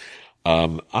speed.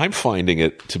 I'm finding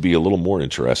it to be a little more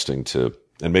interesting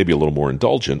and maybe a little more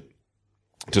indulgent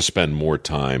to spend more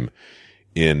time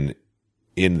in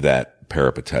that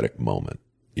peripatetic moment,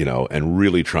 you know, and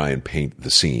really try and paint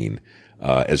the scene,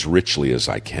 as richly as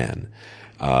I can.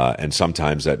 And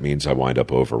sometimes that means I wind up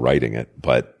overwriting it,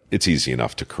 but it's easy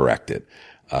enough to correct it.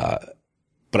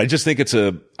 But I just think it's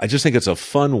a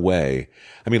fun way.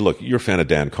 Look, you're a fan of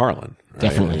Dan Carlin, right?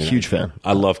 Definitely. Huge fan.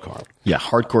 I love Carlin. Yeah.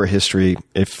 Hardcore history.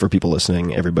 For people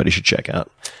listening, everybody should check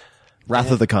out.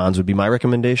 Wrath of the Khans would be my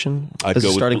recommendation as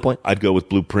a starting point. I'd go with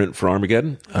Blueprint for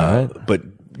Armageddon. But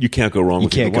you can't go wrong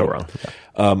with either one. You can't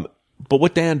go wrong. But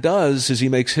what Dan does is he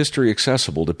makes history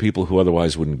accessible to people who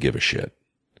otherwise wouldn't give a shit.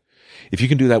 If you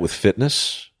can do that with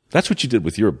fitness, that's what you did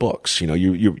with your books. You know,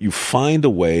 you find a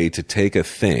way to take a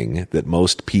thing that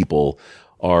most people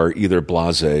are either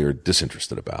blasé or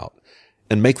disinterested about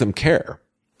and make them care.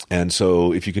 And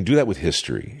so if you can do that with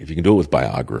history, if you can do it with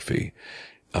biography,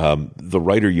 the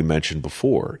writer you mentioned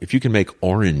before, if you can make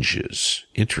oranges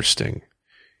interesting,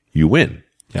 you win.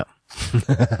 Yeah.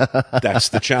 That's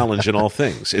the challenge in all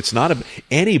things. It's not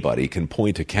anybody can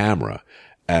point a camera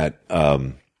at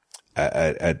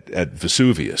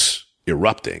Vesuvius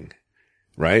erupting,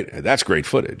 right? That's great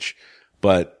footage.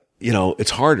 But, you know,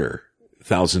 it's harder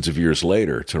thousands of years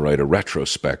later to write a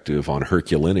retrospective on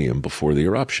Herculaneum before the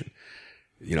eruption.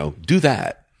 You know, do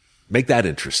that. Make that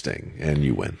interesting and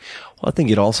you win. Well, I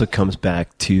think it also comes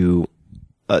back to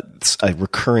a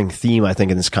recurring theme, I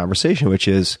think, in this conversation, which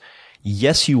is,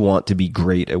 yes, you want to be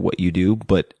great at what you do,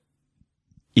 but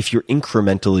if you're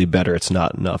incrementally better, it's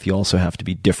not enough. You also have to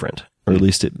be different, or at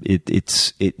least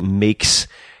it makes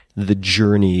the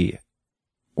journey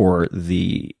or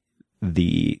the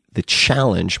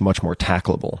challenge much more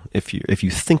tackleable if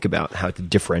you think about how to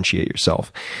differentiate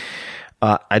yourself.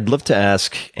 I'd love to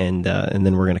ask, and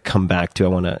then we're going to come back to, I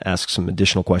want to ask some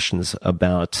additional questions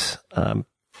about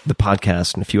the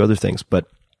podcast and a few other things, but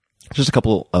just a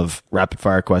couple of rapid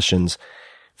fire questions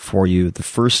for you. The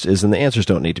first is, and the answers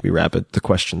don't need to be rapid, the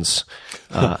questions,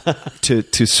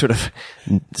 to sort of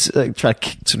try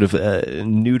to sort of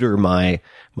neuter my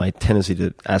tendency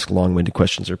to ask long-winded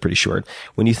questions are pretty short.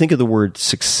 When you think of the word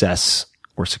success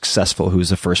or successful, who's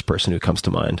the first person who comes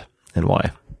to mind and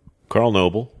why? Carl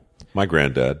Noble, my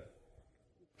granddad,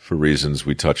 for reasons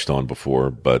we touched on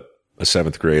before, but a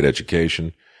 7th grade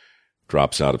education,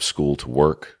 drops out of school to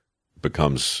work,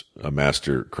 becomes a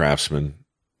master craftsman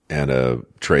and a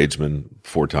tradesman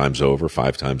 4 times over,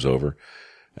 5 times over,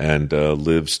 and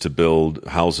lives to build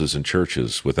houses and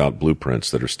churches without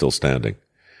blueprints that are still standing.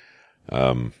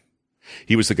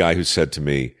 He was the guy who said to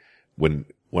me when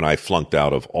I flunked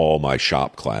out of all my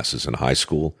shop classes in high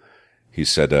school, he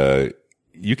said,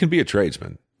 you can be a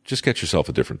tradesman. Just get yourself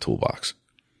a different toolbox.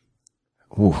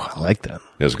 Ooh, I like that.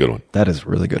 That's a good one. That is a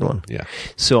really good one. Yeah.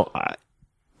 So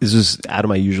this is out of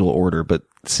my usual order, but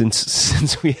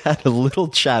since we had a little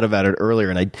chat about it earlier,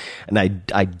 and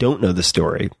I don't know the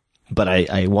story, but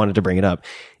I wanted to bring it up.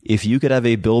 If you could have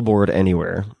a billboard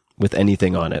anywhere with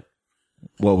anything on it,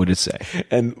 what would it say?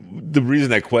 And the reason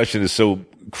that question is so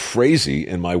crazy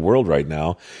in my world right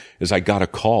now is I got a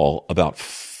call about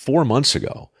 4 months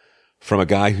ago from a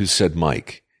guy who said,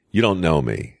 Mike, you don't know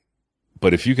me,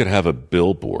 but if you could have a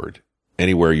billboard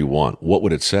anywhere you want, what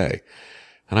would it say?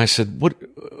 And I said, what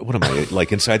am I,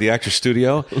 like inside the actor's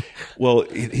studio? Well,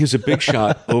 he was a big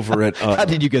shot over at... How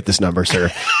did you get this number,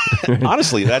 sir?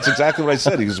 Honestly, that's exactly what I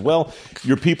said. He goes, well,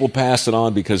 your people passed it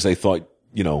on because they thought,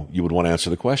 you would want to answer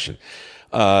the question.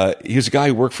 He was a guy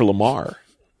who worked for Lamar.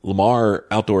 Lamar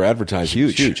Outdoor Advertising.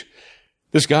 Huge.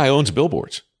 This guy owns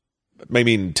billboards. I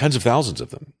mean, tens of thousands of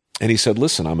them. And he said,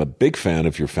 listen, I'm a big fan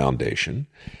of your foundation.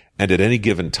 And at any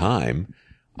given time,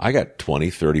 I got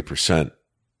 20, 30%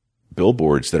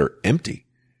 billboards that are empty.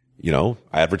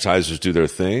 Advertisers do their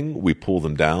thing. We pull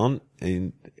them down.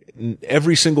 And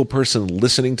every single person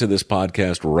listening to this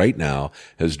podcast right now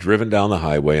has driven down the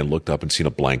highway and looked up and seen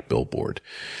a blank billboard.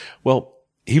 Well,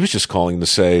 he was just calling to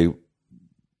say,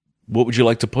 what would you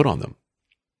like to put on them?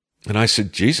 And I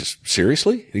said, Jesus,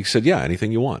 seriously? And he said, yeah,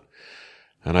 anything you want.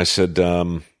 And I said,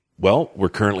 well, we're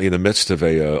currently in the midst of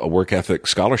a work ethic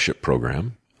scholarship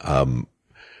program.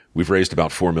 We've raised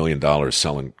about $4 million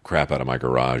selling crap out of my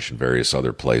garage and various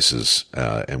other places.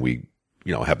 And we,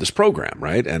 have this program,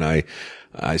 right? And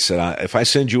I said, if I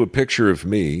send you a picture of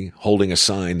me holding a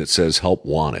sign that says help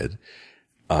wanted,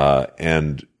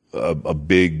 and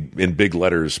in big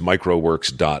letters,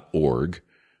 microworks.org,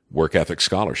 work ethic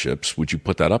scholarships, would you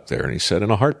put that up there? And he said,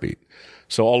 in a heartbeat.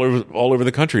 So all over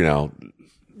the country now,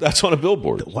 that's on a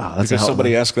billboard. Wow. Because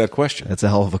somebody asked that question. That's a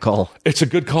hell of a call. It's a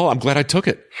good call. I'm glad I took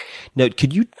it. Now,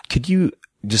 could you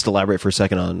just elaborate for a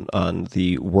second on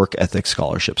the work ethic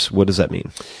scholarships? What does that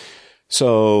mean?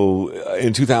 So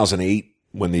in 2008,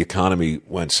 when the economy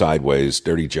went sideways,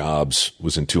 Dirty Jobs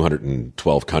was in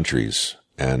 212 countries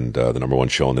and the number one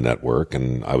show on the network.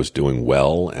 And I was doing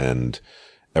well. And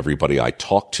everybody I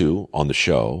talked to on the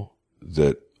show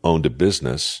that owned a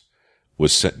business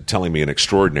was telling me an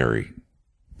extraordinary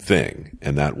thing.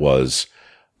 And that was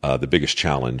the biggest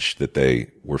challenge that they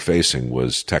were facing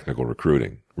was technical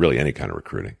recruiting, really any kind of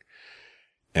recruiting.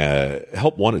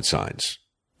 Help wanted signs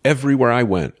everywhere I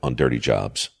went on Dirty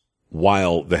Jobs,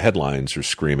 while the headlines are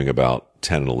screaming about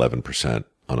 10 and 11%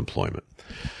 unemployment.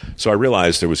 So I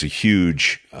realized there was a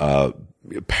huge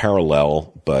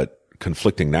parallel but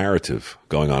conflicting narrative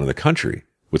going on in the country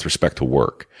with respect to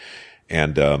work.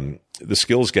 And the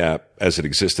skills gap as it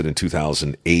existed in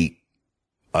 2008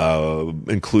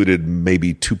 included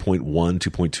maybe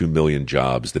 2.2 million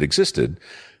jobs that existed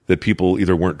that people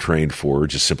either weren't trained for or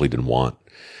just simply didn't want.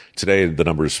 Today, the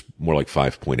number is more like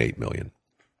 5.8 million.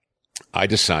 I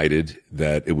decided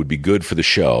that it would be good for the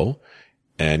show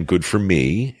and good for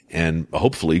me and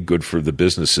hopefully good for the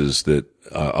businesses that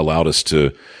allowed us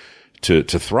to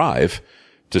thrive,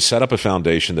 to set up a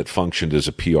foundation that functioned as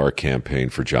a PR campaign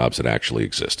for jobs that actually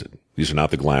existed. These are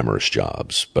not the glamorous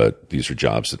jobs, but these are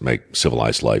jobs that make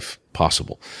civilized life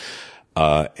possible.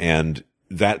 And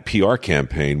that PR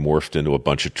campaign morphed into a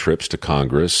bunch of trips to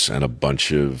Congress and a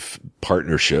bunch of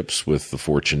partnerships with the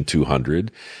Fortune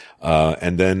 200,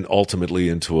 and then ultimately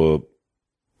into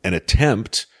an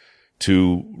attempt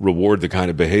to reward the kind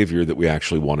of behavior that we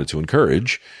actually wanted to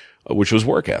encourage, which was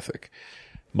work ethic.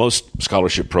 Most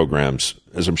scholarship programs,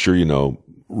 as I'm sure you know,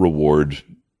 reward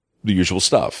the usual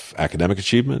stuff: academic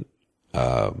achievement,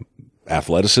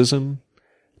 athleticism,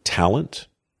 talent,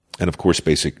 and of course,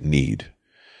 basic need.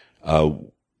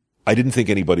 I didn't think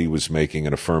anybody was making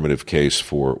an affirmative case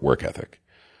for work ethic.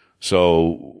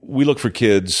 So we look for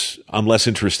kids. I'm less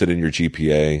interested in your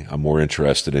GPA. I'm more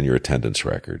interested in your attendance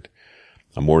record.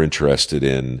 I'm more interested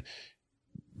in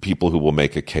people who will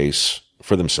make a case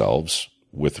for themselves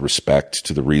with respect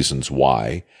to the reasons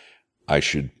why I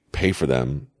should pay for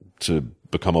them to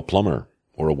become a plumber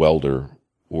or a welder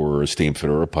or a steam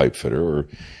fitter or a pipe fitter or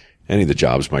any of the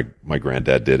jobs my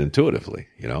granddad did intuitively,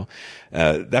 you know.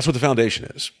 That's what the foundation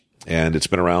is. And it's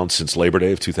been around since Labor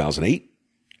Day of 2008.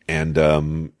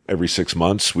 And every 6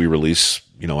 months we release,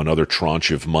 you know, another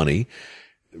tranche of money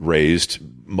raised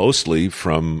mostly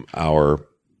from our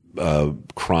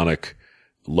chronic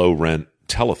low rent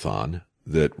telethon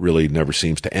that really never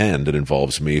seems to end. It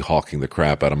involves me hawking the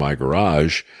crap out of my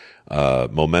garage,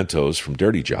 mementos from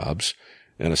dirty jobs,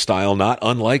 in a style not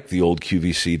unlike the old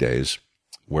QVC days,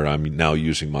 where I'm now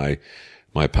using my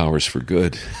powers for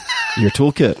good. Your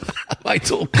toolkit. My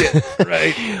toolkit,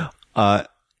 right?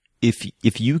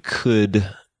 If you could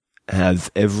have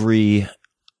every,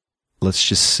 let's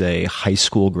just say, high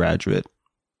school graduate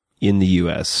in the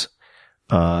U.S.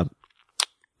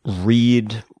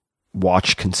 Read,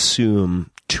 watch, consume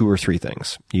 2 or 3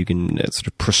 things, you can sort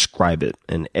of prescribe it,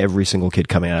 and every single kid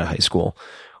coming out of high school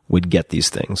would get these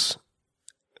things.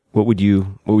 What would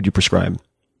you prescribe?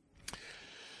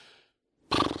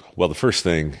 Well, the first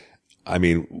thing, I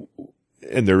mean,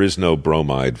 and there is no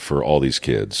bromide for all these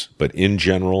kids, but in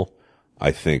general,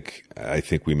 I think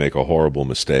we make a horrible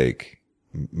mistake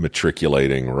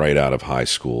matriculating right out of high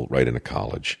school, right into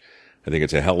college. I think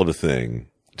it's a hell of a thing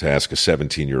to ask a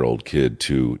 17-year-old kid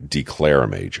to declare a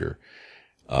major,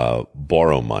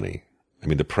 borrow money. I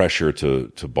mean, the pressure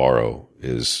to borrow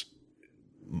is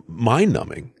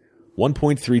mind-numbing.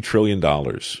 $1.3 trillion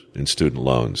in student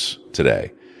loans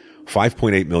today.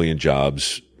 5.8 million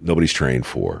jobs nobody's trained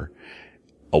for.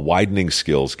 A widening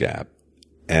skills gap.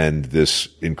 And this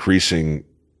increasing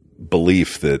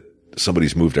belief that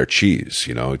somebody's moved our cheese.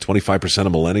 You know, 25%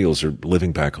 of millennials are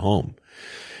living back home.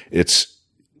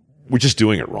 We're just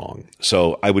doing it wrong.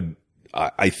 So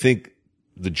I think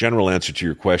the general answer to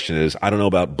your question is, I don't know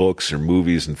about books or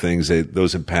movies and things.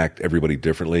 Those impact everybody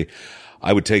differently.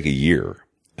 I would take a year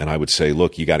and I would say,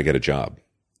 look, you got to get a job.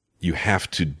 You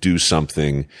have to do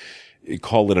something.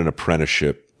 Call it an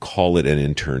apprenticeship, call it an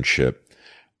internship,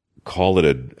 call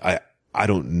it I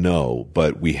don't know,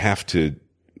 but we have to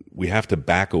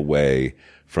back away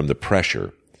from the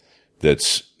pressure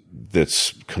that's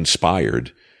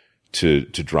conspired to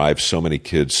drive so many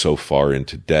kids so far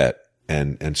into debt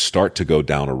and start to go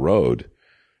down a road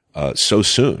so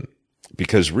soon.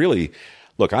 Because really,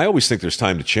 look, I always think there's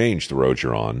time to change the road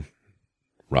you're on.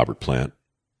 Robert Plant,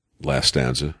 last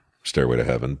stanza, Stairway to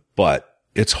Heaven, but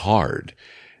it's hard.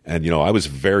 And, you know, I was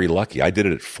very lucky. I did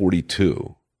it at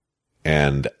 42.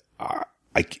 And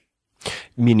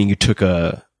Meaning you took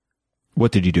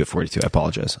what did you do at 42? I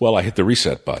apologize. Well, I hit the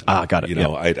reset button. Got it. You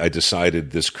know, I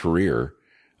decided this career,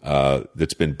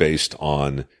 that's been based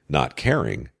on not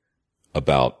caring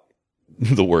about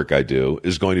the work I do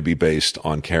is going to be based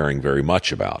on caring very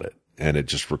much about it. And it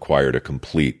just required a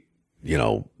complete, you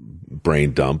know,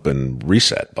 brain dump and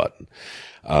reset button.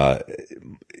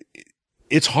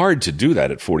 It's hard to do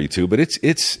that at 42, but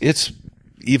it's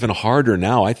even harder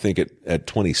now, I think, at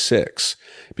 26,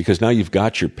 because now you've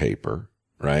got your paper,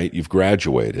 right? You've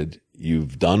graduated.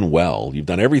 You've done well. You've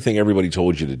done everything everybody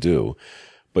told you to do,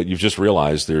 but you've just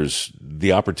realized there's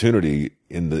the opportunity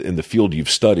in the field you've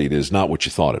studied is not what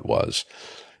you thought it was.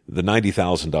 The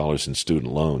 $90,000 in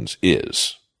student loans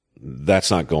that's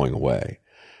not going away.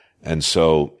 And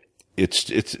so it's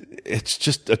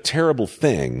just a terrible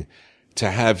thing to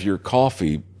have your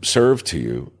coffee served to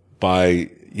you by,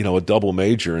 you know, a double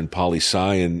major in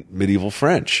poli-sci and medieval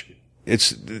French.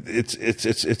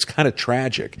 It's kind of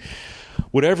tragic.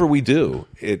 Whatever we do,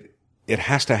 it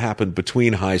has to happen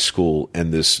between high school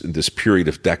and this period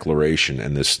of declaration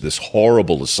and this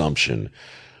horrible assumption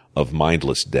of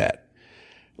mindless debt.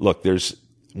 Look,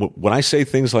 when I say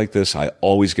things like this, I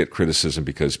always get criticism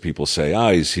because people say,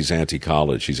 he's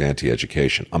anti-college, he's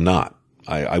anti-education. I'm not.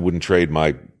 I wouldn't trade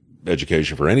my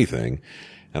education for anything.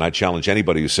 And I challenge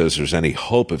anybody who says there's any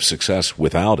hope of success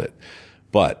without it.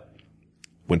 But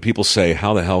when people say,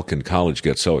 how the hell can college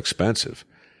get so expensive?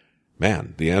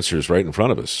 Man, the answer is right in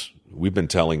front of us. We've been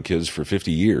telling kids for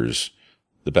 50 years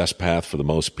the best path for the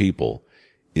most people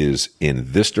is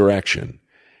in this direction.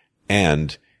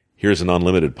 And here's an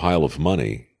unlimited pile of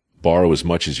money. Borrow as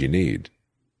much as you need.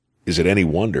 Is it any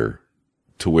wonder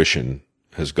tuition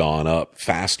has gone up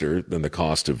faster than the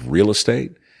cost of real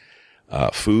estate,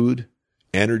 food,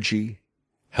 energy,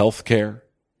 healthcare,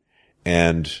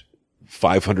 and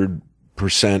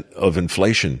 500% of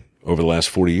inflation over the last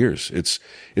 40 years? It's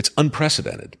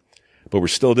unprecedented, but we're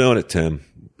still doing it, Tim.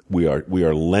 We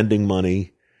are lending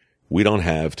money we don't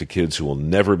have to kids who will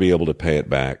never be able to pay it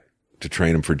back to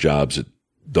train them for jobs that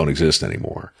don't exist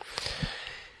anymore.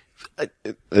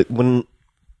 When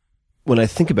I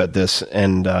think about this,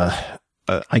 and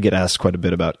I get asked quite a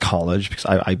bit about college because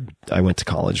I went to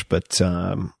college, but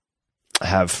I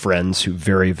have friends who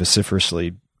very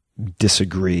vociferously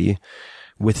disagree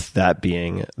with that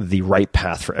being the right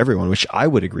path for everyone, which I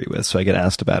would agree with. So I get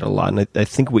asked about it a lot. And I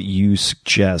think what you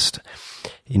suggest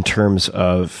in terms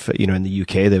of, in the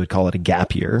UK, they would call it a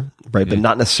gap year, right? But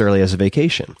not necessarily as a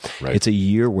vacation. Right. It's a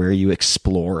year where you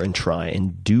explore and try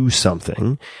and do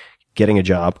something. Getting a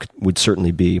job would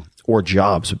certainly be, or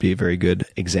jobs would be a very good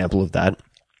example of that.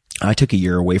 I took a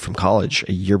year away from college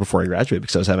a year before I graduated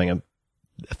because I was having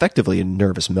effectively a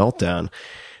nervous meltdown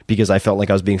because I felt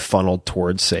like I was being funneled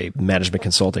towards, say, management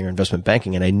consulting or investment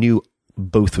banking, and I knew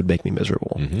both would make me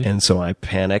miserable. Mm-hmm. And so I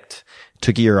panicked,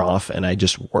 took a year off, and I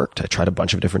just worked. I tried a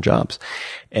bunch of different jobs.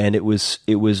 And it was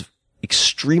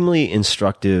extremely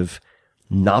instructive,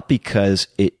 not because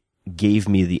it gave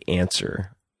me the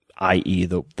answer, i.e.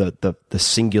 the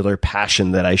singular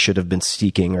passion that I should have been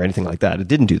seeking or anything like that. It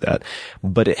didn't do that,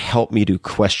 but it helped me to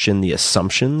question the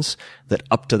assumptions that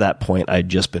up to that point I'd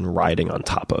just been riding on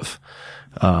top of.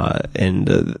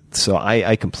 So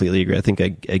I completely agree. I think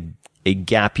a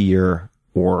gap year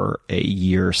or a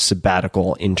year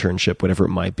sabbatical internship, whatever it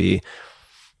might be,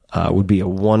 would be a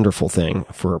wonderful thing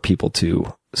for people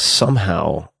to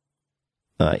somehow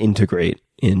integrate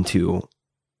into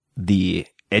the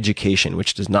education,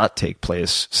 which does not take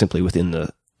place simply within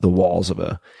the walls of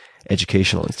a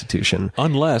educational institution.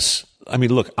 Unless,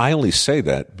 look, I only say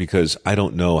that because I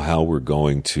don't know how we're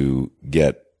going to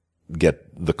get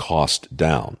the cost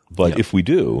down. But if we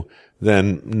do,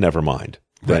 then never mind.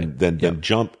 Then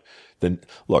jump. Then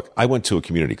look, I went to a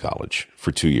community college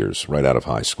for 2 years right out of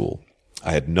high school.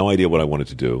 I had no idea what I wanted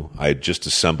to do. I had just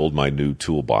assembled my new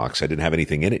toolbox. I didn't have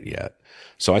anything in it yet.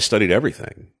 So I studied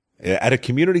everything at a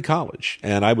community college.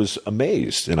 And I was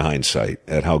amazed in hindsight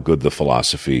at how good the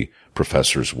philosophy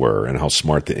professors were and how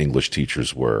smart the English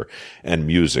teachers were and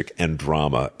music and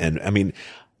drama. And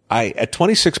at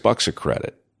 $26 a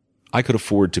credit, I could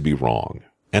afford to be wrong.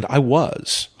 And I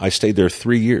was. I stayed there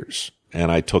 3 years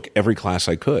and I took every class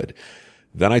I could.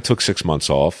 Then I took 6 months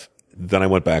off. Then I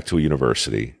went back to a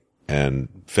university and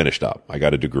finished up. I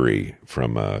got a degree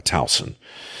from Towson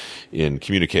in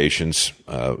communications,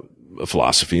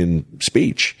 philosophy and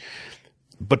speech.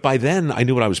 But by then I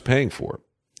knew what I was paying for.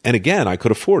 And again, I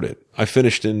could afford it. I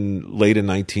finished late in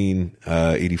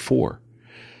 1984.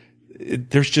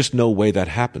 There's just no way that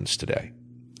happens today.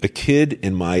 A kid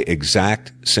in my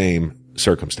exact same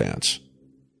circumstance,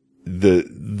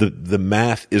 the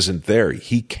math isn't there.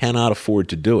 He cannot afford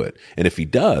to do it. And if he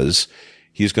does,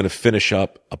 he's going to finish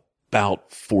up about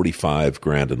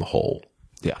 $45,000 in the hole.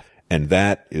 Yeah. And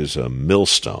that is a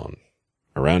millstone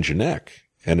around your neck.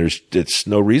 And it's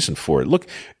no reason for it. Look,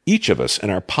 each of us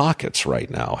in our pockets right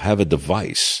now have a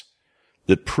device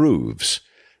that proves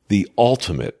the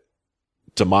ultimate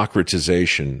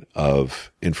democratization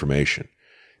of information.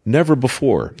 Never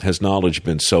before has knowledge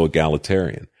been so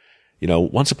egalitarian.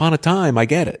 Once upon a time, I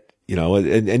get it,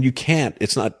 and you can't,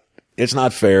 it's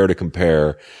not fair to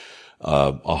compare,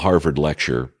 a Harvard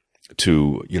lecture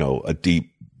to, a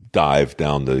deep dive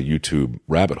down the YouTube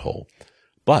rabbit hole.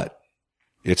 But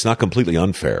it's not completely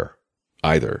unfair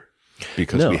either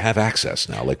because we have access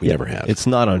now like we never had. It's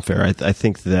not unfair. I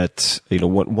think that,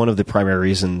 one of the primary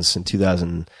reasons in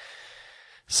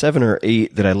 2007 or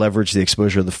 8 that I leveraged the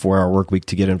exposure of the 4-hour work week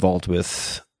to get involved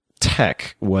with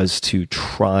tech was to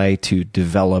try to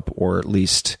develop or at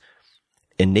least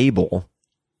enable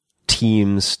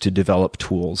teams to develop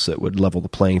tools that would level the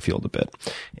playing field a bit.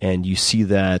 And you see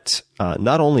that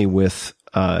not only with,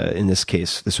 in this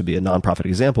case, this would be a nonprofit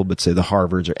example, but say the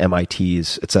Harvards or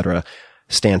MITs, et cetera,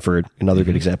 Stanford, another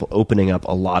good example, opening up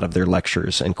a lot of their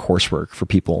lectures and coursework for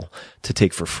people to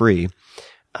take for free,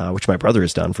 which my brother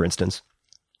has done, for instance.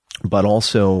 But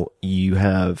also you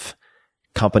have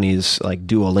companies like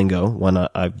Duolingo, one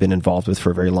I've been involved with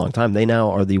for a very long time. They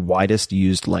now are the widest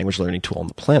used language learning tool on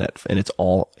the planet, and it's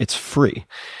free.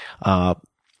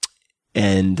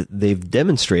 And they've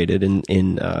demonstrated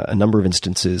in a number of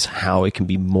instances how it can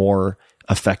be more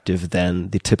effective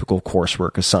than the typical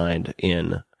coursework assigned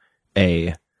in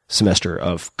a semester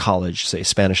of college, say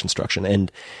Spanish instruction. And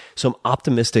so I'm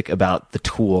optimistic about the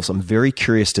tools. I'm very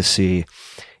curious to see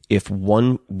if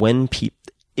when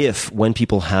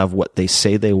people have what they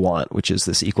say they want, which is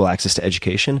this equal access to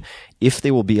education, if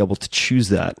they will be able to choose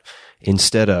that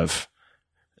instead of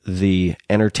the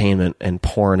entertainment and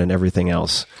porn and everything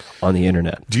else on the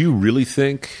internet. Do you really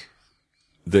think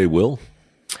they will?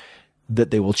 That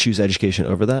they will choose education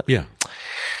over that? Yeah.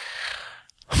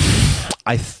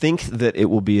 I think that it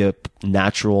will be a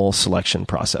natural selection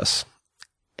process.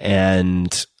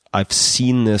 And I've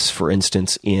seen this, for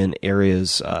instance, in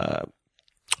areas,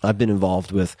 I've been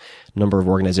involved with a number of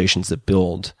organizations that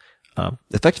build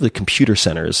effectively computer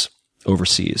centers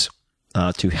overseas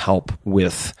to help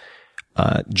with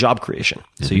job creation.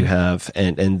 Mm-hmm. So you have,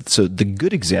 and so the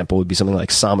good example would be something like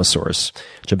Samasource,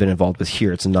 which I've been involved with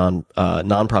here. It's a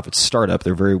nonprofit startup.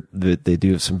 They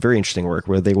do some very interesting work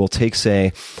where they will take,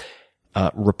 say,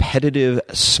 repetitive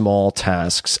small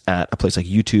tasks at a place like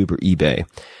YouTube or eBay,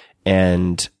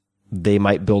 and they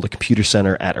might build a computer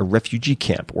center at a refugee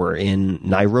camp or in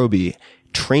Nairobi,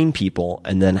 train people,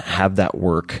 and then have that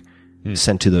work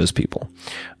sent to those people.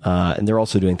 And they're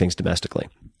also doing things domestically.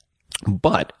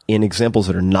 But in examples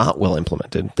that are not well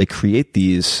implemented, they create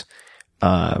these,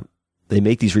 they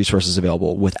make these resources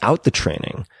available without the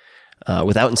training,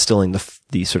 without instilling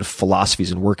the sort of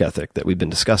philosophies and work ethic that we've been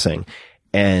discussing.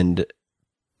 And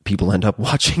people end up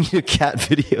watching cat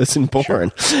videos and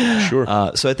porn. Sure.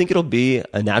 So I think it'll be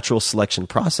a natural selection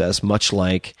process, much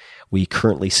like we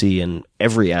currently see in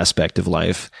every aspect of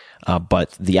life.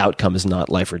 But the outcome is not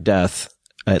life or death,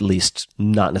 at least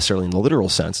not necessarily in the literal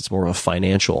sense. It's more of a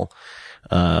financial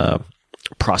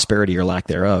prosperity or lack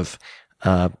thereof.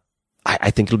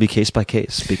 I think it'll be case by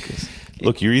case because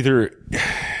look, you're either,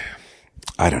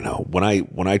 I don't know, when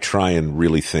I try and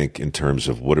really think in terms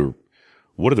of what are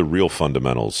the real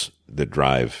fundamentals that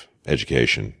drive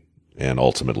education and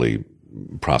ultimately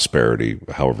prosperity,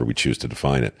 however we choose to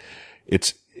define it,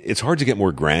 it's hard to get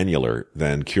more granular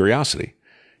than curiosity.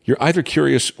 You're either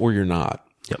curious or you're not.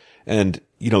 Yep. And,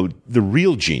 the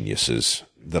real geniuses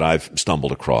that I've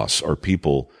stumbled across are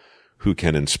people who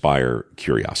can inspire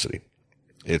curiosity.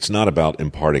 It's not about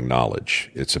imparting knowledge.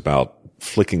 It's about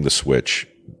flicking the switch.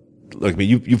 Like,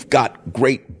 you've got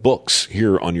great books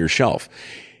here on your shelf.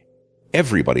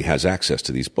 Everybody has access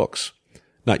to these books,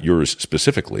 not yours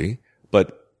specifically,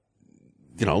 but,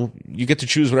 you get to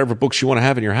choose whatever books you want to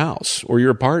have in your house or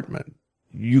your apartment.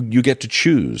 You get to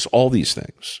choose all these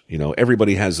things.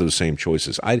 Everybody has those same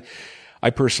choices. I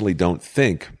personally don't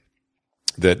think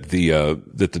that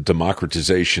the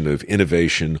democratization of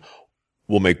innovation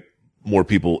will make more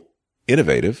people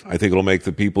innovative. I think it'll make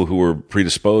the people who are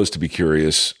predisposed to be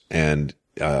curious and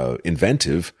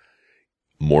inventive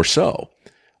more so.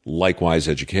 Likewise,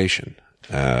 education.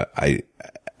 I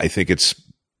think it's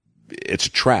a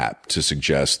trap to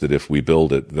suggest that if we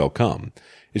build it, they'll come.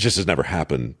 It just has never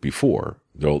happened before.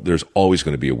 There's always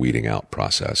going to be a weeding out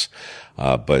process.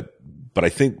 But I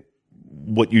think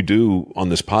what you do on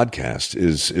this podcast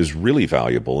is really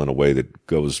valuable in a way that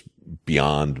goes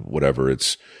beyond whatever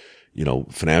its,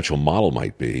 financial model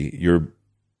might be.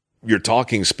 You're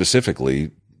talking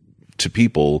specifically to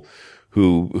people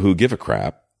who give a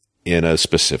crap in a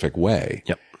specific way.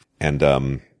 Yep.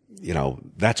 And,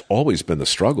 that's always been the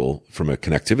struggle from a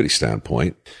connectivity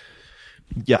standpoint.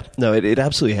 Yeah, no, it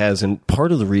absolutely has. And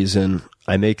part of the reason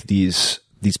I make these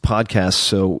podcasts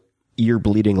so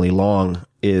ear-bleedingly long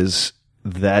is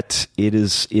that it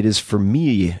is for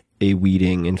me a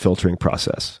weeding and filtering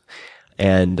process.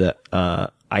 And I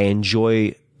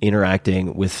enjoy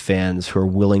interacting with fans who are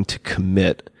willing to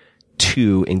commit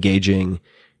to engaging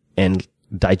and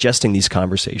digesting these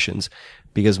conversations,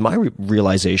 because my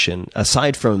realization,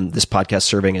 aside from this podcast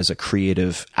serving as a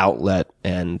creative outlet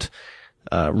and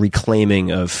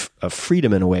reclaiming of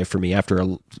freedom in a way for me after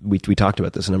we talked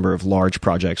about this, a number of large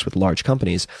projects with large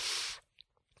companies,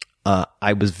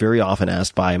 I was very often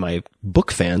asked by my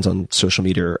book fans on social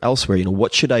media or elsewhere,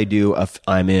 what should I do if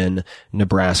I'm in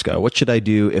Nebraska? What should I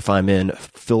do if I'm in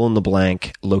fill in the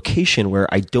blank location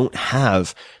where I don't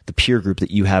have the peer group that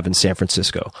you have in San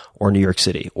Francisco or New York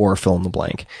City or fill in the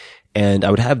blank? And I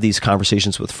would have these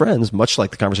conversations with friends, much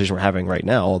like the conversation we're having right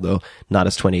now, although not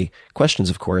as 20 questions,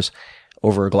 of course,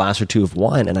 over a glass or two of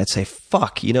wine. And I'd say,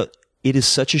 fuck, it is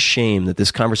such a shame that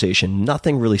this conversation,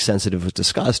 nothing really sensitive was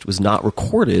discussed, was not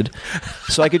recorded,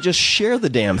 so I could just share the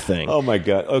damn thing. Oh my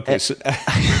God. Okay. So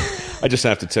I just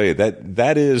have to tell you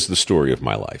that is the story of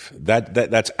my life.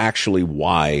 That's actually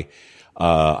why,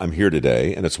 I'm here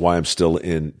today, and it's why I'm still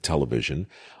in television.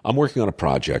 I'm working on a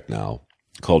project now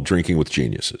called Drinking with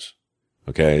Geniuses.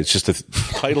 Okay. It's just a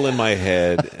title in my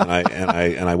head, and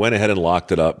I went ahead and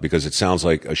locked it up because it sounds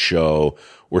like a show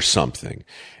or something.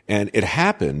 And it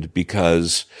happened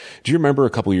because, do you remember a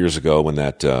couple of years ago when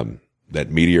that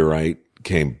meteorite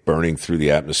came burning through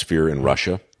the atmosphere in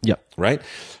Russia? Yep. Right?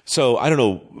 So I don't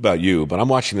know about you, but I'm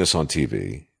watching this on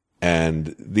TV,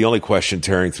 and the only question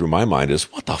tearing through my mind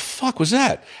is, what the fuck was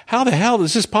that? How the hell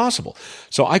is this possible?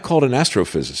 So I called an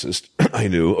astrophysicist I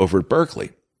knew over at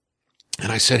Berkeley,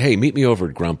 and I said, hey, meet me over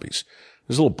at Grumpy's.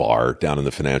 There's a little bar down in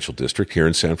the financial district here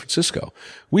in San Francisco.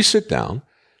 We sit down,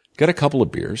 get a couple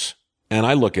of beers, and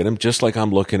I look at him just like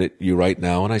I'm looking at you right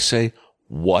now, and I say,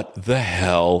 what the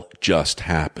hell just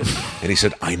happened? And he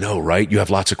said, I know, right? You have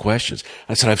lots of questions.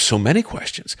 I said, I have so many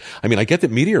questions. I mean, I get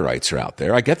that meteorites are out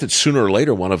there. I get that sooner or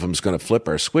later one of them is going to flip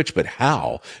our switch, but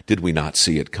how did we not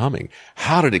see it coming?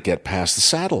 How did it get past the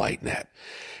satellite net?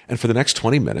 And for the next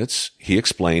 20 minutes, he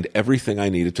explained everything I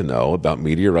needed to know about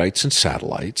meteorites and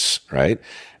satellites, right?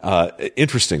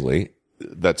 Interestingly,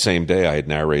 that same day, I had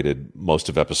narrated most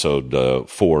of episode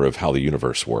 4 of How the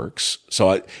Universe Works.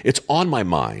 So it's on my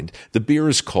mind. The beer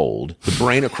is cold. The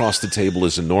brain across the table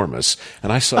is enormous.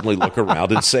 And I suddenly look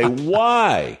around and say,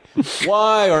 why?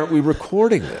 Why aren't we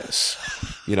recording this?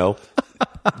 You know,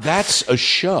 that's a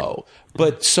show.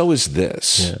 But so is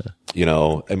this. Yeah. You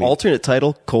know, I mean, alternate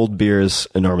title, Cold Beers,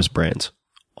 Enormous Brains.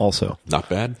 Also. Not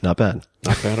bad. Not bad.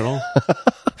 Not bad at all.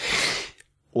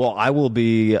 Well, I will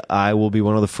be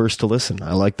one of the first to listen.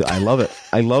 I love it.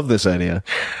 I love this idea.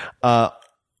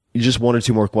 Just one or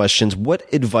two more questions. What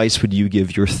advice would you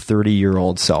give your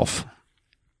 30-year-old self?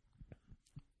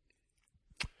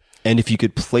 And if you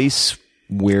could place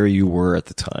where you were at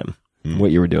the time,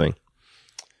 what you were doing.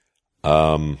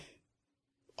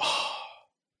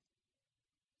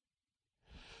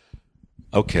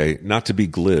 Okay, not to be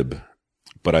glib,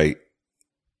 but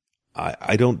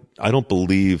I don't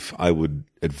believe I would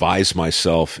advise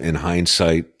myself in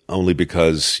hindsight, only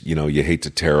because, you know, you hate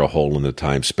to tear a hole in the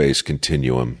time-space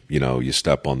continuum. You know, you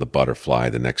step on the butterfly,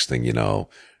 the next thing you know,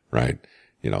 right?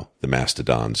 You know, the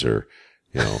mastodons are,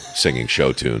 you know, singing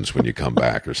show tunes when you come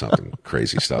back or something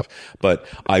crazy stuff. But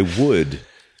I would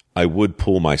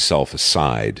pull myself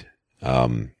aside,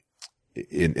 in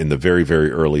the very,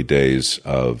 very early days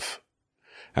of,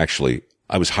 actually,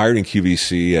 I was hired in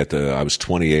QVC I was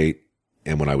 28.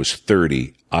 And when I was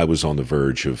 30, I was on the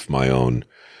verge of my own,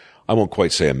 I won't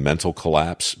quite say a mental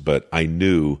collapse, but I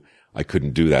knew I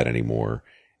couldn't do that anymore.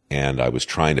 And I was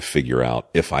trying to figure out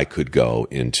if I could go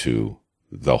into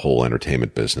the whole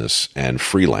entertainment business and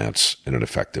freelance in an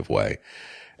effective way.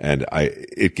 And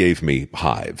it gave me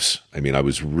hives. I mean, I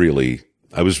was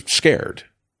scared.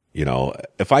 You know,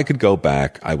 if I could go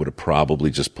back, I would have probably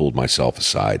just pulled myself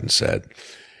aside and said,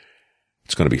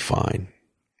 it's going to be fine.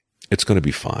 It's going to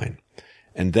be fine.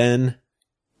 And then,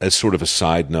 as sort of a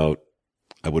side note,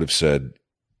 I would have said,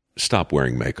 stop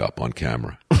wearing makeup on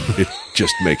camera. It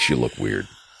just makes you look weird.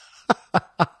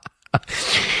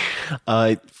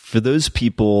 For those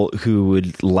people who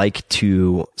would like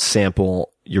to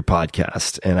sample your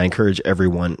podcast, and I encourage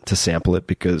everyone to sample it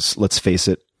because, let's face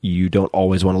it, you don't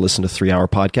always want to listen to 3-hour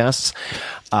podcasts,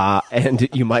 and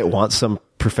you might want some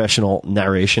professional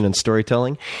narration and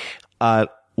storytelling.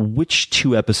 Which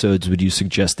 2 episodes would you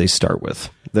suggest they start with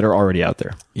that are already out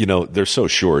there? You know, they're so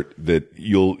short that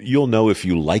you'll know if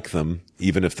you like them,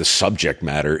 even if the subject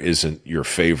matter isn't your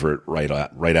favorite right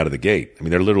out of the gate. I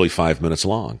mean, they're literally 5 minutes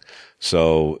long.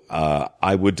 So,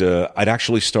 I'd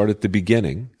actually start at the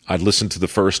beginning. I'd listen to the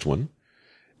first one,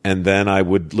 and then I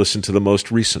would listen to the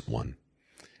most recent one.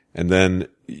 And then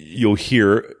you'll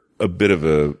hear a bit of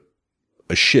a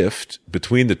shift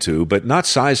between the two, but not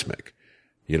seismic.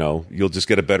 You know, you'll just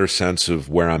get a better sense of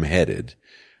where I'm headed,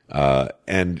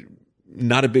 and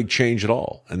not a big change at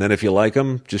all. And then if you like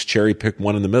them, just cherry pick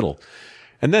one in the middle.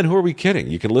 And then who are we kidding?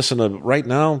 You can listen to right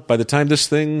now. By the time this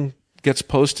thing gets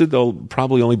posted, there'll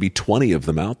probably only be 20 of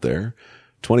them out there.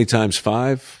 20 times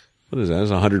 5. What is that?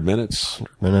 That's 100 minutes.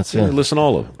 100 minutes. Yeah. Listen to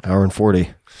all of them. Hour and 40.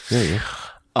 There you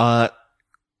go.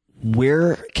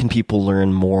 Where can people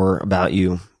learn more about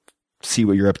you, see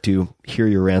what you're up to, hear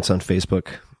your rants on Facebook,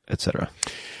 etc.?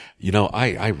 You know,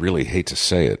 I really hate to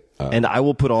say it. And I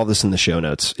will put all this in the show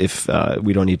notes if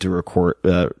we don't need to record.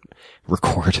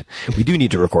 We do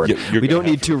need to record. We don't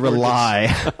need to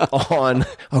rely on,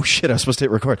 oh shit, I was supposed to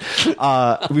hit record.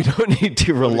 We don't need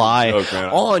to rely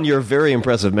on your very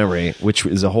impressive memory, which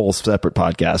is a whole separate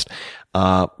podcast.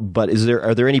 But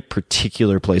are there any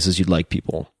particular places you'd like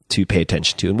people to pay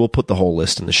attention to? And we'll put the whole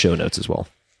list in the show notes as well.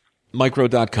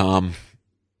 Micro.com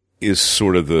is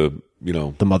sort of the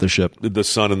the mothership, the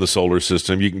sun and the solar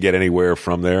system. You can get anywhere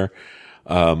from there.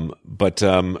 And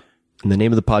the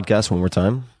name of the podcast, one more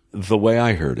time. The Way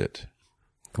I Heard It.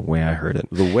 The Way I Heard It.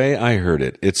 The Way I Heard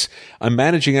It. I'm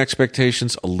managing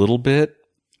expectations a little bit,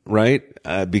 right?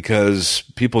 Because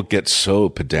people get so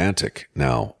pedantic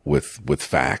now with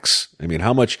facts. I mean,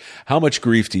 how much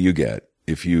grief do you get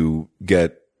if you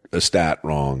get a stat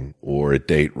wrong or a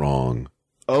date wrong?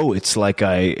 Oh, it's like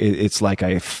I skinned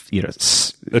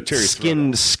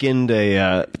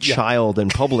a child in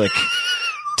public,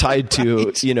 tied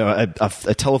to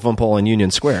a telephone pole in Union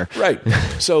Square. Right.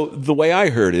 So the way I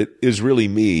heard it is really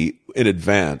me in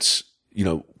advance.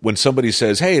 When somebody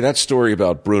says, "Hey, that story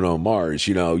about Bruno Mars,"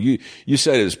 you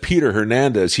said it was Peter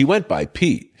Hernandez. He went by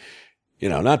Pete,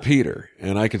 not Peter.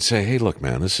 And I could say, "Hey, look,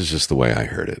 man, this is just the way I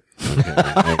heard it."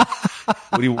 Okay.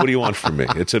 What do you want from me?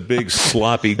 It's a big,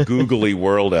 sloppy, googly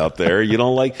world out there. You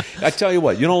don't like, I tell you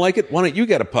what, you don't like it? Why don't you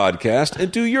get a podcast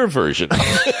and do your version?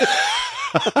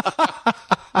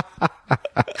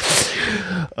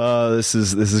 This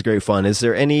is great fun. Is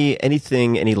there any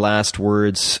last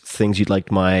words, things you'd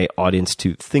like my audience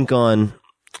to think on,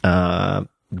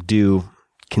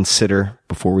 consider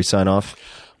before we sign off?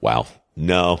 Wow.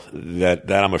 No,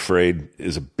 that I'm afraid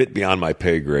is a bit beyond my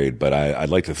pay grade, but I'd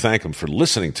like to thank them for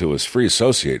listening to us free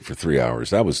associate for 3 hours.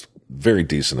 That was very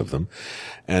decent of them.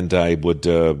 And I would,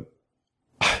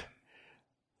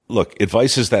 look,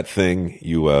 advice is that thing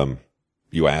you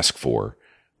ask for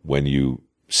when you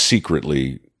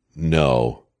secretly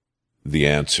know the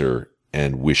answer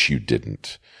and wish you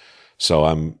didn't. So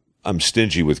I'm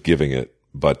stingy with giving it,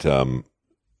 but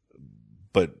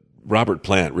Robert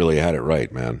Plant really had it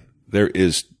right, man. There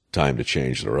is time to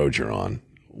change the road you're on,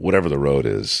 whatever the road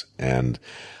is. And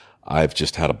I've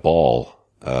just had a ball,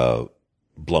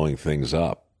 blowing things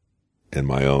up in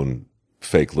my own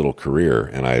fake little career.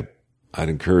 And I'd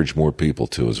encourage more people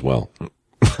to as well.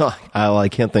 I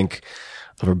can't think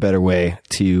of a better way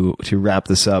to wrap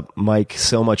this up. Mike,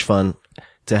 so much fun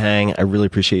to hang. I really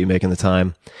appreciate you making the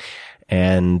time.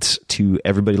 And to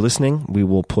everybody listening, we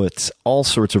will put all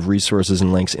sorts of resources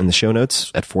and links in the show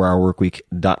notes at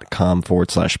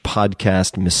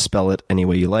 4hourworkweek.com/podcast. Misspell it any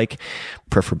way you like,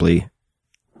 preferably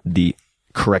the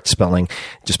correct spelling,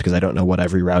 just because I don't know what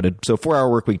I've rerouted. So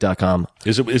 4hourworkweek.com.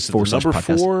 Is it the number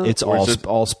podcast. 4? It's all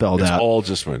spelled out. It's all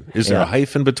just one. Is there a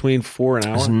hyphen between 4 and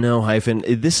hour? There's no hyphen.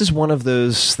 This is one of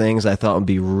those things I thought would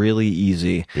be really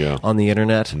easy on the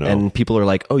internet. No. And people are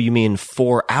like, "Oh, you mean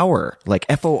 4 hour? Like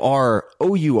FOROUR?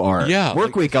 Yeah.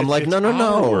 Work week." I'm like,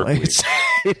 no.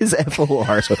 It is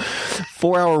FOR. So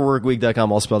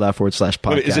 4hourworkweek.com, all spelled out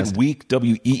 /podcast. Wait, is it week,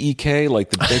 WEEK,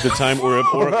 like the day of time, or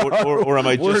am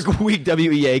I just... Work week,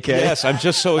 WEAK. Yes, I'm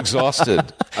just so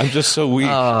exhausted. I'm just so weak.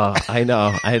 I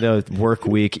know. Work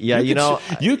week. Yeah,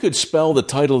 you could spell the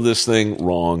title of this thing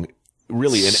wrong,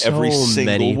 really, in every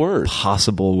single word.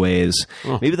 Possible ways.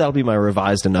 Maybe that'll be my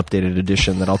revised and updated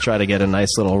edition that I'll try to get a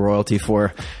nice little royalty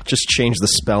for. Just change the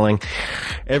spelling.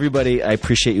 Everybody, I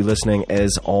appreciate you listening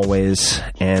as always.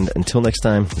 And until next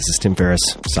time, this is Tim Ferriss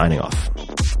signing off.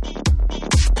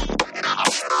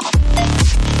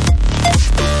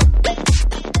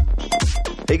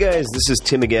 Hey guys, this is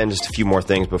Tim again. Just a few more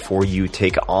things before you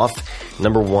take off.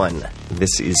 Number one,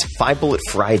 this is 5 Bullet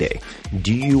Friday.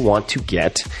 Do you want to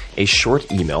get a short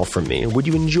email from me? Would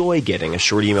you enjoy getting a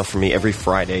short email from me every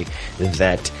Friday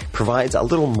that provides a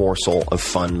little morsel of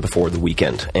fun before the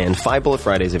weekend? And 5 Bullet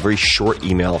Friday is a very short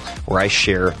email where I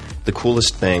share the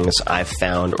coolest things I've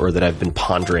found or that I've been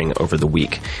pondering over the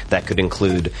week. That could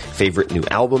include favorite new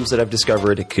albums that I've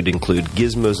discovered. It could include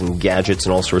gizmos and gadgets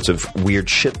and all sorts of weird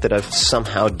shit that I've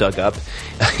somehow dug up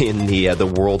in the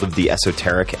world of the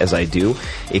esoteric as I do.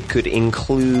 It could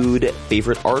include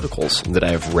favorite articles that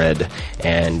I've read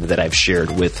and that I've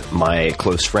shared with my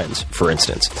close friends, for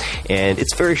instance. And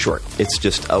it's very short. It's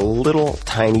just a little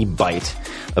tiny bite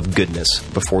of goodness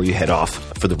before you head off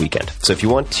for the weekend. So if you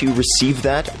want to receive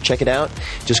that, check it out.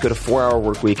 Just go to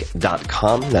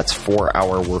 4hourworkweek.com. That's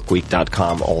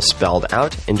 4hourworkweek.com, all spelled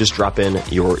out, and just drop in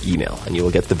your email, and you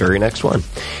will get the very next one.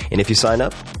 And if you sign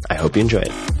up, I hope you enjoy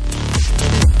it.